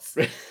adults.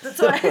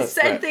 So I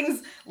said Right.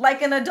 things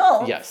like an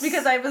adult Yes.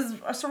 because I was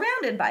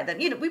surrounded by them.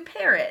 We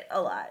parrot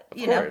a lot.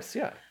 Of course.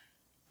 Yeah.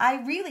 I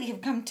really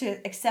have come to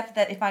accept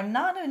that if I'm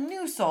not a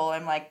new soul,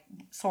 I'm like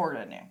sort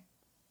of new.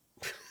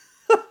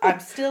 I'm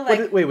still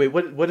like... Wait.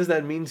 What does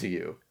that mean to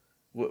you?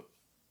 What?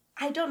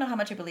 I don't know how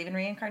much I believe in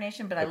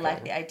reincarnation, but I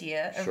like the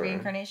idea of Sure.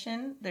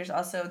 reincarnation. There's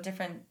also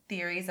different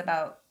theories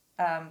about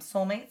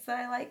soulmates that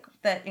I like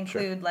that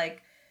include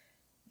like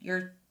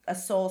your a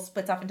soul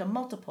splits off into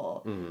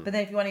multiple. But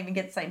then if you want to even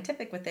get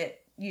scientific with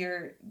it,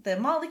 the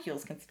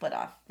molecules can split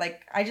off.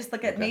 Like, I just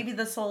look at maybe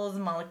the soul is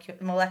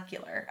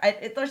molecular.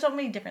 There's so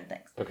many different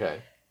things.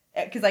 Okay.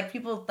 Because, like,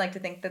 people like to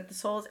think that the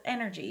soul is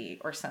energy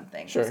or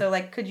something. Sure. So,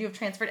 like, could you have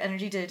transferred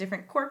energy to a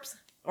different corpse?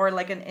 Or,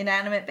 like, an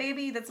inanimate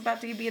baby that's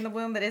about to be in the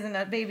womb that isn't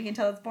a baby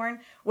until it's born?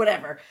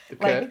 Whatever.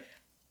 Okay. Like,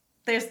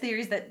 there's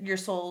theories that your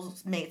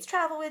soul's mates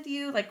travel with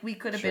you. Like, we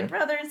could have been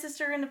brother and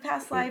sister in a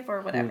past life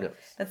or whatever.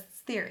 That's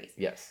theories.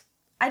 Yes.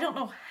 I don't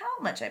know how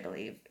much I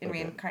believe in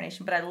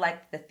reincarnation, but I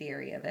like the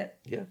theory of it.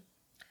 Yeah.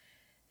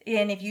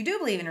 And if you do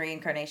believe in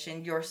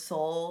reincarnation, your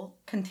soul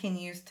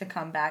continues to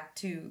come back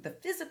to the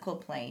physical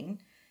plane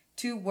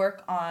to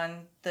work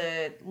on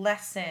the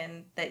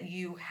lesson that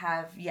you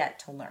have yet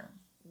to learn.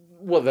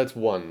 Well, that's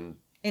one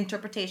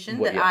Interpretation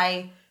Well, that yeah.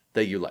 I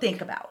that you like.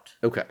 think about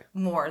Okay.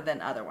 more than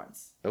other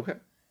ones. Okay.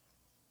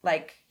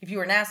 Like, if you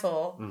were an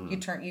asshole,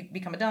 you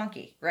become a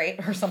donkey, right?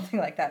 Or something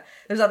like that.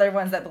 There's other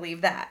ones that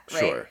believe that, right?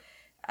 Sure.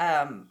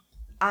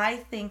 I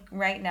think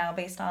right now,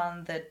 based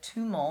on the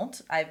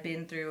tumult I've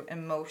been through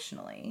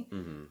emotionally,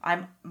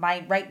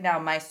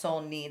 my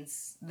soul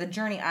needs, the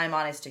journey I'm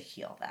on is to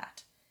heal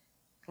that.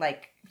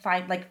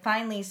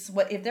 Finally,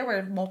 what if there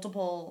were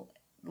multiple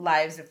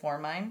lives before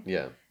mine?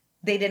 Yeah.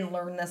 They didn't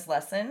learn this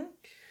lesson,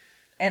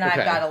 and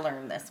I've got to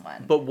learn this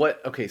one. But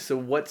what? Okay, so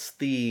what's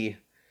the?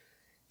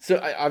 So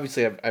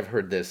obviously I've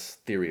heard this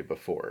theory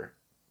before,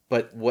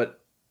 but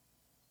what?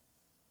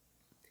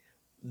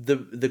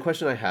 The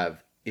question I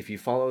have, if you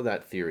follow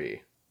that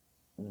theory,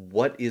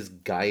 what is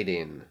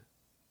guiding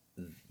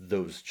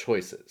those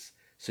choices?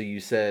 So you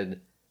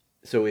said,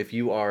 so if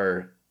you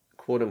are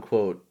quote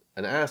unquote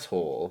an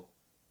asshole,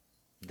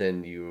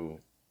 then you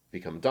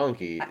become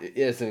donkey.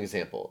 As an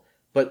example,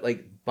 but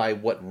like by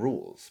what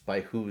rules?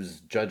 By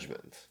whose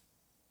judgment?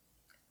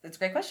 That's a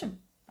great question.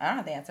 I don't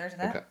have the answer to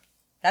that. Okay.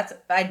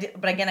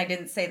 But again, I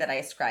didn't say that I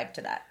ascribe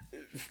to that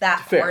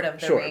Fair, part of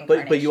the sure.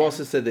 reincarnation. But you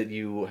also said that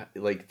you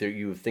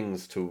have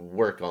things to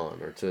work on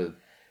or to,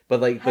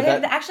 but I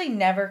had actually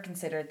never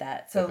considered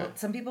that. So Okay.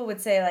 some people would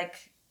say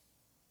like,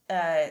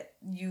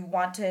 you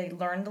want to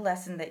learn the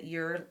lesson that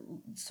your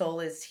soul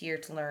is here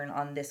to learn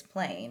on this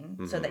plane,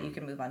 so that you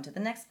can move on to the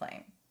next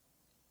plane.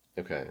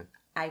 Okay.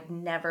 I've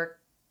never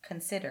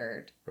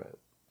considered Right.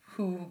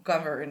 who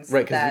governs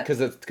Right, that.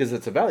 because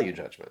it's a value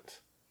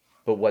judgment.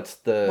 But what's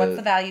the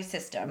value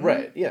system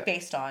Right, yeah.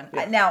 based on?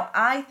 Yeah. Now,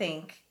 I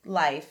think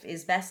life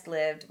is best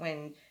lived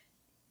when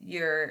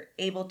you're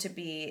able to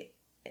be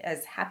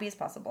as happy as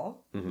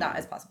possible. Not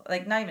as possible.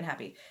 Like, not even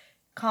happy.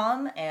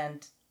 Calm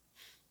and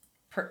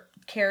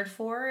cared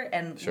for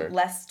and Sure.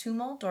 less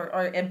tumult or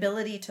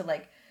ability to,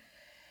 like,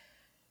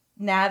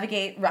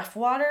 navigate rough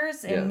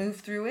waters and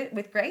move through it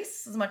with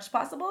grace as much as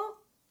possible.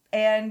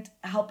 And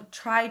help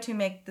try to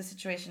make the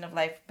situation of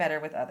life better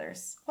with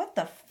others. What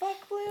the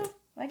fuck, Blue?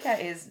 My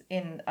cat is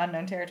in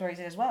unknown territories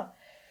as well.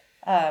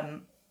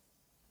 At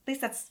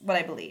least that's what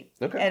I believe.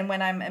 Okay. And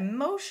when I'm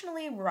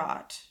emotionally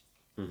wrought,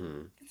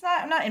 I'm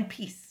not in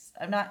peace.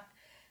 I'm not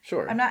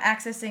Sure.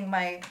 accessing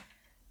my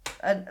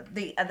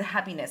the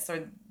happiness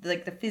or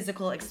like the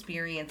physical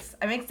experience.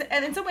 I mean,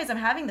 and in some ways, I'm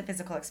having the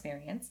physical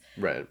experience,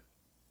 Right.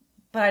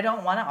 but I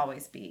don't want to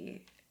always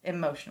be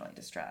emotionally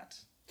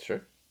distraught.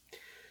 Sure.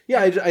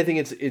 Yeah, I think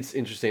it's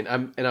interesting.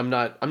 I'm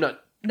not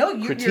No,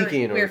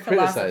 critiquing we're or criticizing.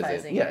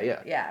 philosophizing.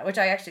 Yeah, which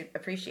I actually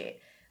appreciate.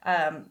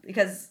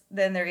 Because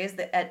then there is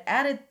the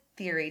added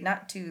theory,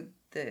 not to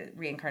the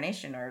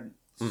reincarnation or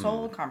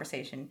soul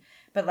conversation,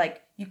 but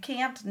like you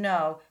can't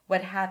know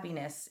what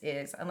happiness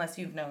is unless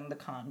you've known the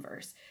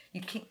converse.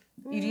 You can't.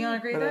 Do you not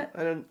agree with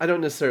that? I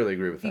don't necessarily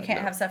agree with that. You can't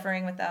no. have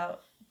suffering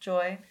without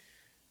joy.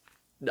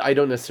 I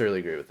don't necessarily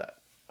agree with that.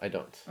 I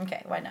don't.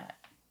 Okay, why not?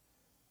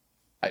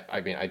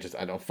 I mean, I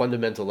don't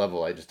fundamental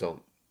level. I just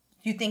don't.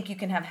 You think you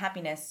can have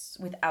happiness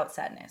without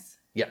sadness?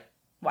 Yeah.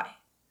 Why?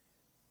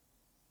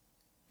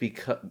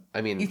 Because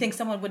I mean, You think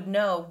someone would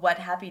know what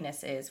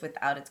happiness is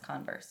without its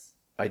converse?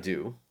 I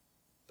do.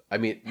 I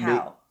mean,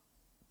 How?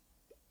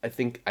 I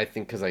think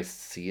because I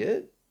see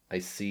it. I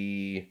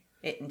see.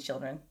 It in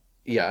children.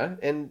 Yeah,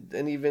 and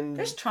even.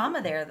 There's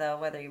trauma there, though,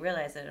 whether you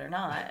realize it or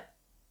not.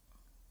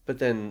 But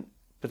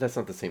that's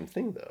not the same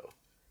thing, though.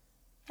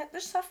 Yeah,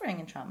 there's suffering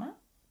and trauma.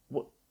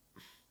 Well,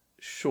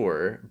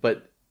 sure,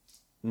 but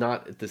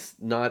not at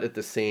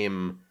the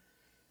same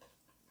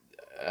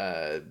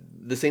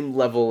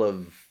level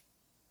of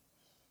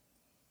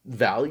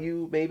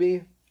value,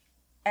 maybe.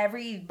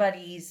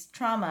 Everybody's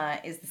trauma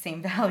is the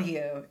same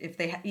value. If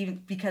they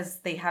even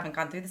because they haven't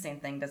gone through the same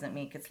thing doesn't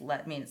mean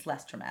it's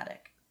less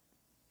traumatic.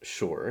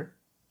 Sure,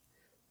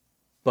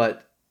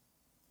 but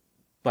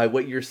by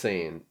what you're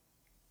saying,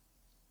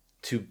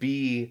 to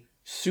be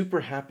super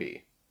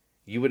happy,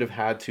 you would have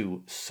had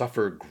to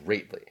suffer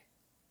greatly.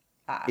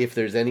 If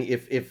there's any,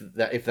 if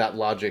that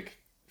logic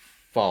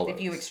follows,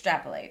 If you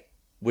extrapolate,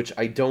 which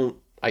I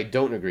don't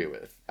agree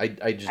with. I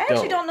just I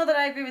actually don't know that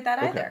I agree with that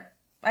Okay. either.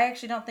 I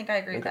actually don't think I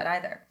agree with that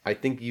either. I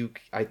think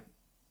I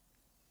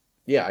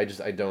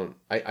don't.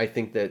 I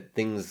think that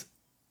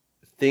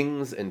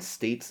things and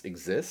states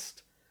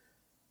exist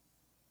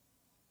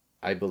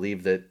I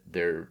believe that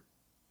there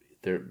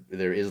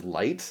is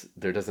light.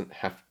 There doesn't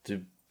have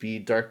to be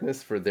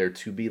darkness for there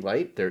to be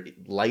light.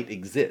 Light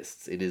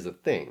exists. It is a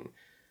thing.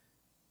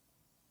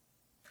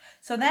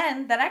 So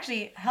then that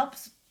actually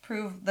helps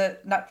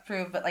not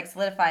prove, but like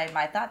solidify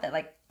my thought that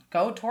like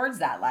go towards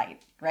that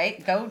light,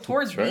 right? Go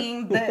towards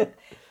being the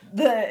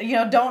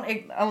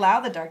don't allow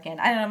the dark in.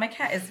 I don't know. My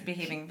cat is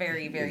behaving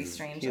very, very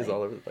strangely. He is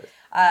all over the place.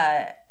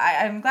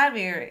 I'm glad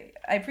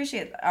I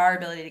appreciate our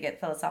ability to get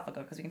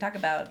philosophical because we can talk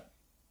about,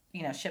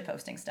 shit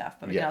posting stuff,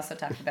 but we can also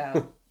talk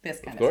about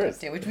this kind of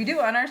stuff too, which we do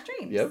on our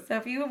streams. Yep. So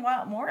if you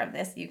want more of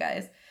this, you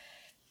guys,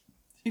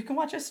 you can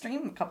watch us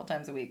stream a couple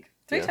times a week,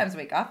 3 times a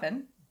week,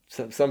 often.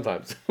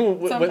 Sometimes.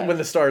 When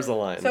the stars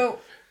align. So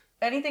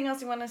anything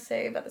else you want to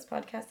say about this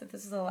podcast, if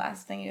this is the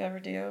last thing you ever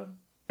do?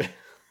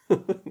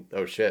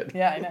 Oh, shit.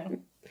 Yeah, I know.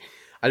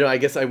 I know. I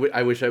guess I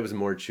wish I was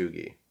more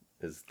chuggy.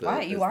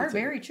 Why? You are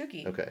very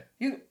chuggy. Okay.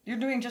 You're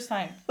doing just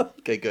fine.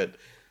 Okay, good.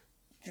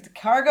 The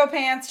cargo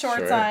pants,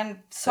 shorts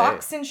on,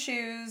 socks and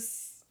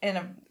shoes, and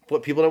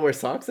What, people don't wear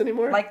socks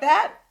anymore? Like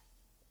that?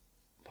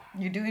 Wow.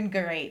 You're doing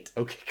great.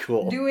 Okay,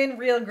 cool. Doing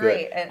real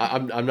great. And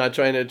I'm not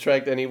trying to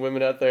attract any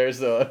women out there,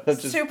 so I'm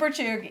just... Super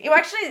chuggy. Well,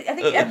 actually, I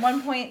think at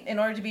one point, in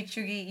order to be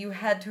chuggy, you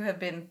had to have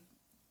been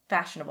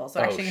fashionable. So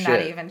actually, you're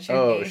not even chuggy.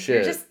 Oh,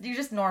 shit. You're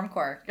just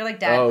normcore. You're like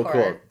dadcore. Oh,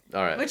 cool.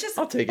 All right. Which is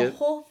I'll take the it.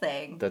 whole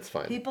thing. That's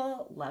fine.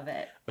 People love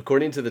it.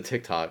 According to the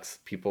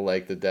TikToks, people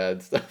like the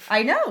dad stuff.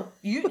 I know.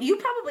 You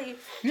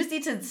just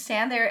need to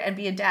stand there and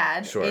be a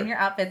dad in your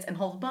outfits and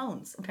hold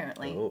bones,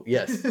 apparently. Oh,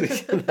 yes.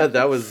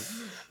 that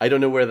was... I don't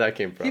know where that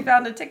came from. You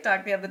found a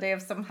TikTok the other day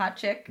of some hot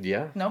chick.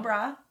 Yeah. No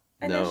bra.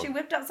 And then she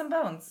whipped out some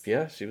bones.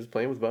 Yeah, she was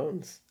playing with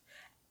bones.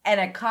 And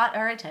it caught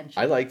our attention.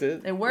 I liked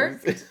it. It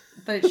worked,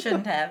 but it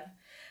shouldn't have.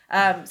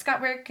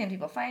 Scott, where can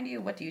people find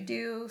you? What do you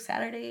do?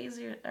 Saturdays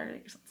or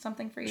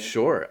something for you?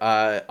 Sure.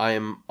 I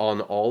am on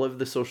all of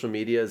the social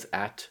medias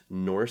at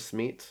Norse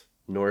Meat.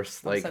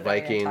 Norse like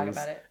Vikings.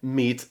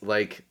 Meat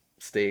like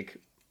steak.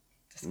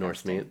 Disgusting.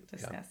 Norse meat.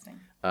 Disgusting.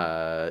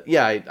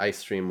 I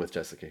stream with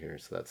Jessica here,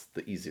 so that's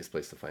the easiest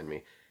place to find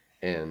me.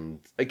 And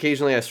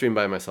occasionally I stream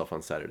by myself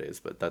on Saturdays,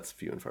 but that's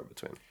few and far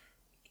between.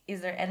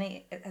 Has there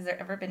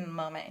ever been a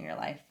moment in your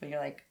life where you're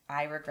like,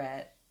 I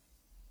regret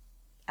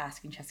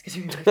asking Jessica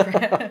to be my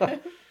friend?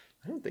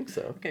 I don't think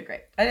so. Okay,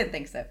 great. I didn't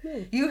think so.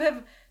 You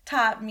have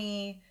taught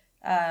me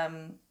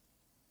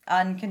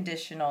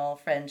unconditional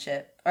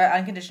friendship or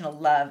unconditional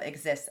love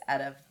exists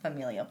out of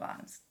familial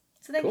bonds.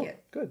 So thank you.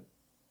 Good.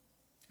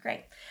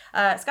 Great.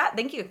 Scott,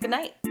 thank you. Good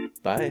night.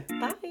 Bye.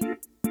 Bye.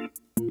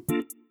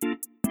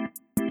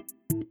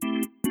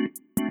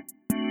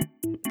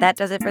 That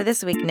does it for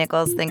this week,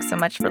 Nichols. Thanks so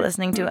much for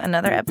listening to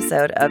another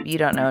episode of You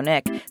Don't Know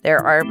Nick.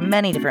 There are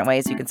many different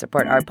ways you can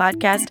support our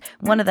podcast.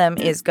 One of them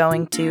is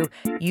going to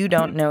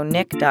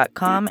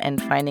youdon'tknownick.com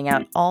and finding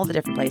out all the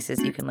different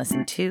places you can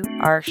listen to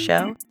our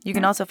show. You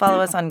can also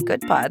follow us on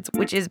Good Pods,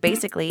 which is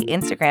basically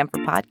Instagram for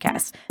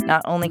podcasts.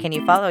 Not only can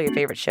you follow your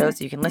favorite shows,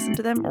 you can listen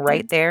to them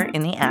right there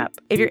in the app.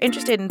 If you're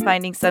interested in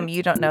finding some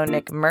You Don't Know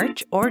Nick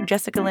merch or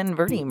Jessica Lynn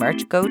Verdi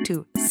merch, go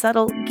to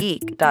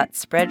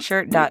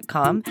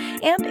subtlegeek.spreadshirt.com.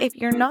 And if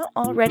you're not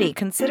already,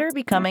 consider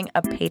becoming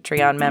a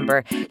Patreon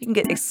member. You can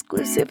get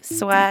exclusive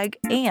swag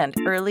and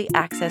early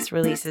access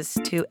releases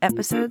to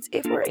episodes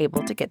if we're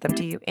able to get them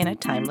to you in a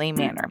timely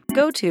manner.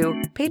 Go to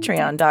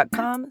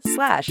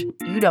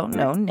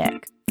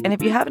patreon.com/youdon'tknownick. And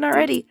if you haven't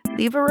already,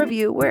 leave a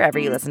review wherever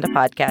you listen to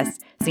podcasts.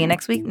 See you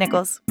next week,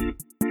 Nichols.